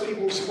ask those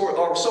people who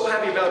are so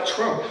happy about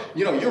Trump,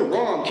 you know, you're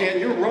wrong, Ken,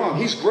 you're wrong.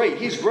 He's great,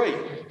 he's great,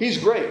 he's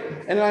great.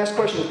 And then I ask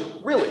questions,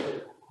 really?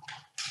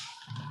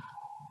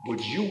 Would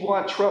you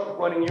want Trump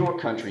running your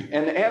country?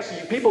 And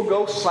as people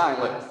go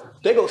silent,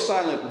 they go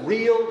silent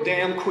real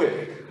damn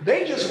quick.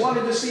 They just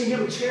wanted to see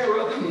him tear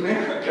up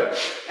America.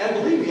 And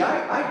believe me,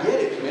 I get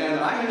it, man.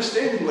 I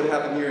understand what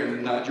happened here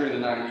during the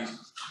 90s.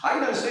 I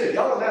can understand it.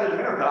 Y'all are mad at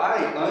America.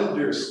 I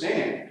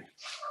understand.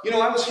 You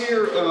know, I was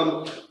here,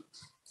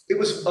 it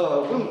was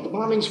when the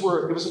bombings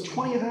were, it was the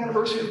 20th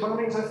anniversary of the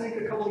bombings, I think,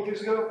 a couple of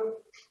years ago.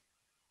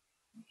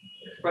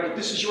 Right,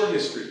 this is your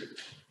history.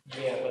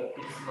 Yeah, but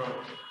it's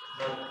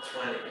not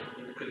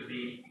 20. It could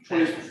be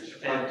 10th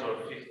or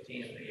 15th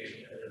year.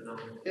 I don't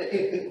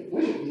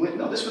know.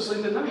 No, this was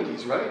in the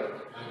 90s, right?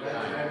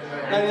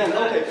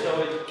 Okay.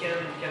 So it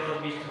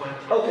cannot be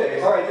 20.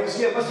 Okay, all right.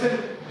 It must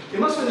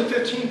have been the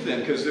 15th then,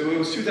 because it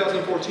was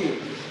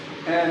 2014.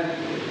 And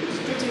it was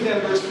the 15th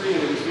anniversary,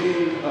 and it was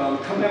being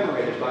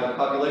commemorated by the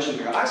population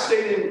here. I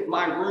stayed in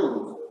my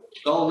room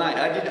all night.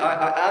 I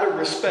out of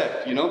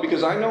respect, you know,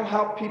 because I know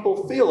how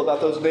people feel about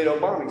those NATO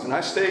bombings, and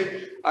I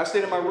stayed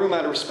in my room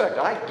out of respect.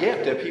 I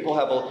get that people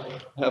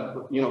have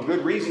you know,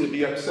 good reason to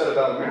be upset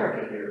about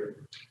America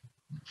here.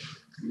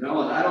 You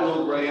know, and I don't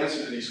know the right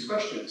answer to these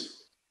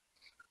questions.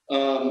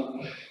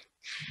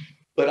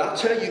 But I'll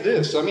tell you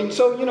this. I mean,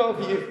 so, you know,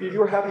 if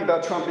you're happy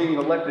about Trump being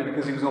elected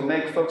because he was going to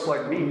make folks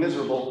like me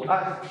miserable,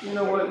 you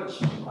know what?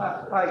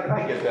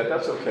 I get that.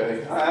 That's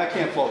okay. I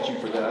can't fault you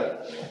for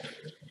that.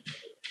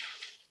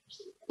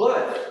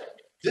 But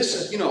this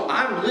is, you know,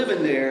 I'm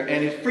living there,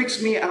 and it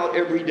freaks me out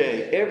every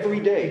day. Every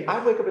day.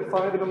 I wake up at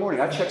 5 in the morning.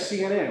 I check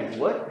CNN.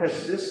 What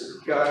has this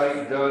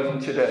guy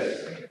done today?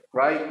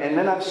 Right? And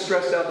then I'm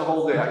stressed out the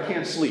whole day. I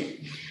can't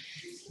sleep.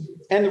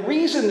 And the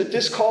reason that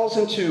this calls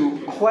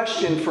into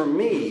question for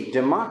me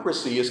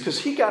democracy is because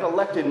he got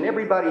elected and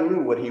everybody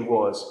knew what he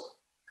was.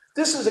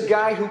 This is a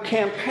guy who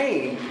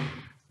campaigned,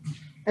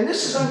 and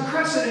this is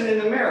unprecedented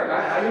in America.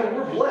 I know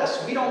we're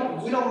blessed.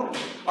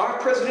 Our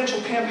presidential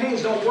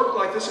campaigns don't work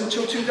like this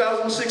until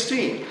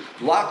 2016.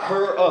 Lock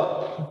her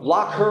up,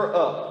 lock her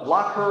up,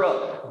 lock her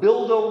up,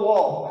 build a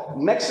wall,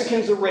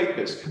 Mexicans are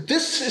rapists.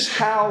 This is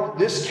how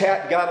this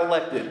cat got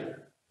elected.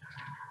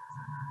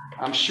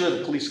 I'm sure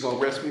the police are going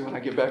to arrest me when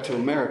I get back to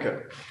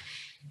America.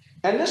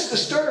 And this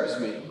disturbs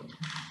me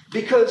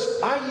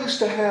because I used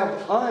to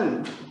have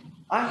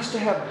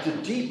the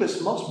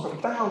deepest, most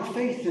profound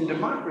faith in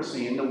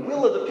democracy and the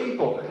will of the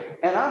people.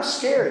 And I'm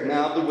scared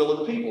now of the will of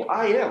the people.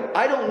 I am.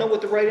 I don't know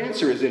what the right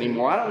answer is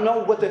anymore. I don't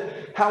know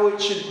how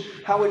it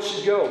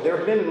should go. There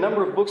have been a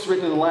number of books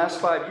written in the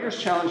last 5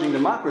 years challenging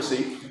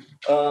democracy.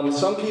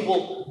 Some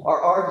people are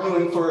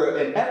arguing for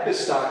an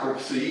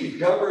epistocracy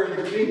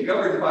being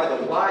governed by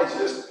the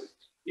wisest.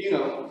 You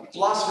know,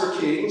 philosopher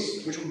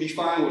kings, which would be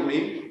fine with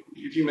me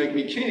if you make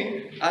me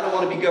king. I don't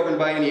want to be governed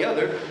by any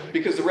other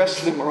because the rest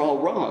of them are all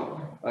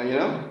wrong, you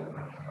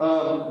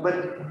know?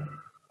 But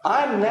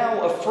I'm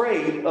now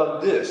afraid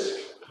of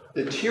this,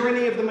 the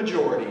tyranny of the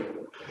majority.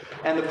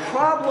 And the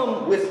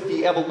problem with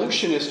the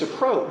evolutionist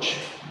approach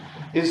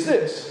is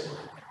this.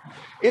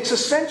 You're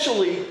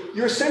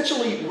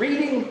essentially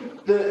reading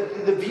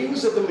the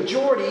views of the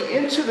majority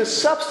into the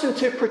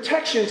substantive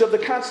protections of the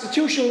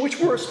Constitution, which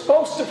were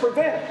supposed to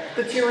prevent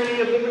the tyranny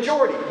of the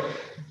majority.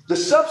 The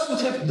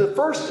substantive, the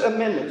First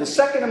Amendment, the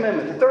Second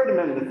Amendment, the Third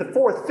Amendment, the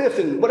Fourth, Fifth,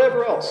 and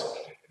whatever else,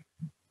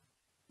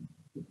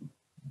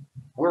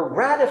 were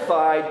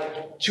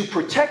ratified to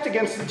protect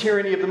against the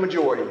tyranny of the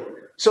majority.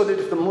 So that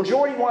if the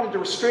majority wanted to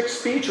restrict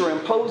speech or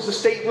impose a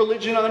state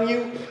religion on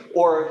you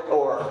or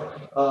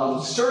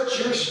search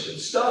your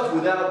stuff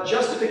without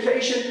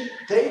justification,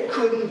 they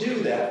couldn't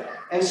do that.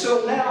 And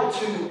so now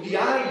to the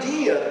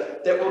idea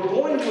that we're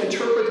going to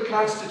interpret the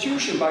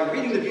Constitution by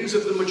reading the views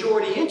of the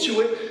majority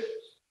into it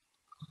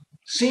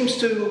seems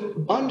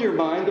to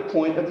undermine the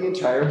point of the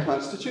entire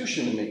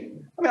Constitution to me.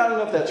 I mean, I don't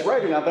know if that's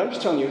right or not, but I'm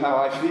just telling you how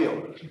I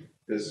feel.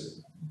 Because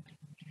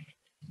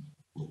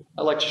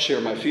I like to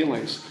share my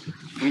feelings.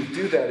 We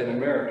do that in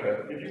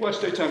America. If you watch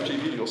daytime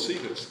TV, you'll see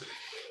this.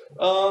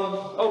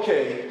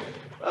 Okay.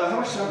 How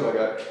much time do I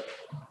got?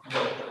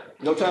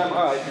 No time?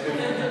 All right.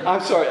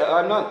 I'm sorry.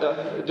 I'm not.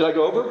 Did I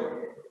go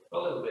over? A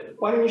little bit.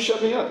 Why didn't you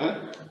shut me up,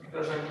 huh?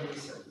 Because I'm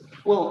decent.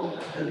 Well,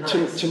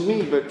 to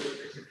me, but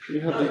you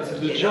have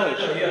the judge.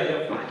 No,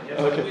 you're fine.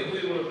 Okay.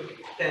 We were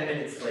 10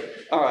 minutes late.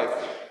 All right.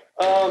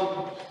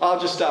 I'll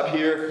just stop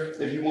here.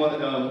 If you want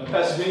to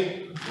pest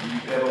me,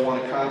 if you ever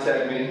want to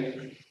contact me.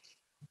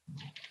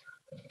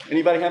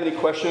 Anybody have any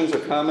questions or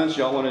comments?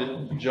 Y'all want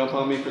to jump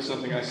on me for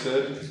something I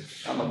said?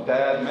 I'm a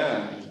bad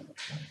man.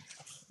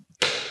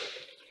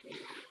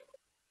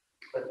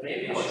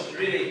 maybe you should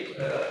really,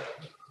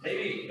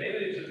 maybe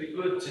it would be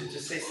good to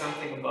say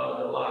something about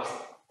the last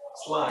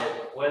slide,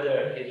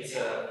 whether it's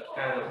a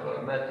kind of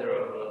a matter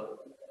of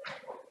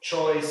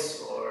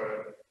choice,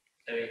 or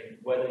I mean,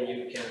 whether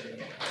you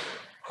can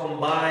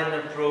combine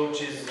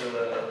approaches.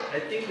 I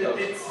think that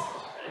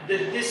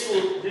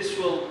this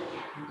will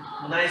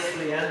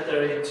nicely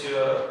enter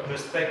into a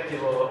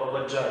perspective of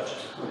a judge.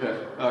 Okay,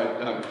 all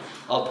right.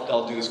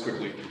 I'll do this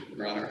quickly,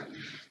 Your Honor.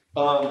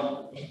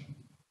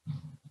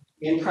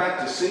 In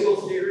practice, single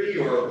theory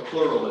or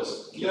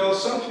pluralist? You know,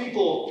 some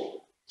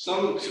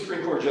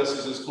Supreme Court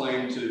justices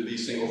claim to be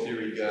single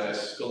theory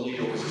guys.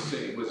 Scalia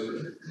was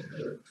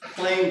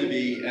claimed to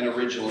be an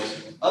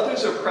originalist.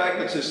 Others are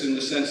pragmatists in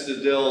the sense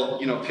that they'll,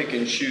 you know, pick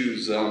and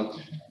choose.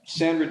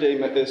 Sandra Day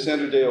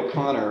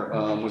O'Connor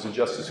was a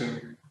justice who,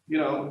 you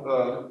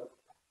know,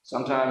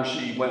 sometimes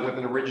she went with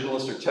an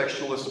originalist or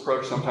textualist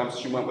approach. Sometimes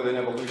she went with an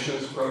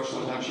evolutionist approach.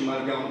 Sometimes she might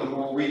have gone with a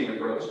moral reading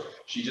approach.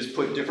 She just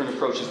put different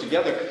approaches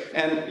together.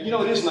 And, you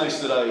know, it is nice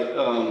that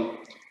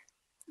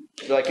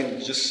I can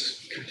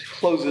just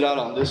close it out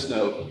on this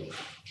note.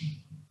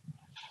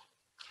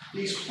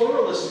 These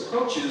pluralist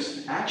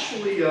approaches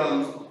actually,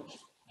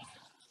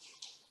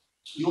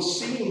 you'll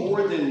see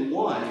more than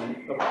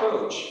one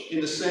approach in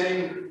the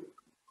same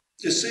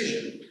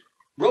decision.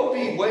 Roe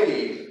v.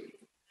 Wade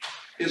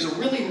is a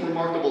really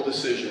remarkable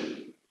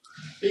decision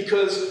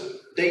because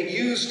they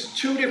used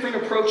two different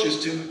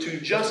approaches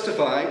to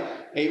justify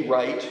a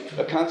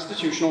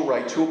constitutional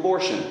right to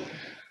abortion.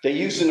 They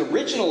used an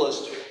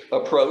originalist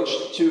approach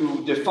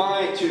to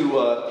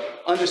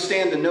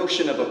understand the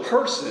notion of a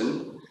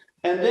person,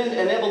 and then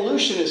an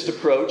evolutionist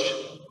approach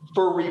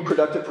for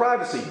reproductive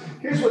privacy.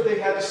 Here's what they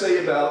had to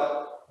say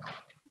about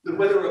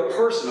whether a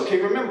person, okay,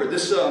 remember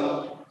this,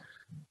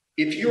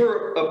 if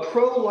you're a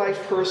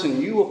pro-life person,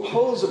 you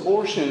oppose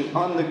abortion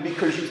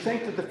because you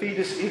think that the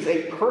fetus is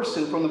a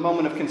person from the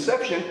moment of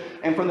conception,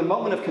 and from the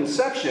moment of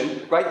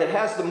conception, right, that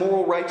has the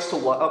moral right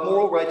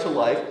to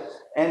life,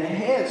 and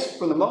hence,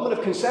 from the moment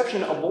of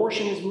conception,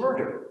 abortion is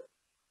murder,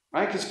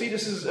 right? Because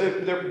fetuses,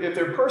 if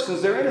they're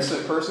persons, they're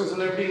innocent persons, and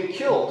they're being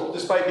killed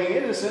despite being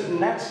innocent, and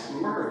that's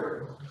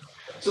murder.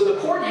 So the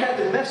court had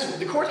to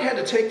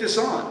take this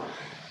on.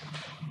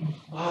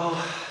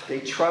 Oh,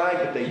 they tried,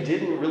 but they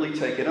didn't really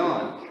take it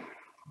on.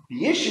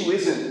 The issue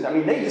isn't, I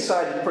mean, they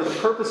decided for the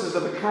purposes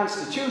of the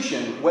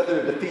Constitution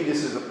whether the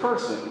fetus is a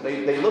person.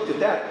 They looked at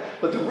that.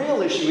 But the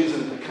real issue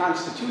isn't the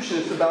Constitution,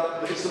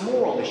 it's the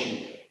moral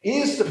issue.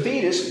 Is the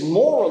fetus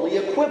morally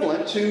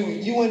equivalent to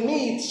you and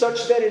me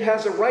such that it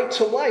has a right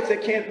to life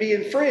that can't be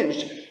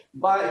infringed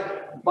by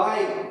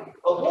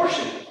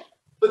abortion?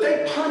 But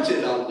they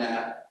punted on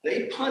that.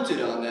 They considered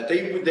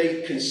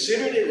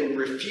it and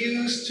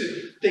refused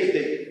to.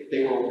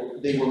 They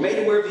were made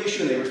aware of the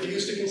issue and they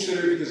refused to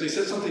consider it because they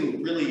said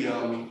something really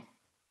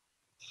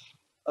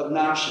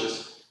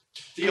obnoxious.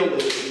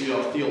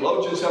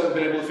 Theologians haven't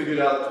been able to figure it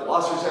out.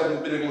 Philosophers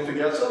haven't been able to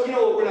figure it out. So you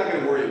know what? We're not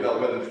going to worry about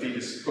whether the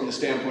fetus, from the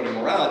standpoint of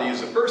morality,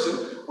 is a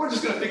person. We're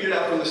just going to figure it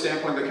out from the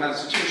standpoint of the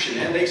Constitution.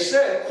 And they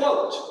said,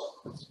 quote,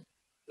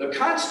 "The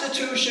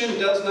Constitution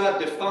does not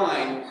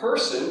define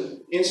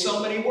person in so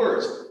many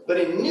words, but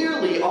in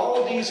nearly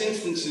all these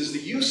instances, the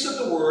use of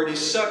the word is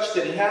such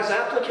that it has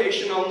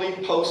application only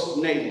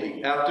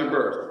postnatally, after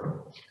birth.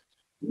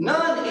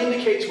 None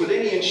indicates with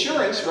any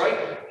assurance,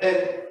 right?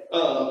 And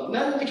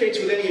none indicates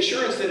with any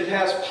assurance that it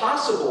has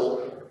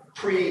possible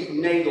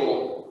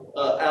prenatal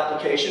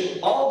application.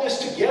 All this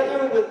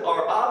together with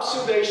our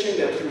observation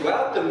that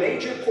throughout the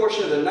major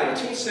portion of the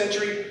 19th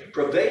century,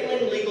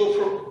 prevailing legal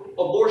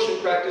abortion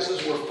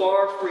practices were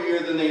far freer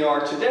than they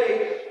are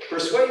today,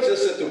 persuades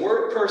us that the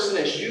word person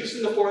as used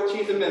in the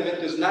 14th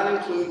Amendment does not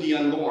include the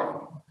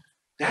unborn."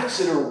 That's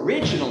an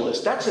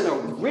originalist.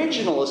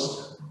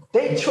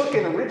 They took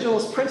an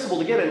originalist principle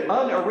to get an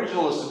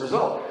unoriginalist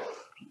result.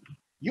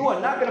 You are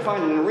not going to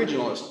find an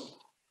originalist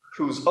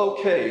who's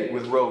okay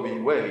with Roe v.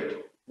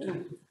 Wade.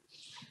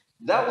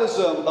 That was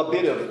a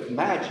bit of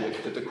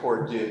magic that the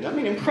court did. I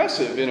mean,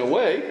 impressive in a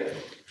way,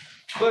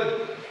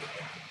 but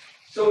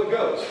so it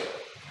goes.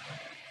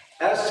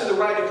 As to the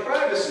right of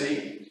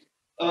privacy,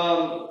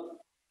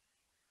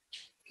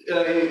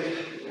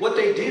 what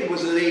they did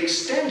was that they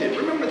extended.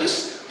 Remember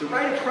this, the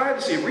right of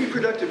privacy,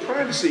 reproductive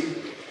privacy.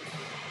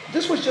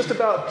 This was just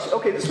about,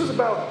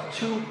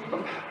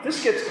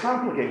 this gets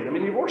complicated. I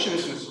mean, the abortion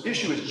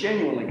issue is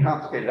genuinely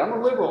complicated. I'm a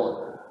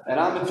liberal, and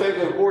I'm in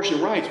favor of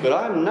abortion rights, but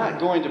I'm not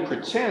going to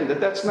pretend that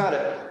that's not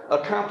a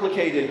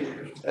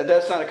complicated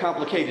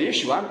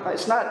issue.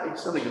 It's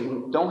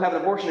something, don't have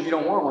an abortion if you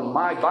don't want one.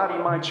 My body,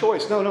 my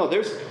choice. No,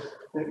 there's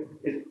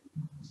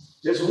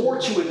more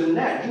to it than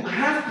that. You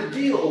have to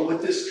deal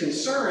with this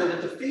concern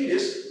that the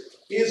fetus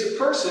is a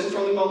person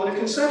from the moment of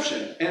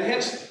conception, and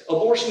hence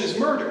abortion is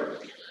murder.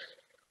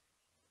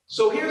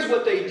 So here's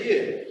what they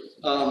did.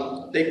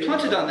 They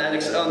punted on that,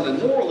 on the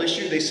moral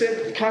issue. They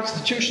said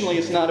constitutionally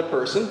it's not a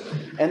person.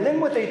 And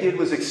then what they did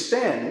was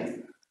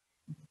extend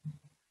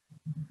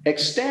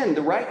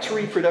the right to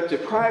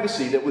reproductive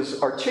privacy that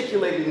was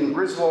articulated in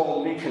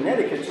Griswold v.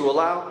 Connecticut to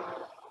allow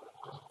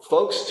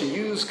folks to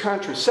use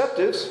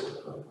contraceptives,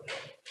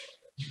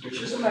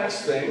 which is a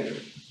nice thing,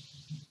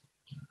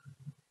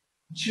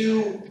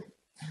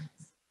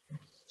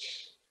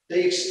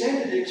 they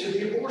extended it to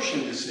the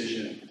abortion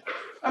decision.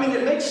 I mean,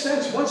 it makes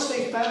sense. Once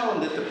they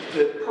found that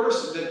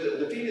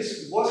the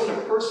fetus wasn't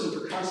a person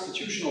for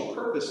constitutional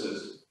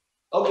purposes,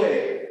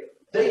 okay,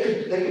 they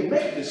could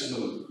make this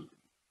move,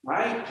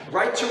 right?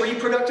 Right to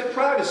reproductive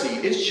privacy.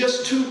 It's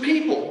just two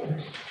people,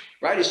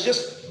 right? It's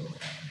just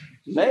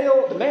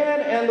the man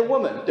and the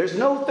woman. There's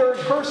no third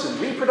person.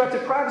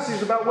 Reproductive privacy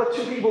is about what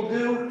two people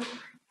do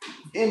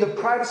in the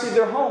privacy of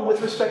their home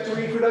with respect to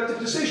reproductive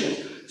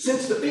decisions.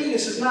 Since the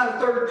fetus is not a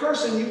third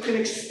person, you can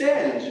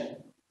extend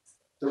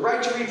the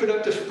right to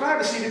reproductive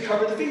privacy to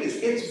cover the fetus.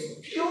 It's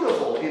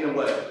beautiful in a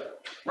way,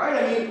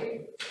 right? I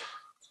mean,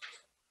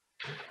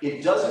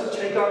 it doesn't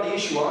take on the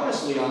issue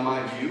honestly, on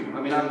my view.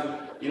 I mean,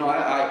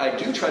 I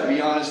do try to be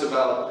honest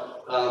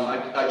about,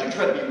 I do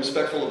try to be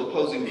respectful of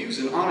opposing views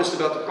and honest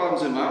about the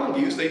problems in my own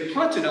views. They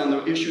punted on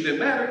the issue that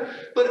mattered,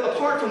 but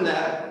apart from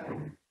that,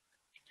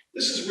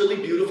 this is really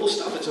beautiful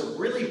stuff. It's a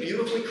really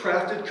beautifully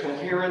crafted,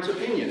 coherent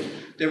opinion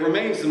that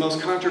remains the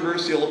most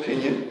controversial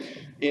opinion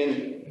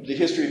in the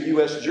history of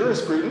U.S.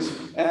 jurisprudence,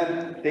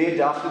 and they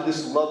adopted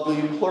this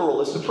lovely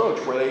pluralist approach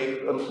where they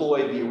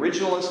employed the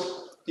originalist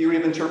theory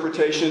of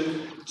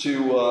interpretation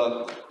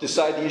to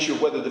decide the issue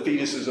of whether the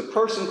fetus is a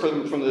person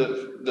from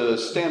the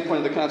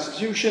standpoint of the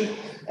Constitution,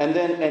 and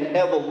then an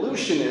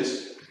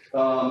evolutionist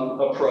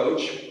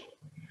approach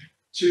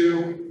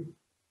to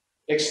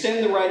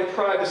extend the right of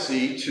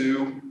privacy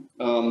to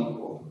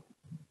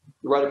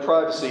the right of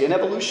privacy, an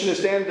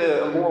evolutionist and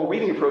a moral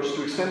reading approach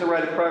to extend the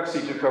right of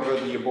privacy to cover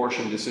the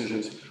abortion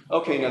decisions.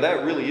 Okay, now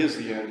that really is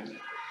the end.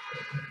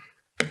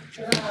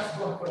 Can I ask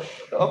one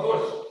question? Of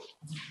course.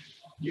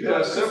 You can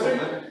ask several,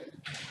 man.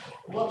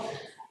 What?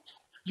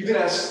 You can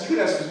ask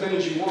as many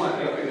as you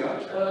want.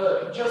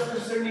 Just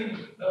concerning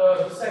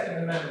the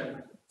Second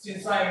Amendment,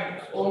 since I'm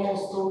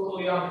almost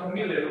totally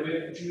unfamiliar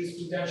with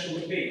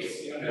jurisprudential debates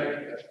in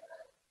America,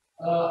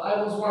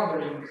 I was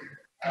wondering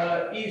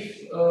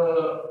if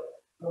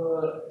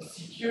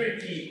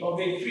security of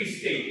a free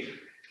state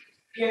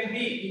can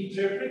be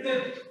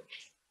interpreted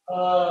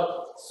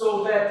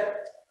so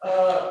that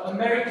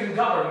American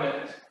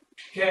government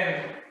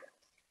can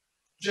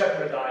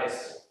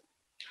jeopardize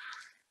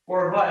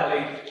or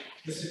violate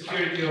the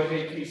security of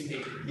a free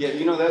state. Yeah,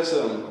 you know, that's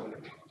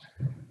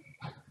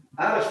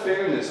out of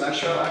fairness,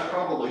 I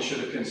probably should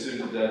have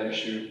considered that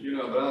issue, you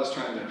know, but I was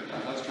trying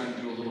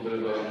to do a little bit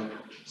of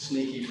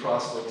sneaky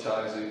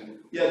proselytizing.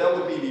 Yeah, that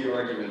would be the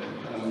argument,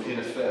 in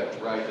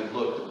effect, right? That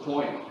look, the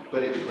point,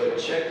 but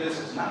check this,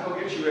 it's not going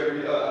to get you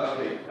every.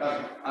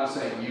 I'm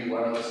saying you.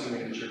 I'm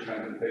assuming that you're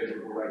kind of in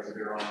favor of the right to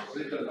bear arms.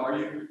 Are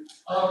you?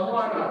 No,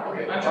 I'm not.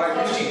 Okay,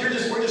 I'm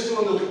just, we're just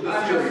doing the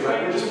theory,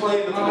 right? We're just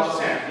playing the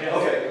philosophy. Yes.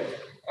 Okay.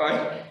 All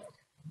right.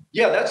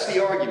 Yeah, that's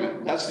the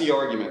argument. That's the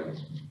argument.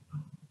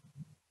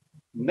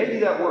 Maybe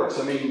that works.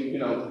 I mean, you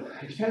know,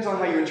 it depends on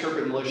how you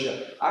interpret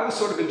militia. I was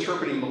sort of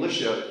interpreting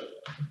militia.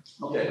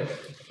 Okay.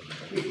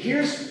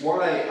 Here's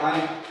why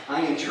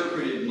I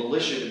interpreted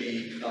militia to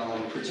be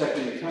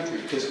protecting the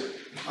country, because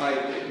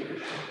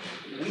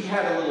we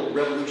had a little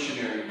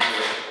revolutionary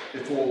war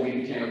before we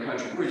became a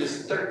country. We were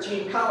just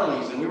 13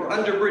 colonies and we were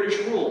under British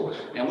rule,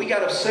 and we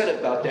got upset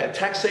about that.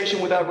 Taxation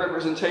without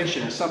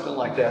representation or something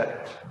like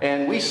that.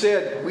 And we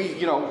said,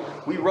 we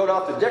wrote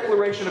out the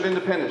Declaration of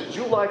Independence,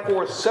 July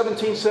 4th,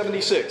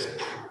 1776.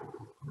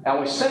 And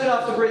we sent it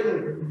off to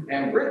Britain,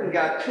 and Britain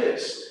got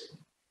pissed.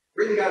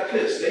 Britain got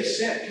pissed. They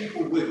sent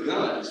people with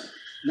guns.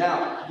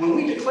 Now, when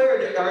we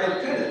declared our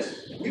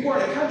independence, we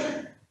weren't a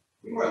country.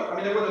 We weren't. I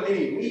mean, there wasn't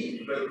any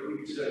we,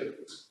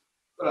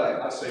 but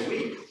I say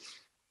we.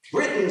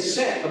 Britain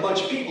sent a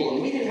bunch of people,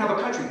 and we didn't have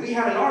a country. We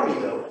had an army,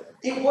 though.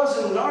 It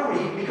wasn't an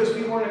army because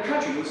we weren't a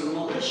country. It was a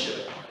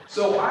militia.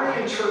 So I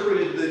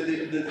interpreted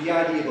the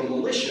idea of a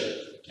militia,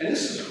 and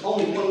this is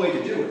only one way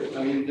to do it.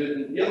 I mean,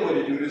 the other way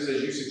to do it is,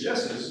 as you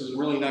suggested, this is a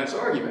really nice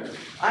argument.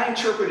 I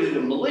interpreted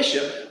a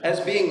militia as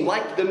being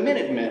like the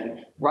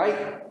Minutemen,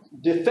 right?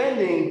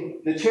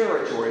 Defending the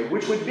territory,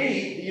 which would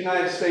be the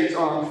United States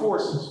Armed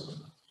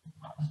Forces.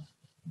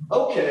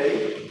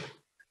 Okay,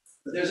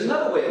 but there's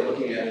another way of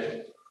looking at it.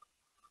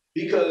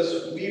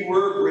 Because we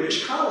were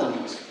British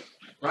colonies,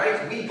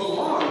 right? We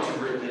belonged to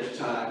Britain at the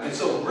time. And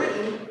so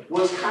Britain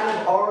was kind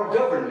of our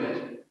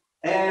government,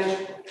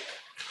 and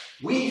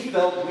we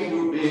felt we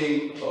were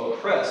being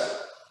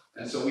oppressed.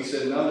 And so we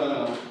said,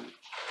 no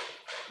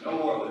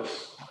more of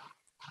this.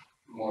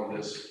 No more of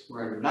this.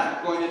 We're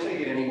not going to take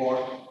it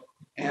anymore.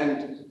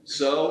 And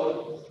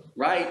so,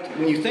 right,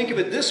 when you think of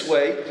it this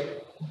way,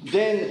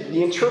 then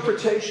the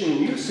interpretation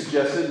you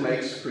suggested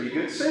makes pretty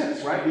good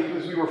sense, right?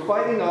 Because we were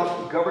fighting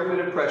off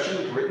government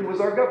oppression. Britain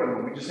was our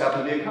government. We just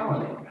happened to be a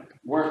colony.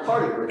 We weren't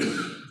part of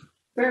Britain.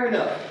 Fair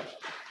enough.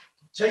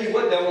 Tell you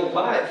what, that won't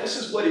buy it. This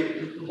is what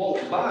it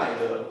won't buy,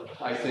 though,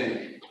 I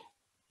think.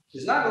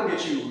 It's not going to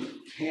get you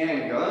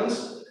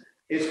handguns.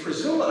 it's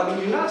presumed, I mean,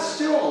 you're not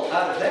still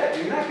out of that.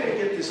 You're not going to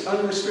get this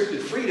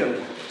unrestricted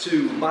freedom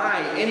to buy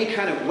any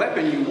kind of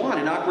weapon you want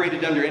and operate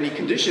it under any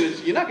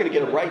conditions. You're not going to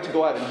get a right to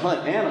go out and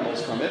hunt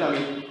animals from it. I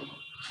mean,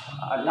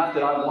 not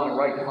that I want a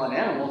right to hunt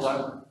animals.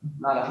 I'm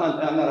not a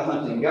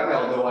hunting guy,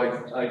 although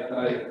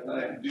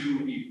I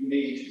do eat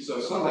meat. So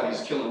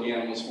somebody's killing the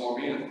animals for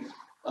me. And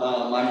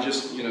I'm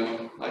just, you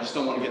know, I just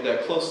don't want to get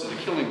that close to the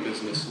killing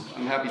business.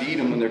 I'm happy to eat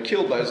them when they're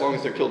killed, as long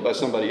as they're killed by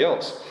somebody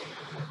else.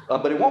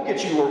 But it won't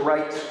get you a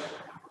right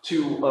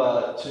to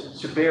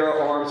bear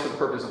arms for the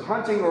purpose of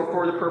hunting or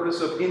for the purpose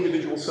of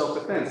individual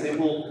self-defense. It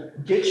will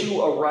get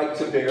you a right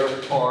to bear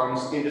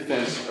arms in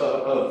defense as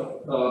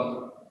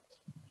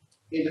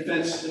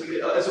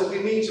a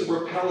means of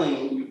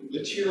repelling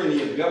the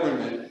tyranny of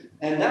government,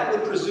 and that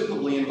would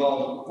presumably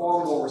involve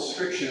far more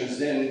restrictions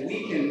than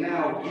we can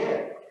now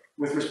get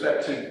with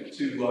respect to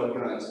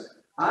guns.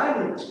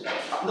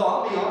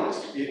 I'll be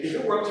honest. If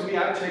it were up to me,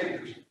 I'd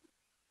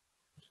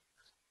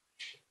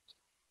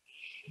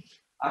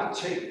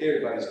take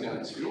everybody's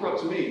guns. If it were up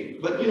to me.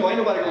 But, you know, ain't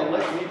nobody going to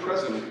elect me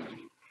president.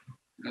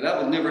 And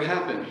that would never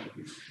happen.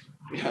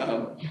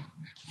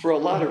 For a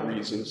lot of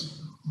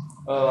reasons.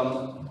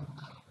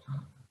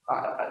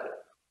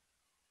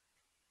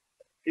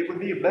 It would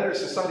be a better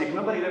society if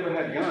nobody had ever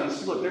had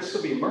guns. Look, there'd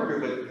still be murder,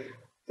 but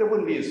there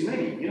wouldn't be as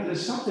many. You know,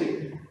 there's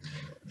something...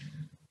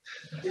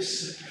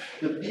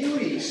 the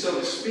beauty, so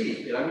to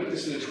speak, and I mean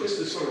this in a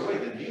twisted sort of way,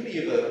 the beauty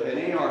of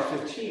an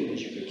AR-15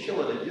 is you can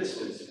kill at a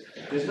distance.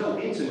 There's no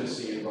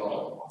intimacy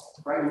involved,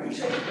 right? When you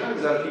take the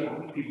guns out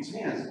of people's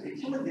hands,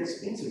 killing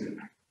gets intimate.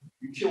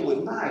 You kill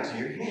with knives in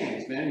your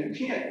hands, man. You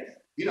can't,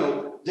 you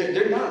know,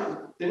 they're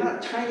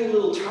not tiny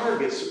little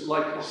targets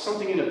like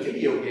something in a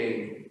video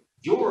game.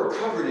 You're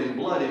covered in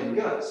blood and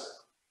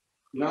guts.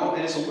 You know,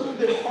 and it's a little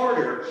bit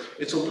harder.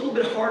 It's a little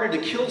bit harder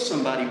to kill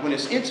somebody when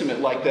it's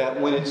intimate like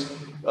that, when it's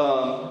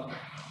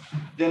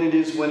than it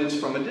is when it's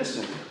from a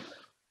distance.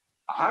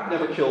 I've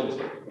never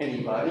killed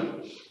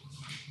anybody.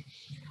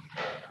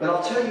 But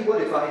I'll tell you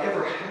what, if I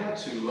ever had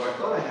to, or I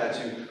thought I had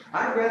to,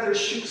 I'd rather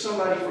shoot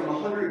somebody from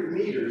 100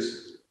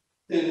 meters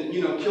than,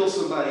 you know, kill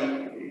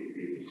somebody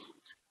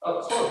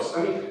up close.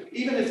 I mean,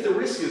 even if the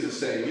risk is the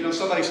same, you know,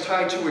 somebody's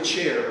tied to a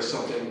chair or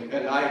something,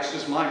 and it's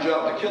just my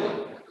job to kill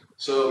him.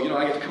 So, you know,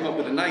 I get to come up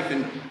with a knife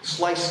and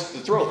slice the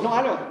throat. No,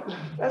 I don't.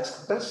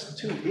 That's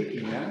too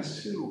icky, man.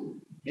 That's too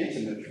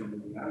intimate for me.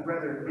 I'd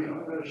rather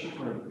shoot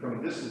from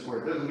a distance where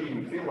it doesn't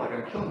even feel like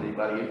I'm killing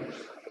anybody. And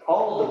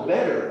all the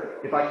better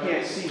if I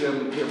can't see their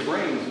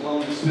brains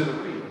blown to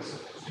smithereens.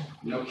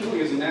 You know, killing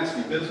is a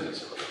nasty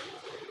business.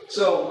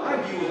 So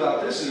my view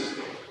about this is,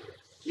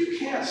 you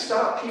can't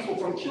stop people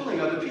from killing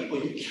other people.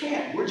 You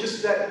can't. We're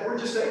just that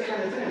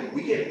kind of thing.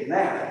 We get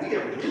mad. We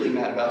get really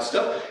mad about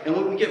stuff. And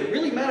when we get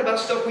really mad about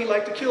stuff, we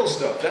like to kill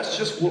stuff. That's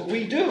just what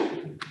we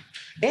do.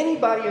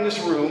 Anybody in this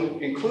room,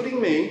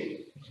 including me,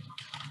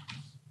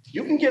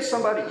 you can get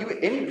somebody,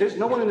 there's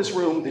no one in this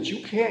room that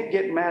you can't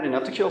get mad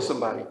enough to kill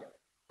somebody.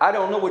 I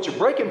don't know what your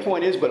breaking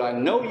point is, but I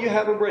know you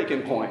have a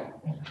breaking point.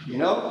 You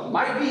know,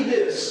 might be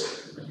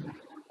this.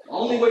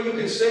 Only way you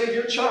can save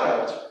your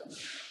child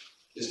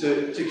is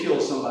to kill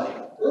somebody.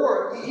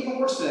 Or, even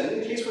worse than that, in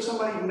the case where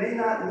somebody may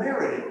not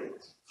merit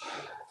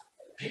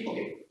it.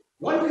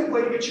 One good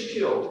way to get you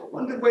killed,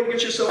 one good way to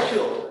get yourself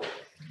killed,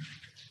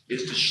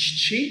 is to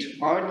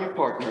cheat on your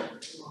partner.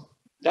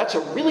 That's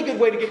a really good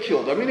way to get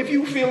killed. I mean, if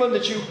you're feeling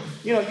that you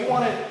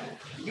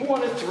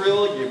want to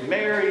thrill, you're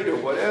married or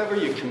whatever,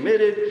 you're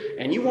committed,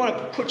 and you want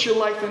to put your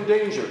life in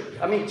danger.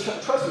 I mean,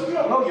 trust me, you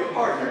don't know your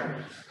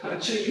partner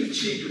until you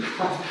cheat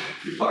on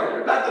your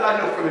partner. Not that I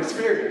know from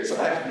experience.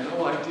 I have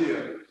no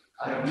idea.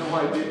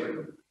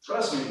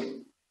 Trust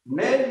me.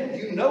 Men,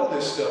 you know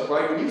this stuff,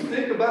 right? When you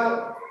think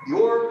about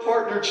your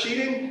partner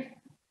cheating,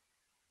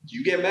 do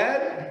you get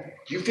mad?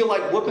 Do you feel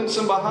like whooping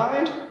some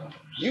behind?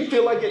 You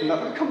feel like getting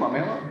nothing? Come on,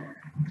 man.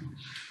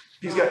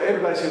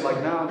 Everybody says like,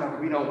 no,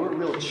 we're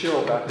real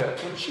chill about that.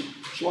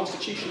 She wants to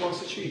cheat, she wants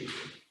to cheat.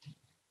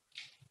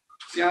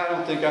 See, I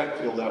don't think I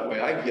feel that way.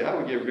 I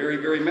would get very,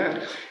 very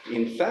mad.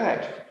 In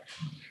fact,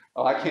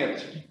 I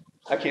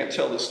can't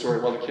tell this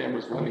story while the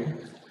camera's running.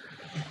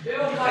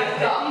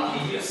 I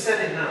think you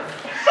said enough.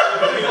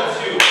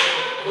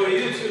 For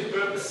YouTube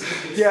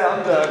purposes. Yeah,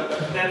 I'm done.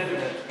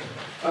 Definitely.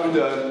 I'm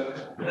done.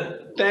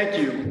 Thank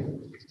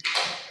you.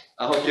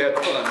 I hope you had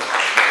fun.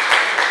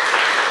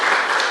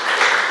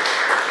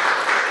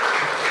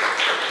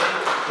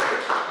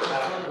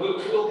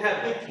 We'll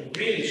have it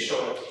really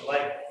short,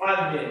 like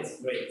 5 minutes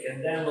break,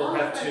 and then we'll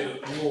have to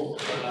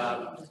move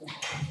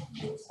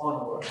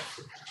onward.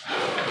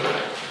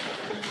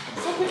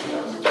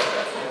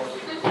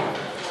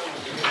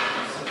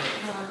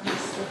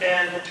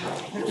 And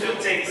we'll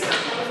take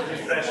some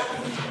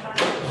refreshment.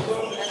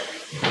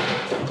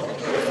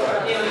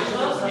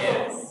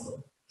 Yes.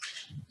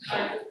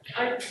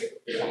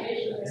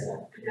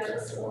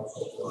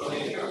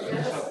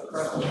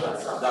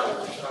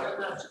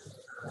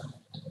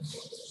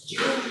 Do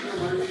you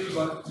remind me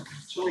about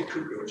Tony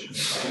Kukoc?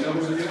 You know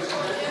who he is?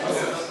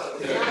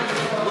 Yeah.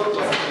 Looked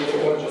like he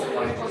was just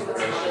like,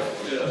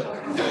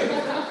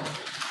 yeah.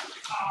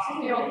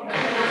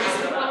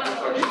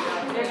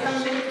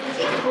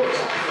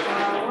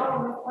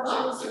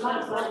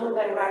 not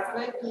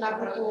directly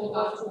connected to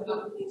what you've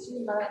been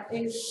teaching, but I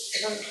think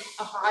on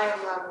a higher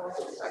level,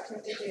 I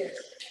think it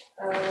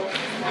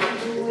is.